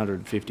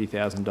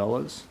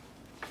 $750,000,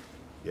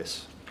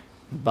 Yes.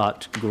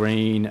 but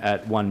green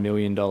at $1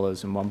 million and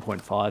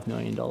 $1.5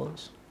 million.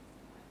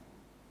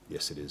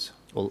 Yes, it is.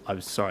 Well,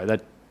 I'm sorry,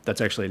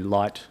 that's actually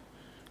light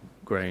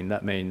green.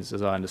 That means,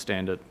 as I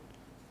understand it,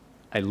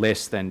 a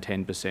less than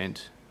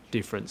 10%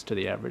 difference to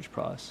the average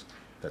price.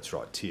 That's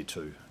right, tier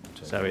 2.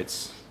 So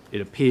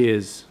it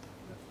appears,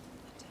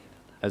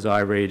 as I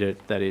read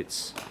it, that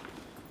it's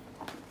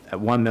at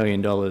 $1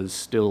 million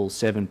still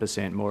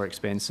 7% more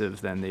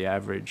expensive than the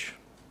average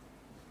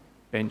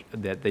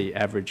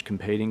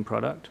competing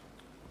product.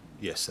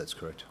 Yes, that's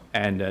correct.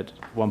 And at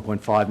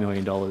 $1.5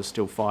 million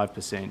still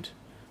 5%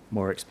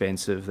 more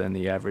expensive than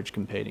the average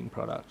competing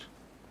product.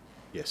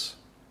 Yes.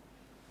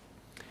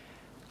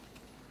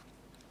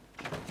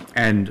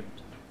 And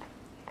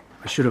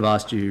I should have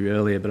asked you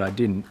earlier, but I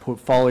didn't.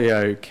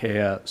 Portfolio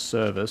care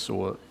service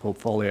or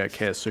portfolio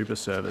care super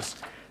service,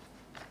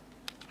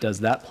 does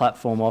that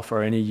platform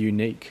offer any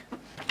unique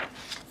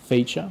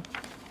feature?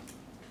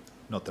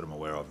 Not that I'm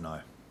aware of, no.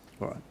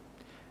 All right.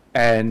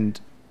 And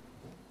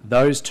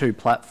those two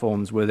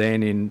platforms were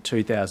then in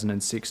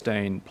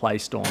 2016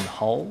 placed on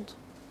hold?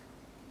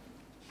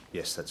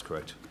 Yes, that's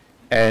correct.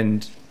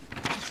 And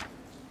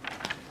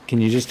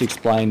can you just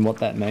explain what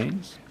that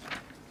means?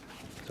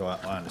 So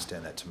I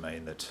understand that to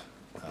mean that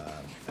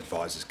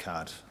advisors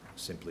can't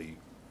simply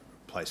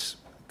place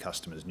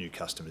new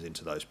customers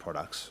into those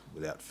products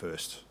without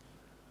first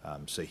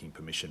seeking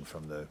permission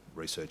from the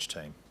research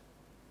team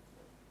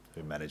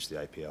who manage the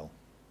APL.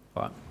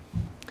 Right.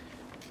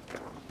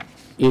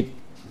 It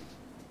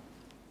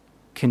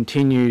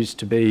continues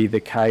to be the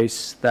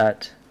case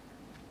that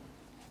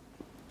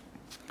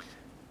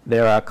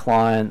there are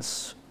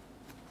clients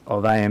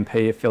of AMP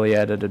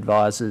affiliated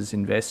advisors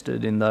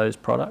invested in those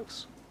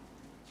products?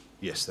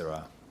 Yes, there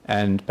are.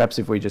 And perhaps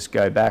if we just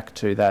go back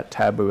to that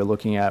tab we were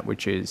looking at,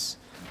 which is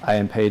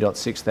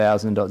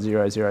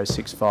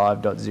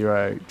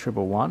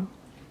amp.6000.0065.0111.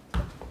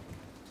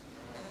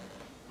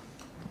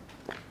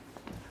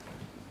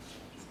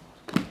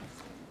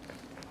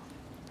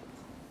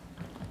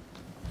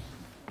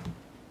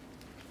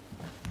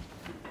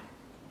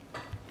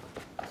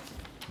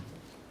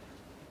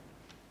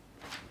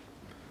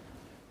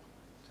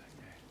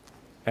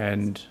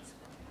 And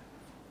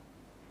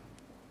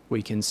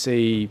we can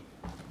see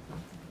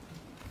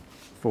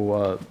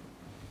for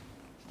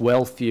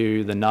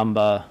Wealthview, the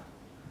number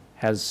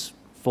has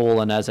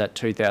fallen as at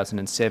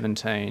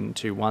 2017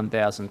 to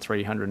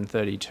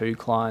 1,332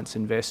 clients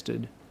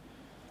invested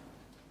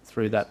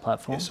through that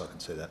platform. Yes, I can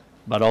see that.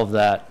 But of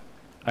that,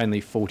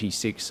 only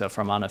 46 are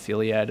from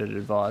unaffiliated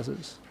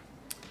advisors.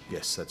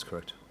 Yes, that's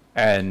correct.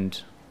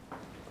 And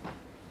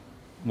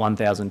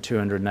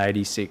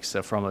 1,286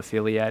 are from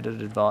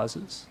affiliated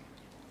advisors.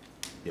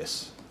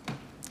 Yes.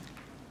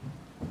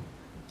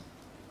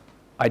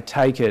 I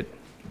take it,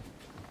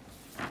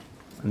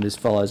 and this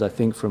follows, I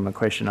think, from a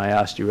question I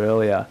asked you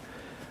earlier,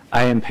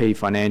 AMP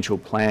Financial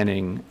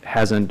Planning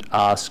hasn't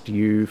asked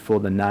you for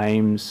the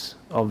names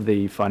of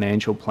the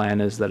financial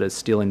planners that are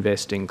still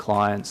investing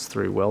clients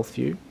through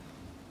Wealthview?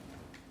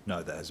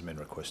 No, that hasn't been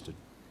requested.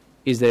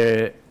 Is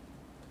there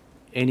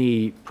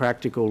any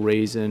practical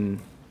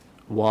reason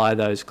why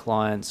those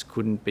clients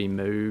couldn't be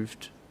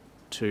moved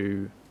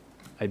to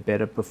a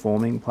better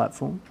performing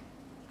platform?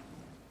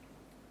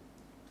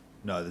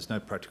 No, there's no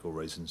practical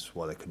reasons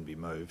why they couldn't be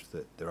moved.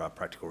 That there are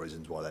practical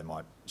reasons why they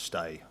might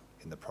stay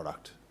in the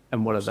product.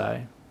 And what are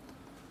they?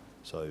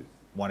 So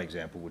one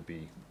example would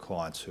be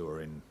clients who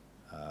are in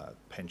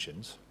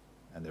pensions,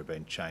 and there have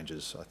been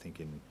changes, I think,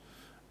 in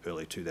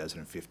early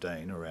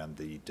 2015 around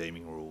the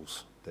deeming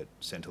rules that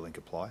Centrelink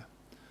apply.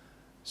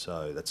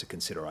 So that's a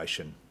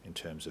consideration in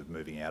terms of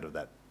moving out of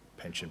that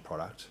pension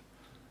product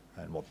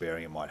and what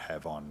bearing it might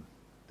have on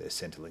their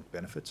Centrelink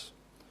benefits.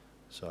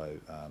 So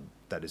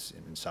that is,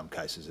 in some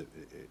cases,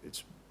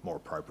 it's more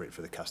appropriate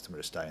for the customer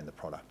to stay in the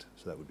product.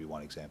 So that would be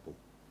one example.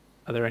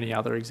 Are there any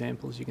other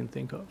examples you can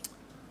think of?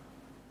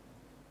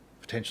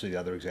 Potentially the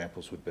other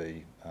examples would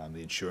be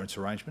the insurance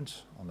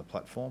arrangements on the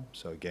platform.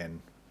 So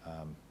again,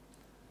 I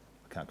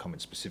can't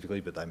comment specifically,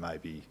 but they may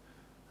be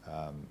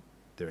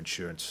their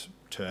insurance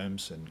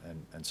terms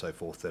and so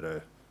forth that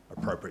are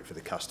appropriate for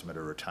the customer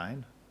to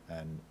retain,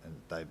 and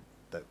that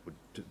would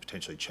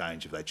potentially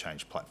change if they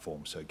change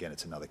platforms. So again,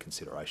 it's another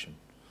consideration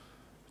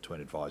between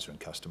advisor and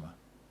customer.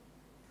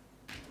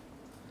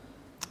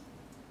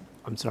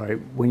 I'm sorry,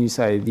 when you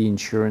say the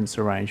insurance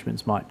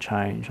arrangements might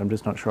change, I'm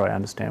just not sure I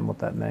understand what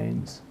that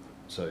means.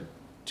 So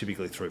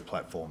typically through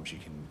platforms you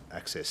can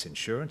access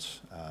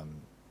insurance.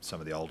 Some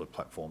of the older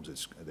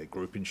platforms, they're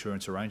group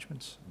insurance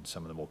arrangements, and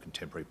some of the more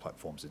contemporary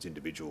platforms, it's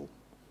individual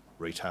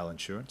retail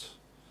insurance.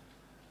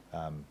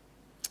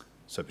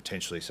 So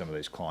potentially some of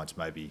these clients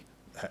maybe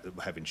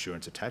have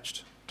insurance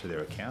attached to their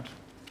account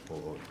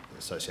or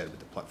associated with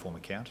the platform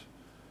account,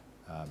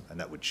 and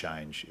that would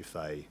change if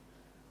they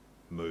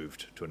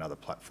moved to another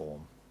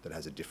platform that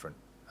has a different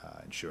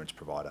insurance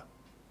provider.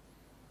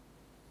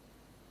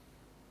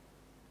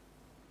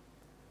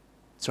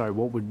 Sorry,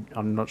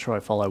 I'm not sure I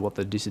follow what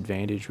the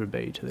disadvantage would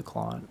be to the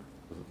client.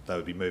 They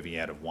would be moving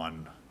out of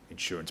one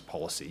insurance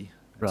policy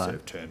instead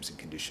of terms and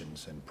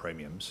conditions and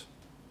premiums,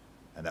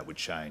 and that would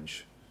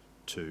change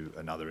to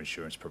another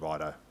insurance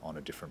provider on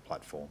a different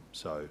platform.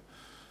 So,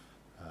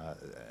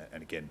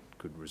 and again,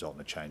 could result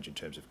in a change in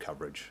terms of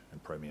coverage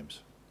and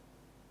premiums.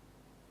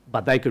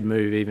 But they could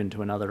move even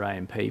to another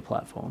AMP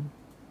platform.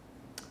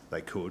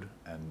 They could,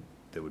 and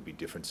there would be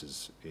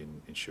differences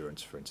in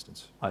insurance, for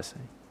instance. I see.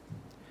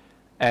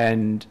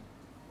 And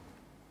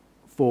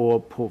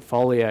for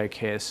portfolio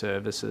care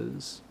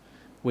services,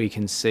 we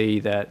can see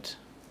that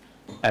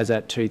as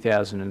at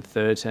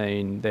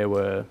 2013, there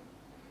were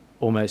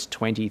almost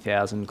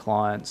 20,000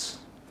 clients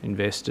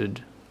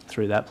invested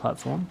through that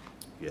platform.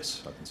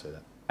 Yes, I can see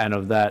that. And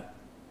of that,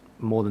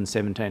 more than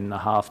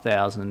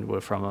 17,500 were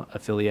from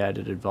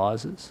affiliated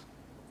advisors.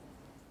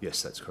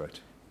 Yes, that's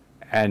correct.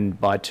 And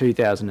by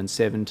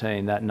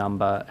 2017, that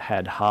number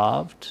had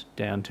halved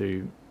down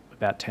to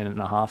about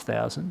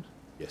 10,500.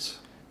 Yes.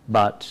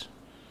 But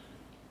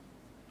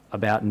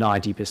about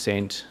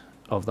 90%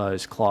 of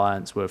those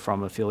clients were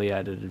from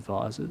affiliated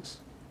advisors.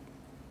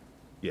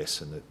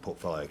 Yes, and the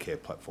portfolio care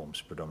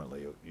platforms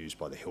predominantly are used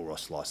by the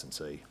Hillross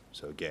licensee.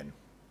 So again,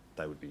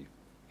 they would be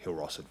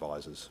Hillross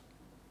advisors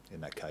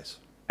in that case.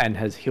 And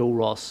has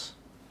Hillross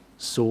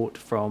sought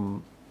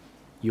from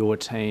your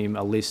team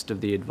a list of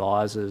the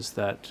advisors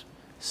that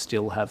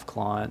still have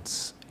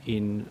clients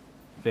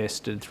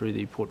invested through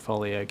the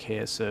portfolio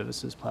care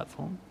services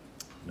platform?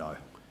 No.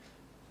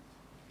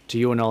 To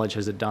your knowledge,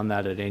 has it done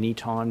that at any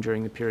time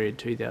during the period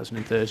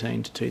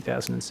 2013 to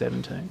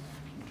 2017?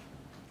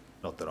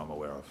 Not that I'm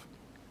aware of.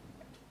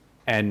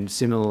 And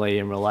similarly,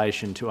 in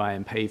relation to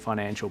AMP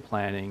financial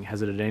planning,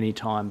 has it at any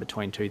time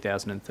between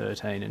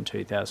 2013 and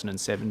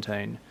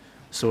 2017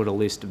 sought a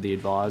list of the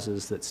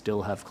advisors that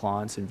still have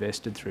clients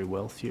invested through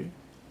WealthView?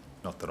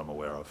 Not that I'm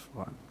aware of.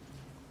 Right.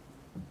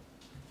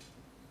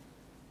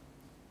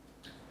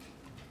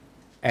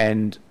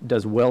 And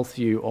does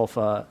WealthView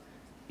offer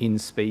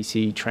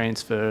in-specie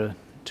transfer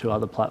to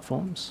other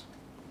platforms?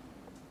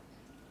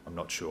 I'm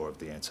not sure of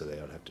the answer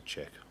there. I'd have to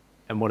check.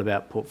 And what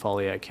about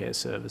portfolio care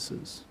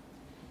services?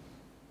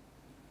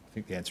 I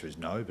think the answer is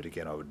no, but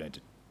again, I would need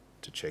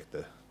to check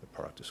the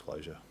product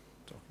disclosure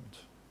documents.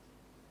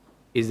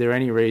 Is there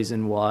any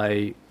reason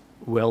why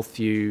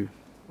WealthView,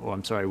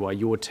 why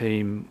your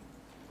team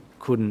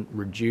couldn't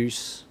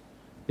reduce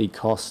the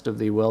cost of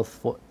the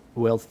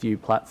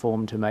WealthView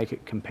platform to make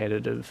it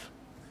competitive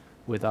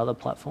with other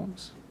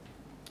platforms?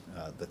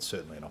 That's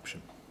certainly an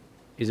option.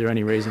 Is there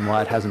any reason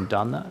why it hasn't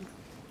done that?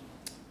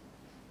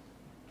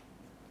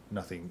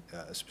 Nothing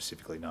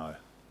specifically, no.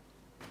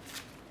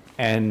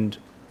 And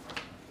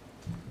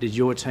did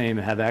your team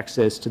have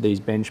access to these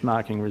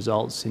benchmarking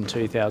results in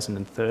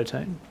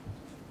 2013?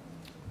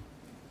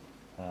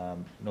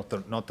 Not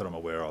that I'm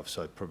aware of.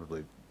 So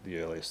probably the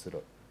earliest that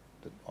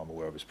I'm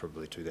aware of is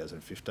probably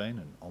 2015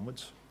 and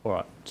onwards. All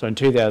right. So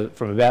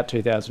from about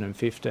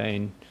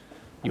 2015,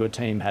 your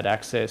team had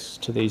access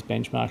to these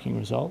benchmarking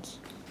results?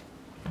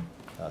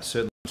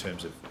 Certainly in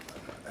terms of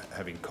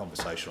having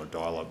conversation or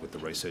dialogue with the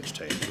research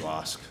team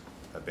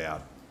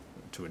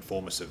to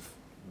inform us of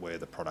where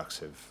the products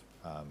have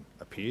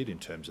appeared in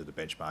terms of the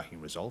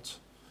benchmarking results,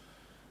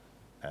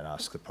 and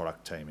ask the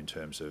product team in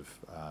terms of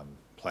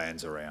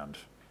plans around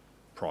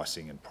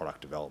pricing and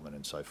product development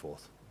and so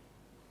forth.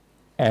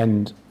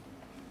 And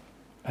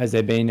has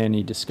there been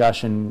any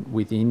discussion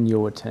within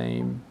your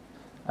team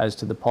as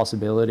to the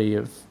possibility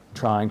of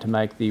trying to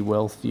make the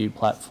WealthView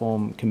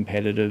platform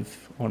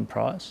competitive on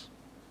price?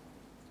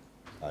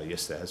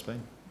 Yes, there has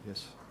been,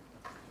 yes.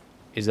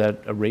 Is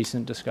that a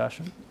recent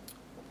discussion?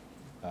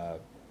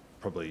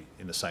 Probably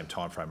in the same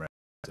time frame, around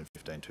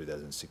 2015,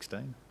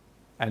 2016.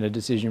 And a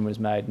decision was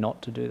made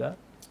not to do that?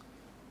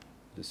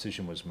 The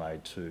decision was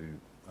made to,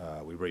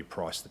 we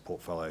repriced the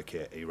portfolio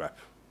care ERAP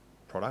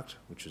product,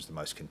 which is the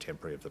most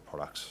contemporary of the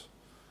products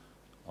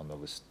on the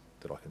list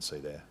that I can see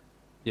there.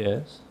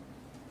 Yes.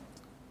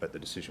 But the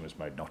decision was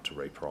made not to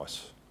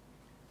reprice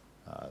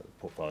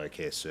portfolio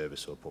care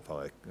service or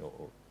portfolio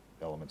or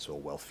elements or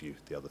Wealthview,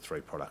 the other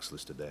three products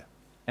listed there.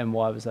 And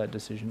why was that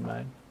decision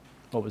made?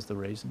 What was the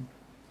reason?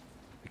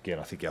 Again,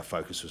 I think our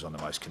focus was on the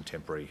most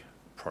contemporary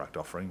product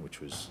offering,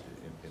 which was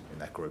in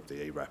that group,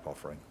 the ERAP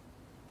offering.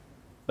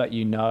 But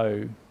you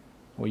know,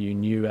 or you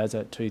knew as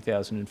at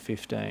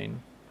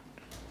 2015,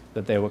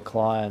 that there were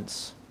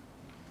clients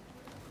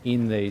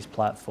in these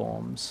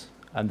platforms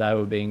and they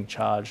were being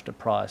charged a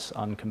price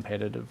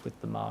uncompetitive with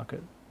the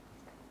market.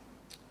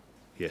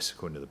 Yes,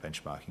 according to the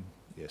benchmarking,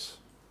 yes.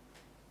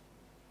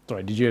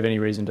 Sorry, did you have any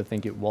reason to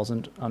think it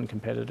wasn't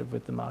uncompetitive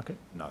with the market?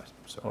 No,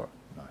 sorry, All right.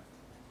 no.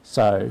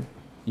 So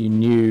you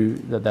knew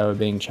that they were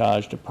being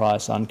charged a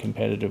price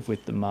uncompetitive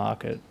with the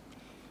market,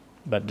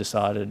 but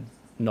decided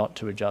not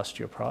to adjust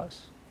your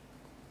price?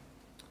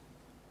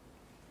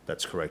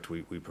 That's correct.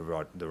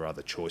 There are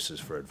other choices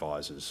for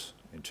advisors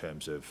in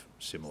terms of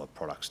similar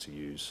products to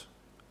use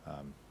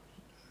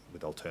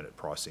with alternate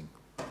pricing.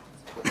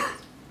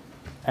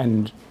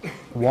 And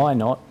why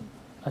not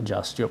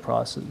adjust your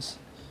prices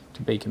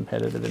to be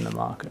competitive in the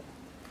market?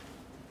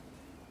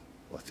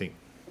 Well, I think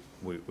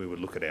we would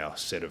look at our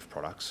set of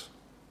products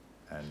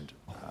and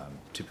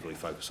typically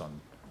focus on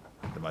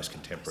the most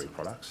contemporary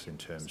products in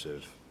terms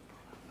of,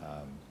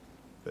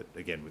 but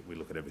again, we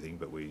look at everything,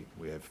 but we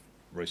have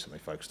recently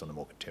focused on the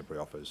more contemporary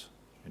offers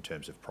in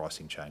terms of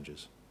pricing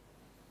changes.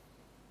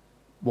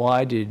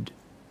 Why did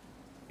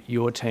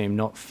your team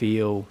not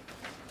feel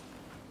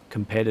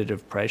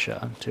competitive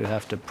pressure to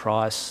have to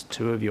price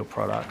two of your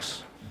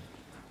products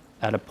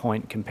at a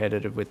point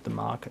competitive with the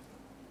market?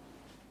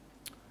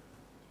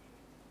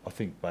 I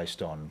think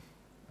based on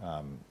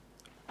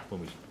when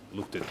we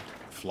looked at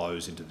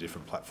flows into the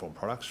different platform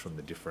products from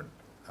the different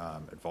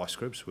advice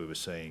groups, we were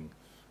seeing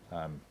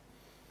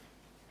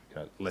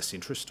less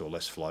interest or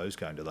less flows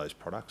going to those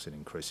products and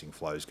increasing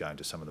flows going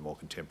to some of the more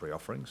contemporary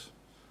offerings.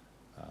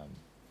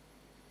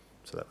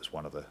 So that was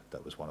one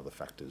of the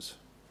factors.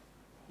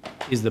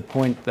 Is the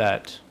point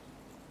that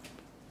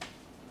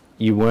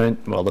you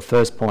weren't, well, the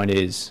first point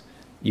is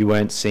you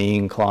weren't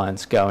seeing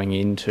clients going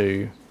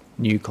into,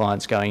 new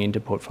clients going into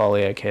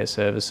portfolio care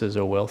services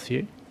or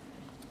Wealthview?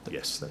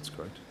 Yes, that's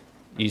correct.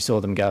 You saw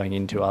them going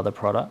into other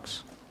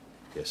products?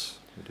 Yes,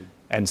 we did.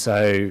 And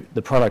so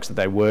the products that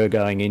they were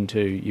going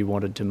into, you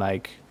wanted to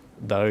make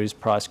those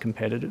price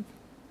competitive?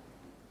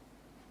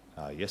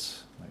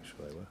 Yes, make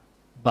sure they were.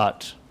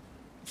 But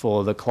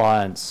for the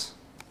clients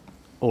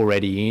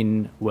already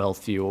in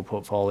Wealthview or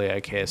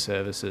portfolio care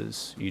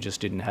services, you just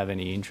didn't have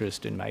any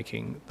interest in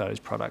making those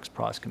products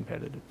price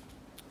competitive?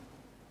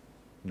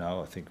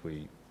 No, I think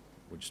we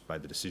just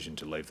made the decision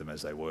to leave them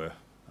as they were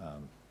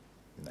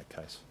in that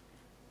case.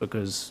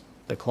 Because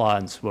the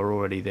clients were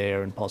already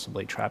there and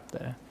possibly trapped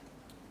there?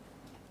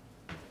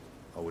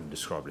 I wouldn't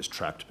describe it as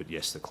trapped, but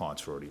yes, there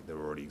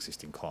were already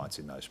existing clients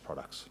in those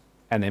products.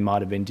 And there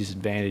might have been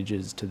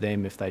disadvantages to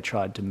them if they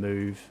tried to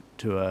move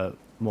to a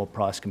more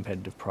price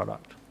competitive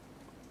product?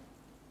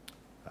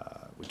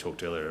 We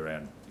talked earlier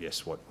around,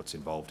 yes, what's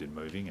involved in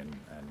moving, and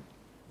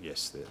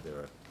yes, there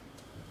are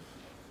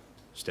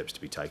steps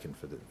to be taken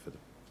for the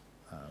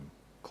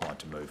client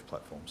to move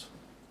platforms.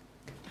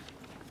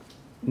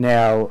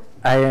 Now,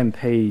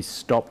 AMP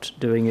stopped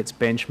doing its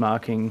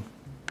benchmarking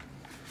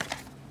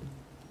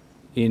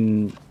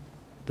in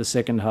the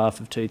second half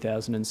of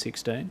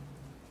 2016?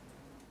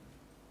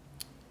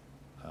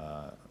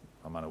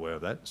 I'm unaware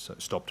of that, so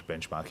stopped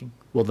benchmarking.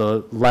 Well,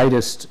 the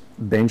latest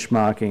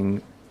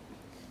benchmarking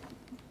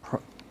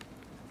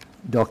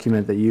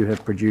document that you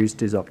have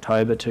produced is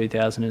October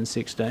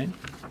 2016.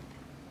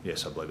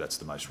 Yes, I believe that's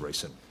the most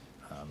recent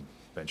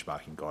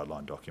benchmarking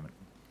guideline document.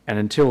 And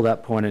until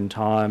that point in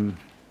time,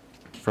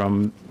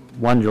 from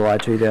 1 July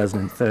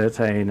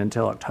 2013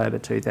 until October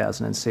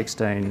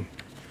 2016,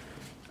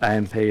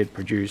 AMP had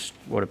produced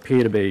what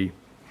appear to be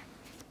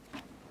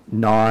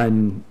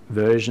 9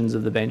 versions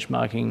of the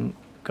benchmarking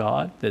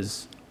guide.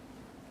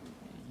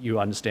 You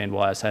understand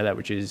why I say that,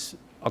 which is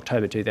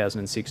October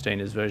 2016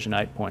 is version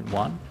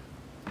 8.1.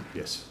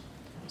 Yes.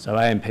 So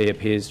AMP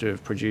appears to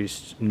have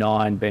produced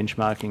 9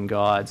 benchmarking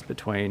guides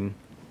between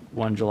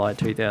 1 July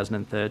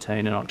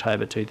 2013 and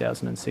October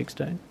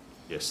 2016.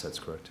 Yes, that's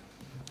correct.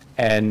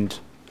 And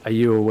are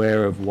you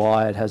aware of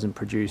why it hasn't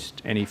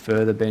produced any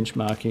further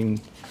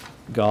benchmarking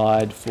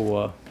guide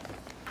for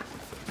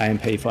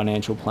AMP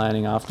financial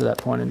planning after that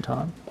point in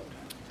time?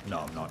 No,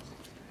 I'm not.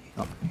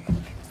 Oh.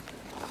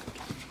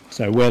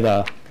 So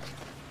whether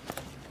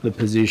the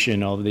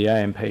position of the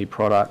AMP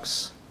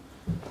products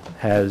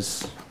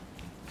has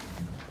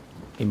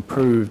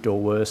improved or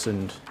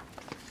worsened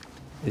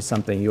is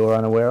something you're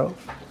unaware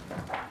of?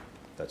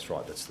 That's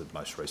right, that's the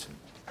most recent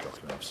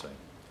document I've seen.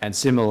 And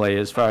similarly,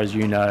 as far as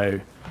you know,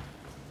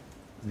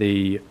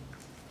 the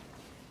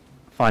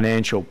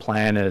financial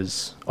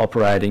planners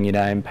operating in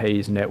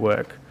AMP's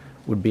network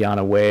would be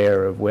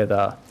unaware of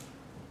whether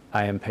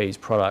AMP's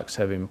products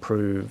have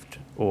improved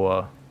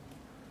or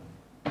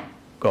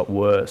got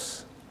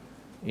worse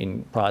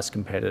in price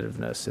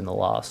competitiveness in the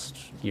last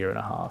year and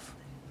a half?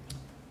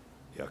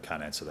 Yeah, I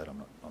can't answer that.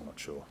 I'm not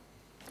sure.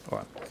 All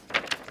right.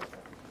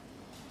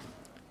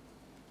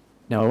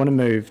 Now I want to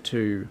move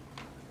to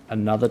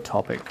another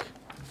topic,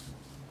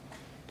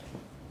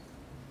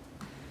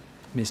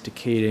 Mr.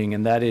 Keating,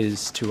 and that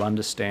is to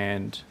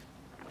understand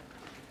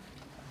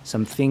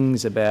some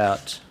things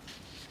about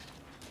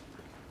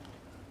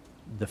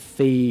the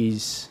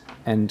fees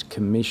and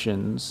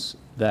commissions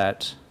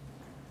that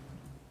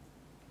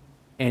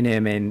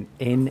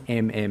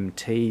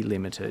NMMT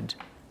Limited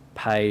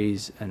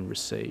pays and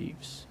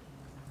receives.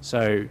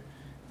 So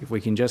if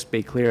we can just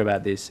be clear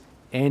about this,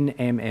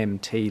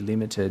 NMMT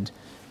Limited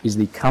is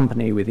the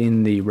company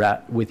within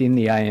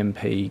the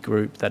AMP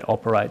group that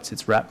operates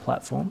its RAP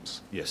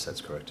platforms. Yes,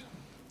 that's correct.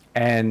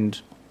 And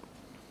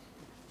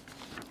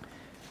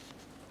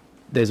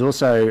there's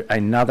also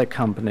another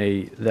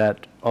company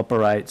that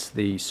operates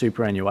the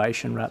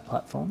superannuation RAP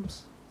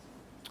platforms.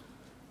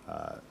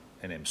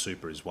 NM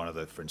Super is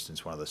for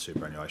instance, one of the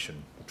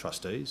superannuation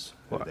trustees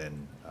who Right.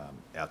 then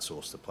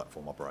outsource the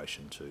platform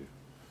operation to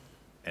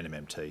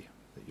NMMT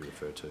that you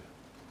refer to.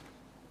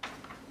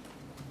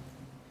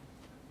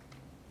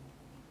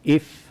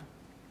 If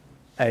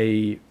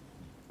a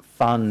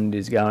fund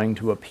is going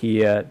to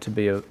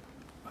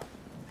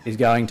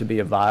be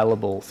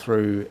available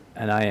through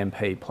an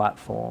AMP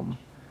platform,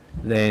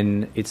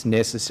 then it's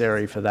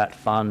necessary for that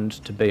fund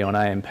to be on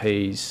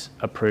AMP's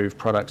approved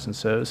products and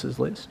services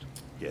list.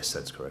 Yes,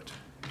 that's correct.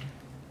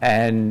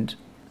 And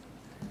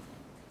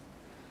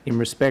in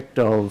respect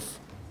of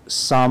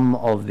some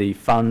of the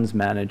funds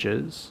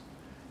managers,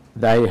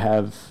 they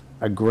have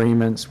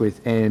agreements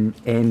with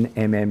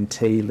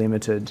NMMT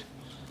Limited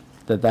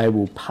that they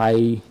will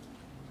pay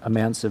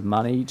amounts of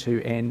money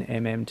to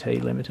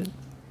NMMT Limited.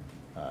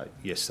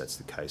 Yes, that's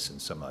the case,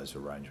 and some of those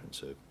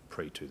arrangements are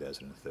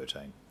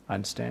pre-2013. I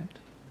understand.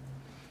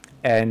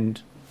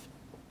 And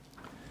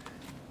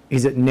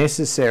is it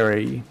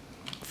necessary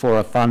for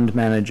a fund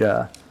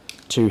manager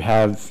to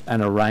have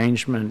an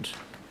arrangement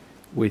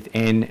with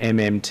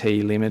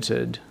NMMT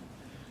Limited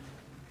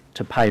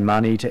to pay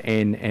money to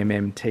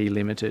NMMT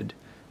Limited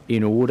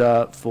in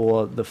order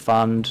for the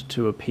fund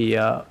to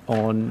appear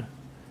on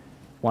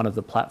one of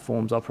the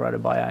platforms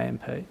operated by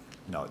AMP?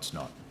 No, it's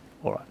not.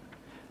 All right.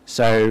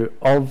 So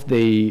of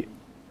the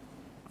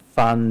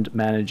fund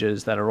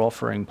managers that are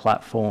offering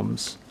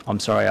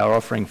are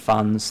offering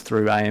funds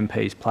through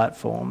AMP's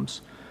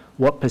platforms,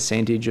 what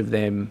percentage of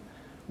them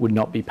would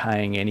not be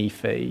paying any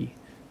fee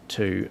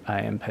to to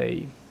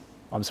NMMT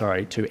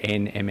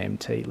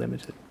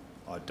Limited?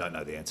 I don't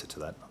know the answer to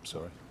that, I'm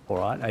sorry. All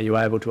right. Are you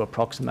able to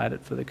approximate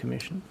it for the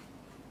Commission?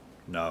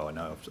 No, I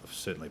know. I've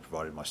certainly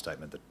provided in my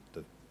statement that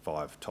the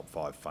top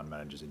five fund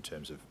managers in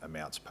terms of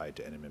amounts paid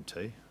to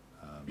NMMT.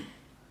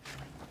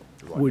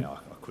 Right now,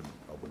 I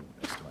wouldn't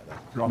estimate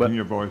that. Dropping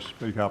your voice,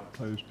 speak up,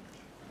 please.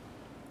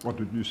 What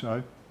did you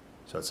say?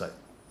 So I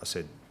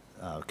said,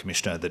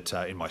 Commissioner, that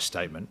in my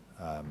statement,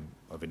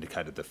 I've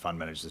indicated the fund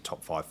managers, the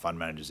top five fund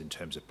managers in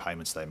terms of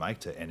payments they make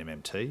to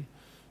NMMT,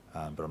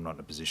 but I'm not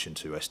in a position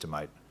to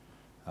estimate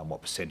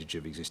what percentage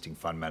of existing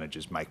fund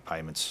managers make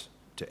payments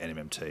to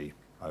NMMT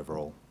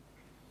overall.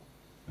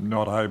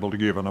 Not able to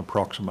give an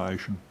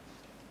approximation.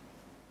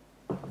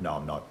 No,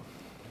 I'm not.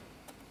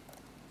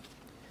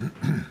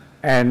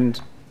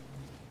 And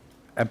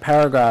a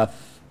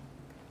paragraph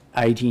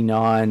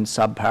 89,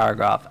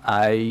 subparagraph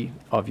A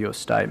of your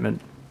statement,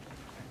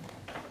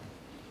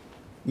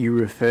 you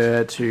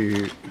refer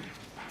to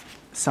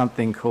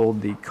something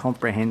called the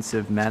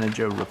Comprehensive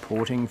Manager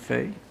Reporting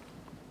Fee.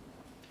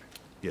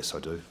 Yes, I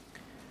do.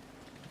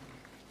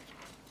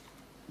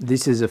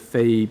 This is a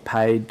fee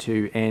paid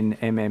to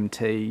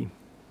NMMT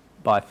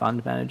by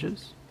fund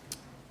managers?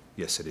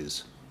 Yes, it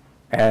is.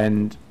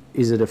 And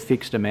is it a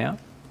fixed amount?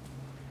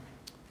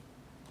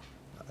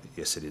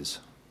 Yes, it is.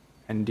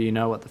 And do you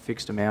know what the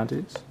fixed amount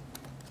is?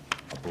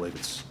 I believe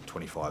it's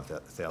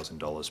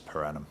 $25,000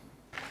 per annum.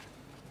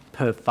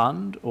 Per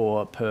fund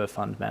or per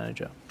fund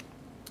manager?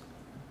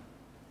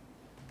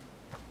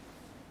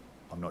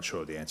 I'm not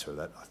sure of the answer to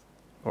that.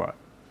 All right.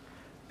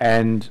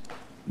 And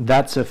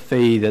that's a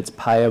fee that's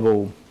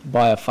payable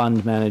by a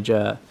fund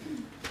manager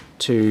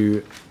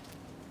to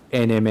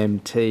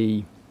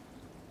NMMT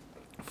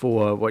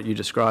for what you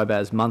describe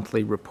as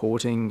monthly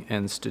reporting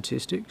and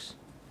statistics?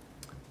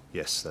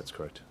 Yes, that's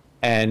correct.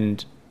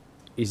 And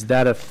is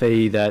that a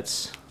fee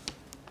that's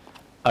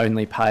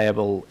only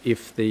payable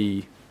if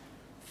the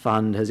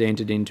fund has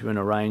entered into an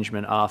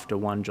arrangement after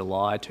 1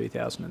 July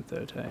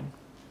 2013?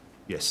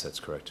 Yes, that's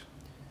correct.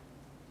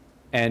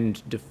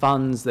 And do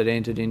funds that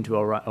entered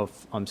into,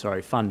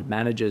 fund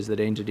managers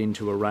that entered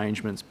into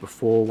arrangements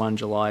before 1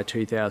 July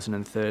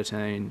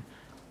 2013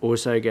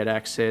 also get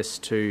access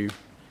to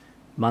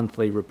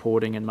monthly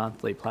reporting and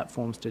monthly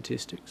platform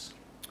statistics?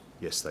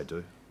 Yes, they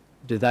do.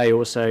 Do they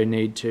also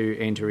need to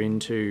enter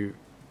into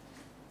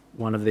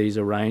one of these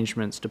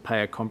arrangements to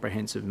pay a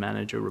comprehensive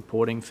manager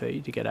reporting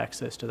fee to get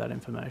access to that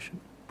information?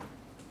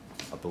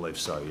 I believe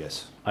so,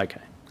 yes.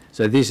 Okay.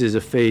 So this is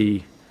a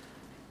fee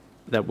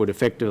that would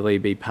effectively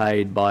be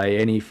paid by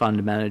any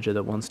fund manager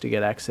that wants to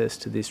get access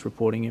to this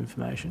reporting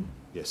information?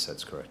 Yes,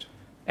 that's correct.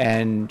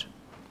 And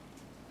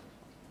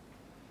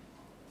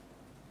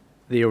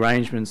the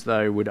arrangements,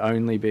 though, would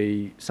only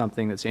be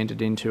something that's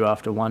entered into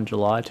after 1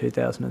 July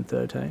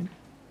 2013?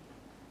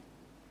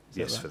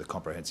 Yes, for the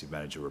comprehensive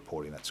manager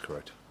reporting, that's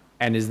correct.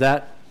 And is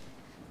that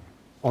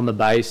on the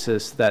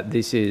basis that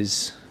this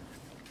is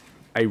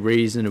a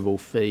reasonable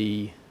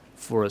fee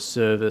for a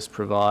service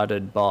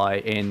provided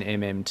by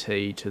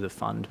NMMT to the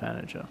fund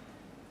manager?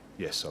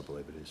 Yes, I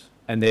believe it is.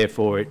 And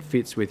therefore it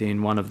fits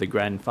within one of the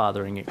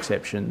grandfathering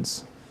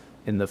exceptions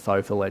in the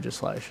FOFA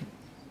legislation?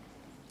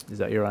 Is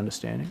that your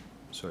understanding?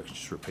 Sorry, could you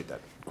just repeat that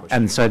question?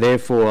 And so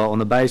therefore, on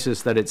the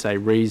basis that it's a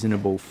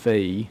reasonable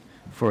fee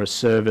for a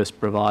service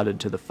provided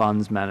to the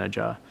funds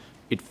manager,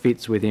 it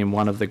fits within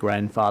one of the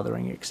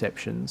grandfathering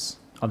exceptions.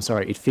 I'm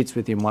sorry, it fits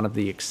within one of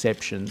the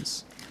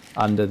exceptions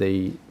under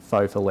the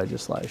FOFA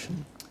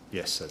legislation.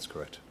 Yes, that's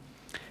correct.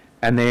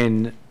 And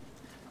then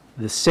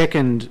the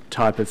second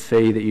type of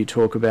fee that you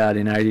talk about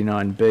in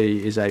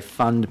 89B is a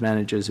fund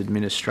manager's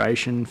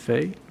administration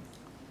fee.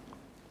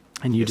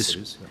 And you, Yes, it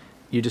is, yeah.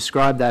 you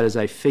describe that as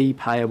a fee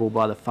payable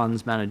by the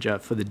funds manager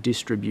for the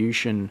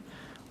distribution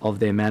of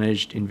their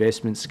managed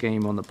investment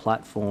scheme on the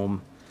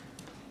platform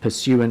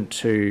pursuant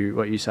to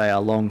what you say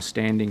are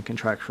long-standing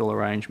contractual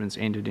arrangements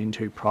entered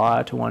into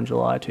prior to 1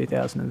 July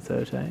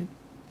 2013.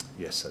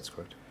 Yes, that's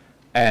correct.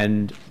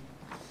 And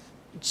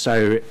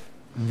so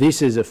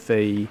this is a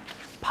fee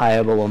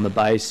payable on the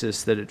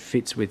basis that it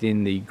fits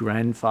within the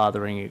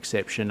grandfathering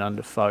exception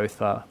under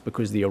FOFA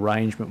because the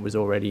arrangement was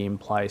already in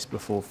place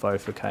before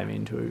FOFA came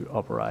into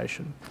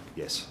operation.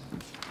 Yes.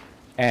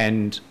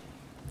 And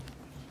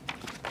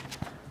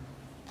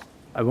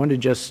I want to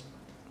just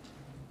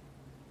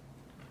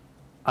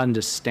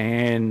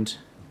understand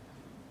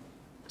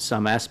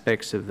some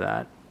aspects of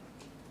that.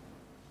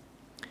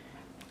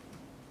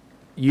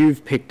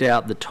 You've picked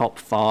out the top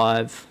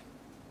 5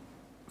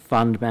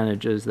 fund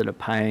managers that are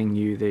paying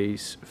you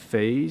these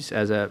fees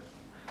as at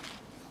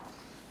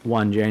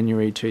 1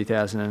 January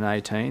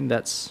 2018.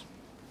 That's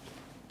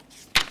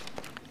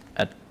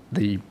at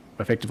the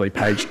effectively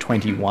page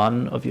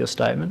 21 of your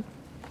statement.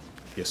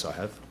 Yes, I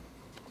have.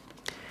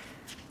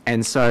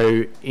 And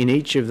so in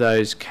each of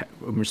those,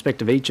 in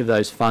respect of each of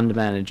those fund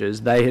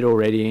managers, they had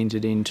already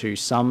entered into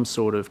some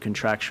sort of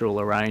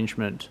contractual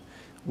arrangement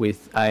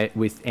with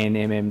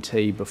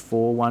NMMT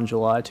before 1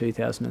 July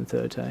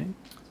 2013.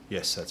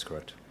 Yes, that's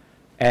correct.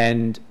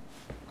 And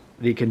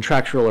the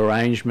contractual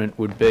arrangement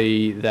would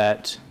be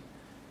that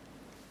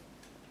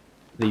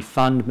the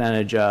fund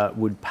manager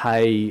would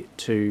pay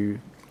to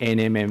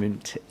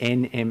NMMT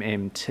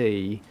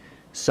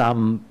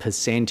some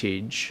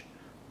percentage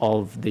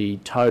of the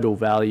total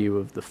value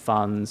of the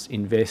funds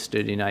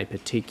invested in a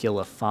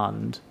particular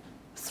fund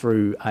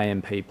through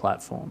AMP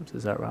platforms.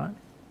 Is that right?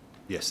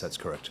 Yes, that's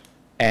correct.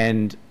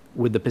 And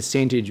would the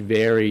percentage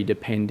vary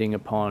depending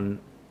upon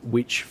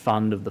which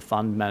fund of the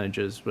fund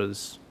managers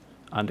was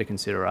under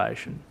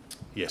consideration?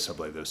 Yes, I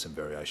believe there was some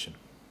variation.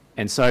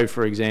 And so,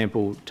 for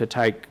example, to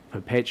take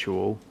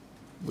Perpetual,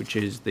 which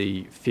is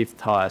the 5th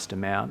highest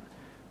amount,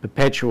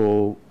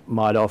 Perpetual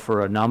might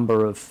offer a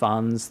number of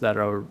funds that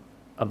are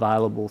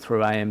available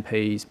through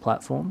AMP's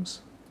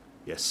platforms.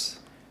 Yes.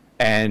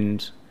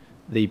 And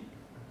the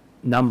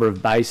number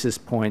of basis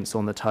points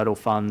on the total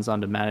funds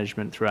under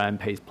management through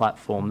AMP's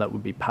platform that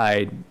would be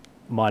paid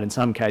might in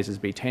some cases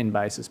be 10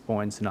 basis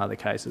points, in other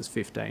cases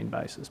 15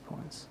 basis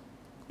points.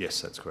 Yes,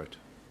 that's correct.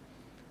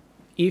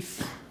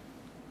 If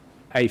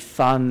a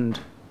fund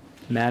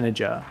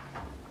manager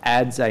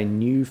adds a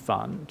new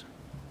fund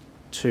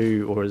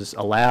to, or is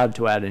allowed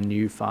to add a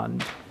new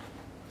fund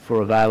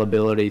for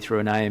availability through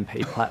an AMP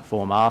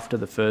platform after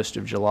the 1st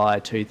of July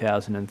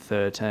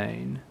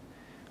 2013,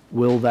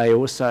 will they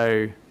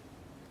also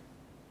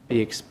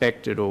be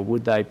expected, or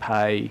would they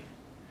pay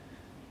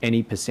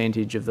any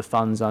percentage of the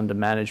funds under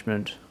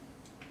management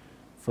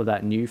for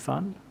that new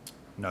fund?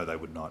 No, they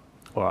would not.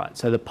 All right,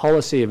 so the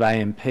policy of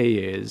AMP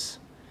is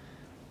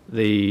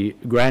the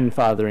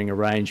grandfathering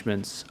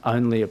arrangements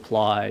only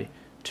apply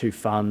to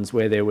funds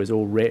where there was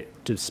already,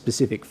 to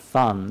specific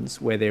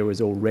funds where there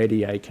was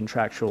already a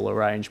contractual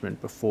arrangement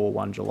before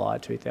 1 July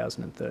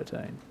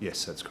 2013.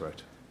 Yes, that's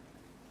correct.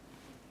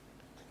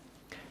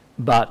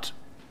 But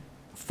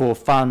for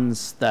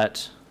funds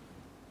that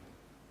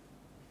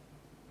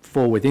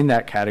fall within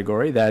that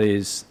category, that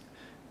is,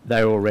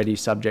 they were already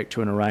subject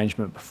to an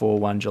arrangement before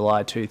 1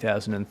 July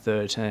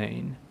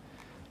 2013,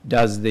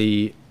 does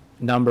the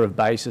number of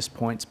basis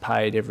points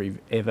paid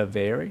ever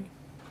vary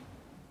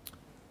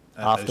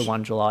after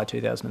 1 July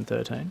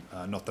 2013?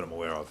 Not that I'm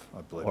aware of.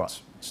 I believe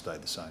Right. it's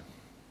stayed the same.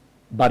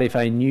 But if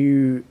a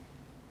new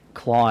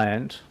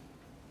client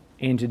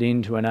entered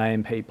into an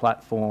AMP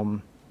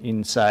platform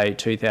in, say,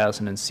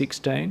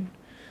 2016,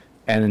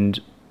 and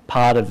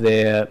part of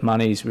their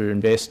monies were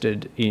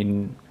invested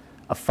in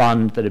a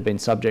fund that had been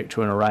subject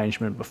to an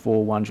arrangement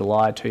before 1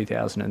 July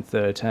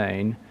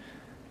 2013,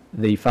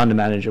 the fund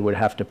manager would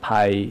have to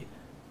pay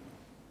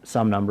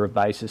some number of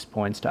basis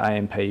points to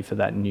AMP for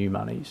that new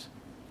monies?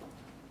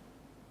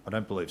 I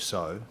don't believe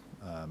so.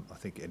 I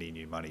think any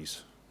new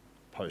monies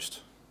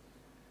post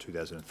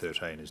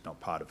 2013 is not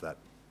part of that.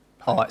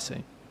 Oh, I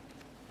see.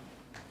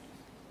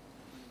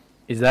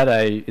 Is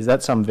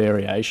that some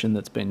variation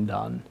that's been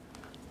done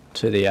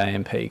to the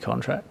AMP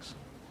contracts?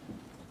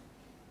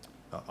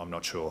 I'm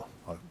not sure.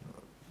 All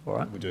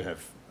right. We do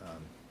have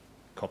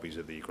copies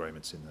of the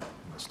agreements in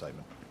the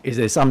statement. Is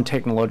there some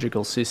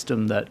technological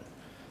system that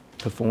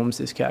performs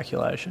this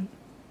calculation?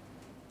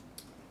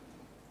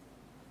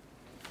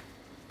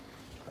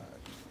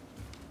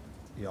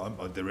 Yeah,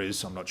 there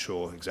is. I'm not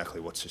sure exactly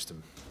what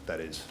system that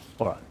is.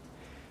 All right.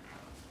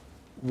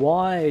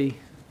 Why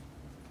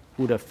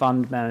would a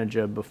fund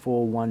manager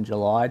before 1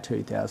 July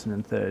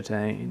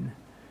 2013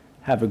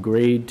 have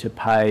agreed to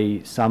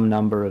pay some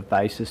number of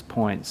basis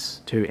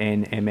points to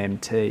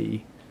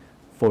NMMT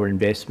for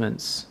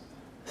investments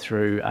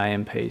through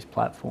AMP's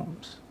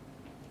platforms?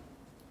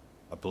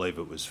 I believe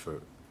it was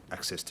for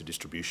access to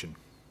distribution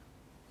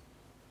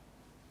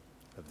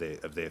of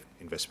their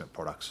investment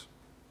products.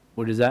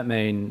 Well, does that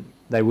mean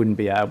they wouldn't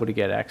be able to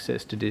get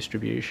access to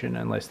distribution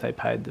unless they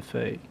paid the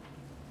fee?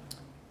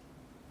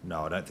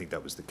 No, I don't think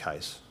that was the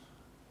case.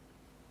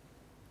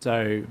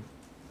 So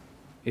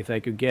if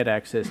they could get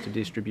access to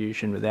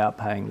distribution without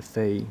paying the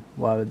fee,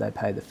 why would they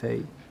pay the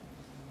fee?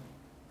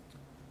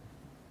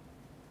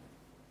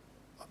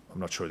 I'm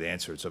not sure of the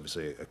answer. It's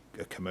obviously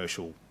a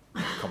commercial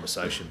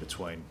conversation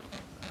between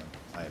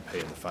AMP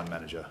and the fund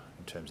manager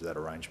in terms of that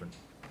arrangement.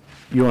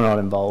 You're not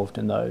involved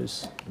in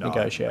those No,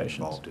 negotiations?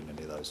 I'm not involved in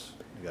any of those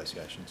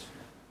negotiations.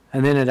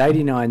 And then at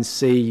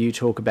 89C, you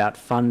talk about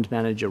fund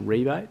manager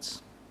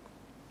rebates.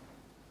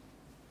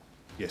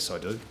 Yes, I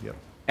do. Yep.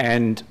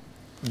 And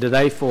do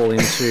they fall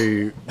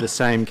into the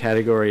same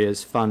category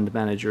as fund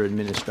manager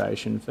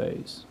administration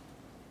fees?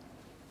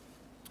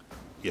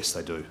 Yes,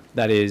 they do.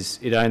 That is,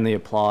 it only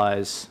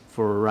applies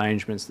for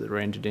arrangements that were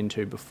entered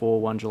into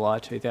before 1 July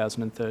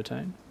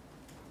 2013?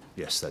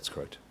 Yes, that's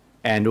correct.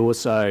 And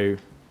also,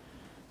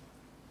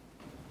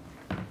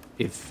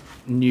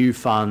 if new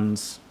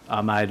funds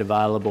are made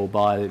available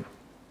by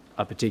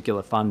a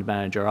particular fund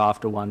manager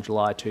after 1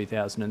 July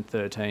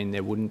 2013,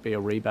 there wouldn't be a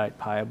rebate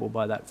payable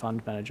by that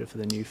fund manager for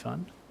the new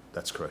fund?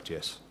 That's correct,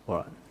 yes. All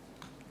right.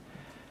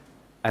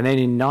 And then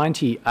in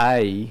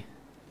 90A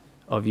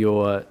of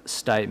your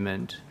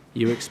statement,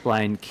 you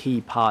explain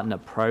key partner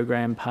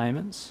program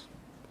payments.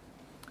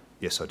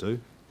 Yes, I do.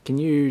 Can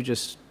you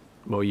just,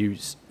 well, you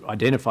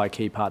identify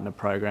key partner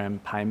program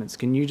payments.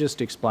 Can you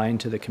just explain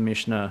to the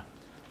Commissioner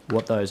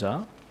what those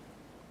are?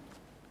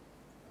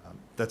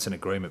 That's an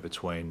agreement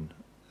between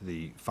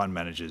the fund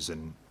managers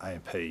and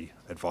AMP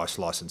advice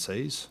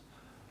licensees,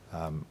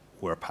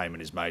 where a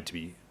payment is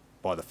made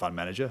by the fund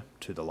manager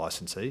to the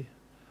licensee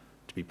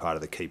to be part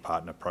of the key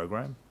partner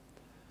program.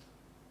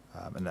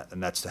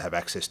 And that's to have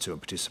access to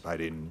and participate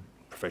in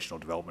professional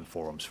development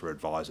forums for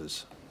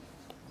advisors.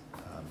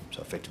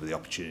 So effectively the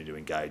opportunity to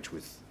engage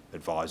with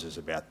advisors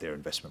about their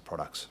investment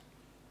products.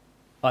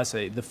 I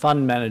see. The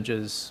fund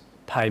managers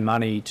pay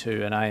money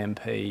to an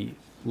AMP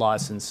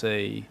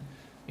licensee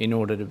in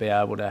order to be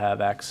able to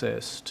have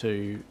access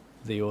to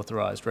the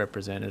authorised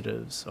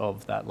representatives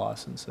of that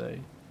licensee.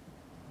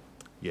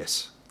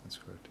 Yes, that's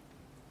correct.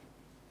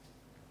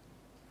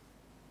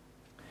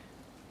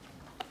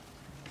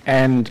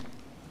 And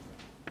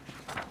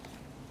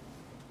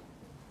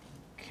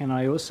can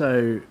I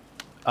also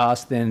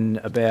ask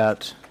then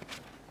about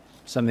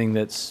something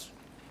that's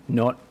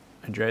not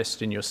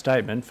addressed in your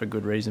statement, for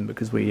good reason,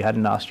 because we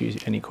hadn't asked you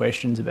any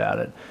questions about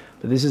it,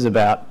 but this is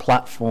about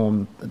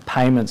platform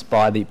payments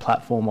by the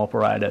platform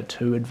operator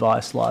to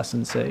advice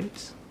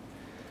licensees.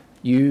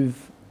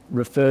 You've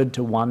referred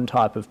to one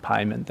type of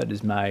payment that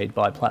is made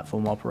by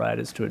platform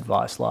operators to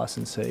advice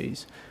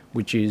licensees,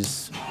 which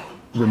is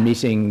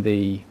remitting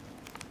the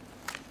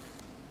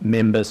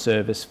member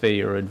service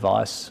fee or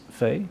advice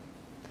fee.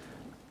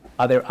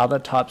 Are there other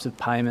types of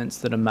payments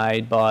that are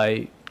made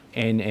by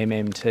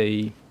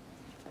NMMT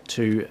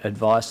to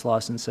advice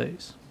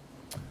licensees?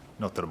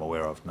 Not that I'm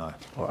aware of, no.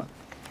 All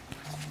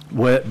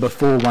right.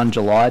 Before 1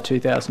 July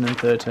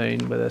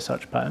 2013, were there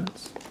such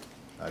payments?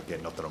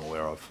 Again, not that I'm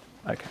aware of.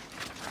 Okay.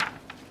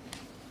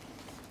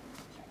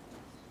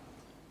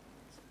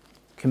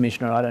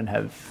 Commissioner, I don't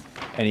have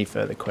any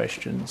further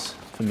questions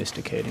for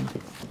Mr. Keating.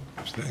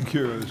 Thank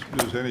you.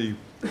 Does any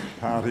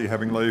party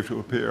having leave to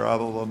appear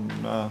other than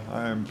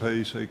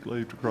AMP seek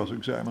leave to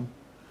cross-examine?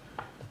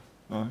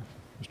 No?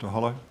 Mr.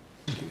 Hollow?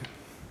 Thank you.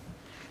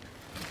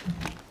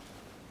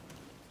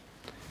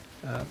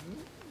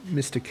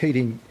 Mr.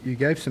 Keating, you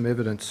gave some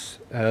evidence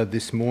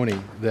this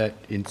morning that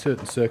in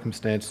certain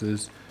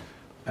circumstances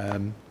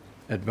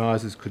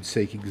advisors could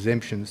seek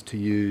exemptions to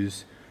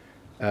use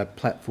a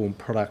platform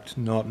product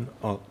not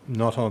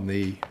on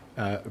the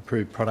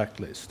approved product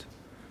list.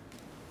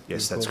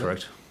 Yes, that's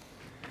correct.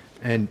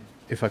 And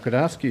if I could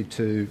ask you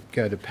to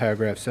go to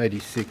paragraphs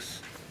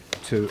 86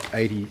 to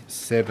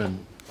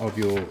 87 of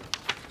your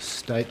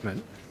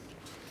statement.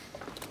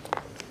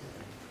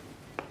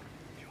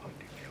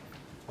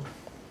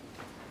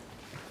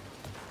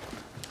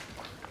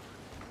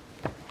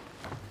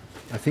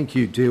 think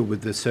you deal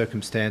with the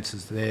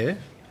circumstances there.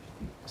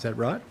 Is that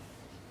right?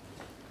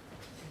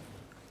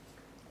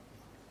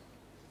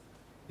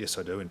 Yes,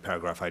 I do, in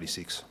paragraph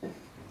 86.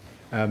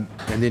 And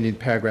then in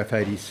paragraph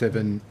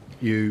 87,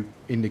 you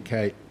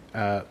indicate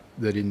that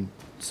in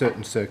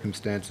certain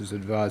circumstances,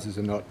 advisors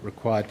are not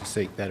required to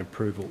seek that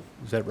approval.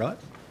 Is that right?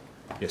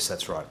 Yes,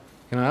 that's right.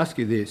 Can I ask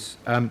you this?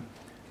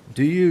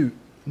 Do you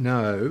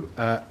know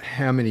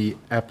how many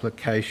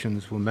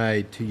applications were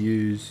made to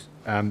use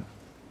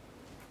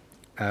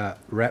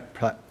wrap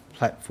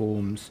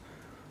platforms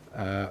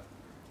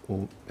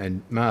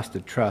and master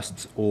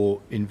trusts or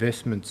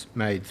investments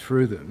made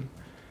through them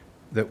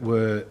that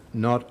were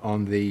not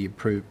on the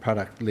approved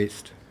product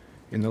list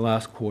in the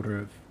last quarter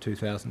of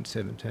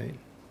 2017?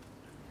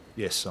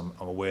 Yes, I'm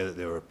aware that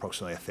there were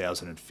approximately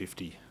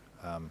 1,050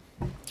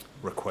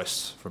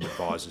 requests from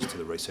advisors to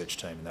the research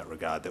team in that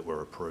regard that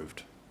were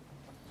approved.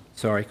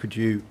 Sorry, could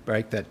you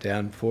break that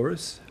down for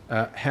us?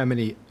 How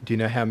many? Do you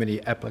know how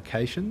many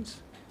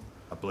applications?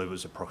 I believe it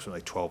was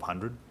approximately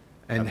 1,200.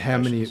 And how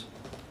many?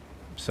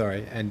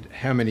 Sorry, and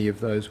how many of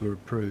those were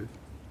approved?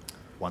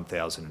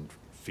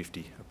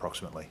 1,050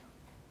 approximately.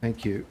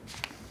 Thank you.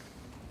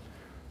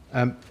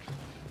 And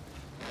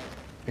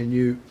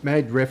you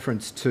made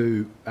reference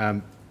to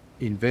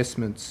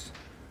investments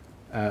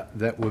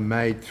that were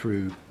made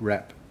through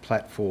wrap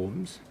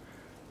platforms.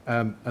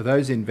 Are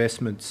those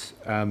investments?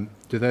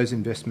 Do those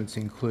investments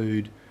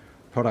include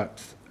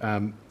products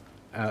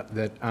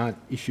that aren't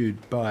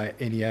issued by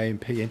any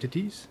AMP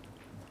entities?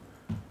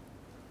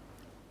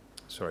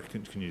 Sorry,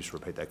 can you just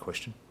repeat that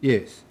question?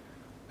 Yes.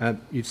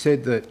 You've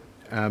said that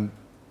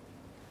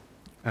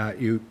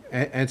you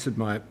answered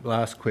my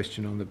last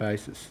question on the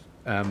basis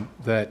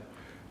that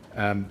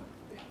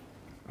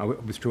I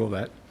withdraw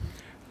that.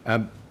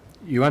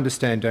 You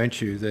understand, don't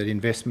you, that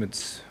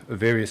investments of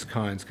various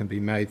kinds can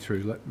be made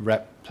through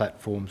wrap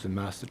platforms and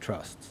master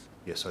trusts?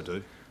 Yes, I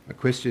do. My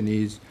question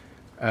is,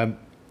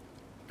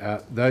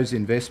 those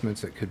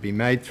investments that could be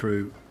made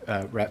through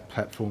wrap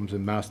platforms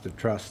and master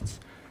trusts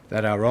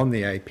that are on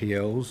the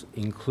APLs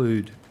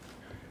include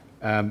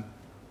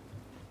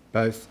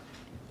both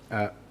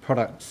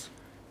products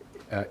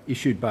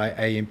issued by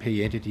AMP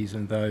entities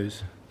and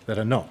those that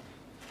are not?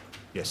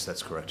 Yes,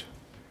 that's correct.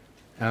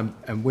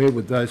 And where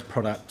would those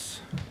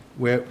products,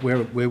 where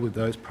would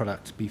those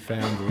products be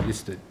found or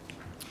listed?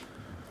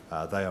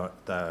 They are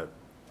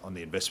on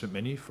the investment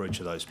menu for each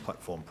of those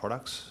platform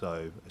products.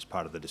 So as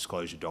part of the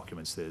disclosure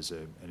documents, there's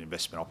an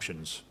investment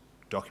options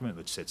document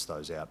which sets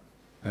those out.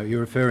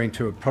 You're referring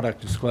to a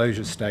product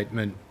disclosure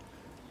statement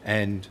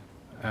and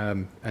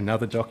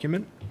another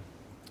document?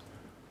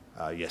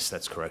 Yes,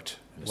 that's correct.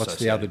 What's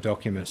the other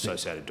document? An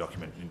associated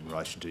document in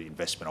relation to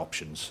investment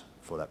options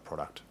for that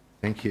product.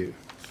 Thank you.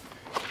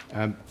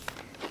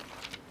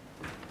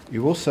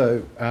 You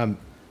also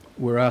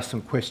were asked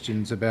some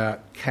questions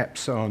about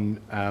caps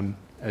on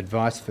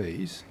advice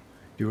fees.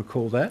 Do you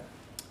recall that?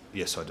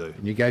 Yes, I do.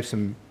 And you gave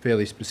some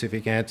fairly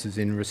specific answers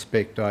in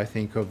respect, I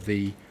think, of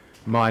the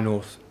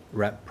MyNorth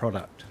wrap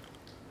product.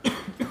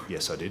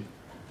 Yes, I did.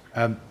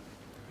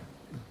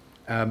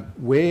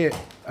 Where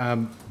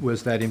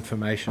was that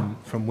information,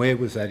 from where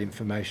was that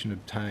information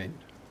obtained?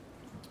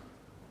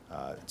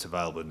 It's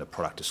available in the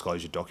product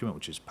disclosure document,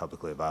 which is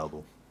publicly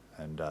available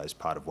and is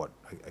part of what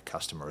a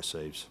customer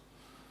receives.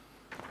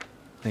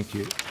 Thank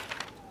you.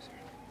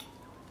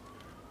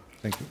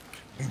 Thank you.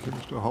 Thank you,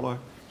 Mr. Hollow.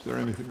 Is there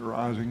anything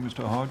arising,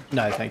 Mr. Hodge?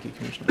 No, thank you,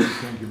 Commissioner.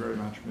 Thank you very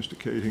much, Mr.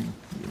 Keating.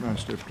 You may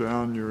step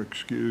down. You're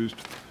excused.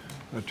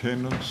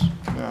 Attendance.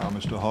 Now,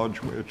 Mr.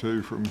 Hodge, where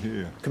to from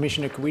here?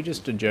 Commissioner, could we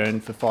just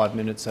adjourn for 5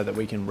 minutes so that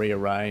we can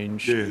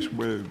rearrange? Yes,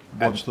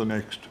 what's the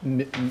next?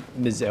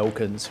 Ms.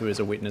 Elkins, who is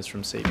a witness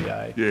from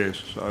CBA.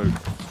 Yes, so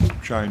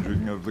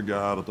changing of the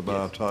guard at the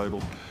bar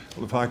table.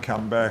 Well, if I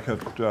come back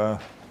at,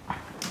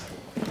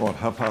 what,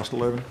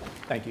 11:30?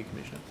 Thank you,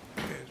 Commissioner.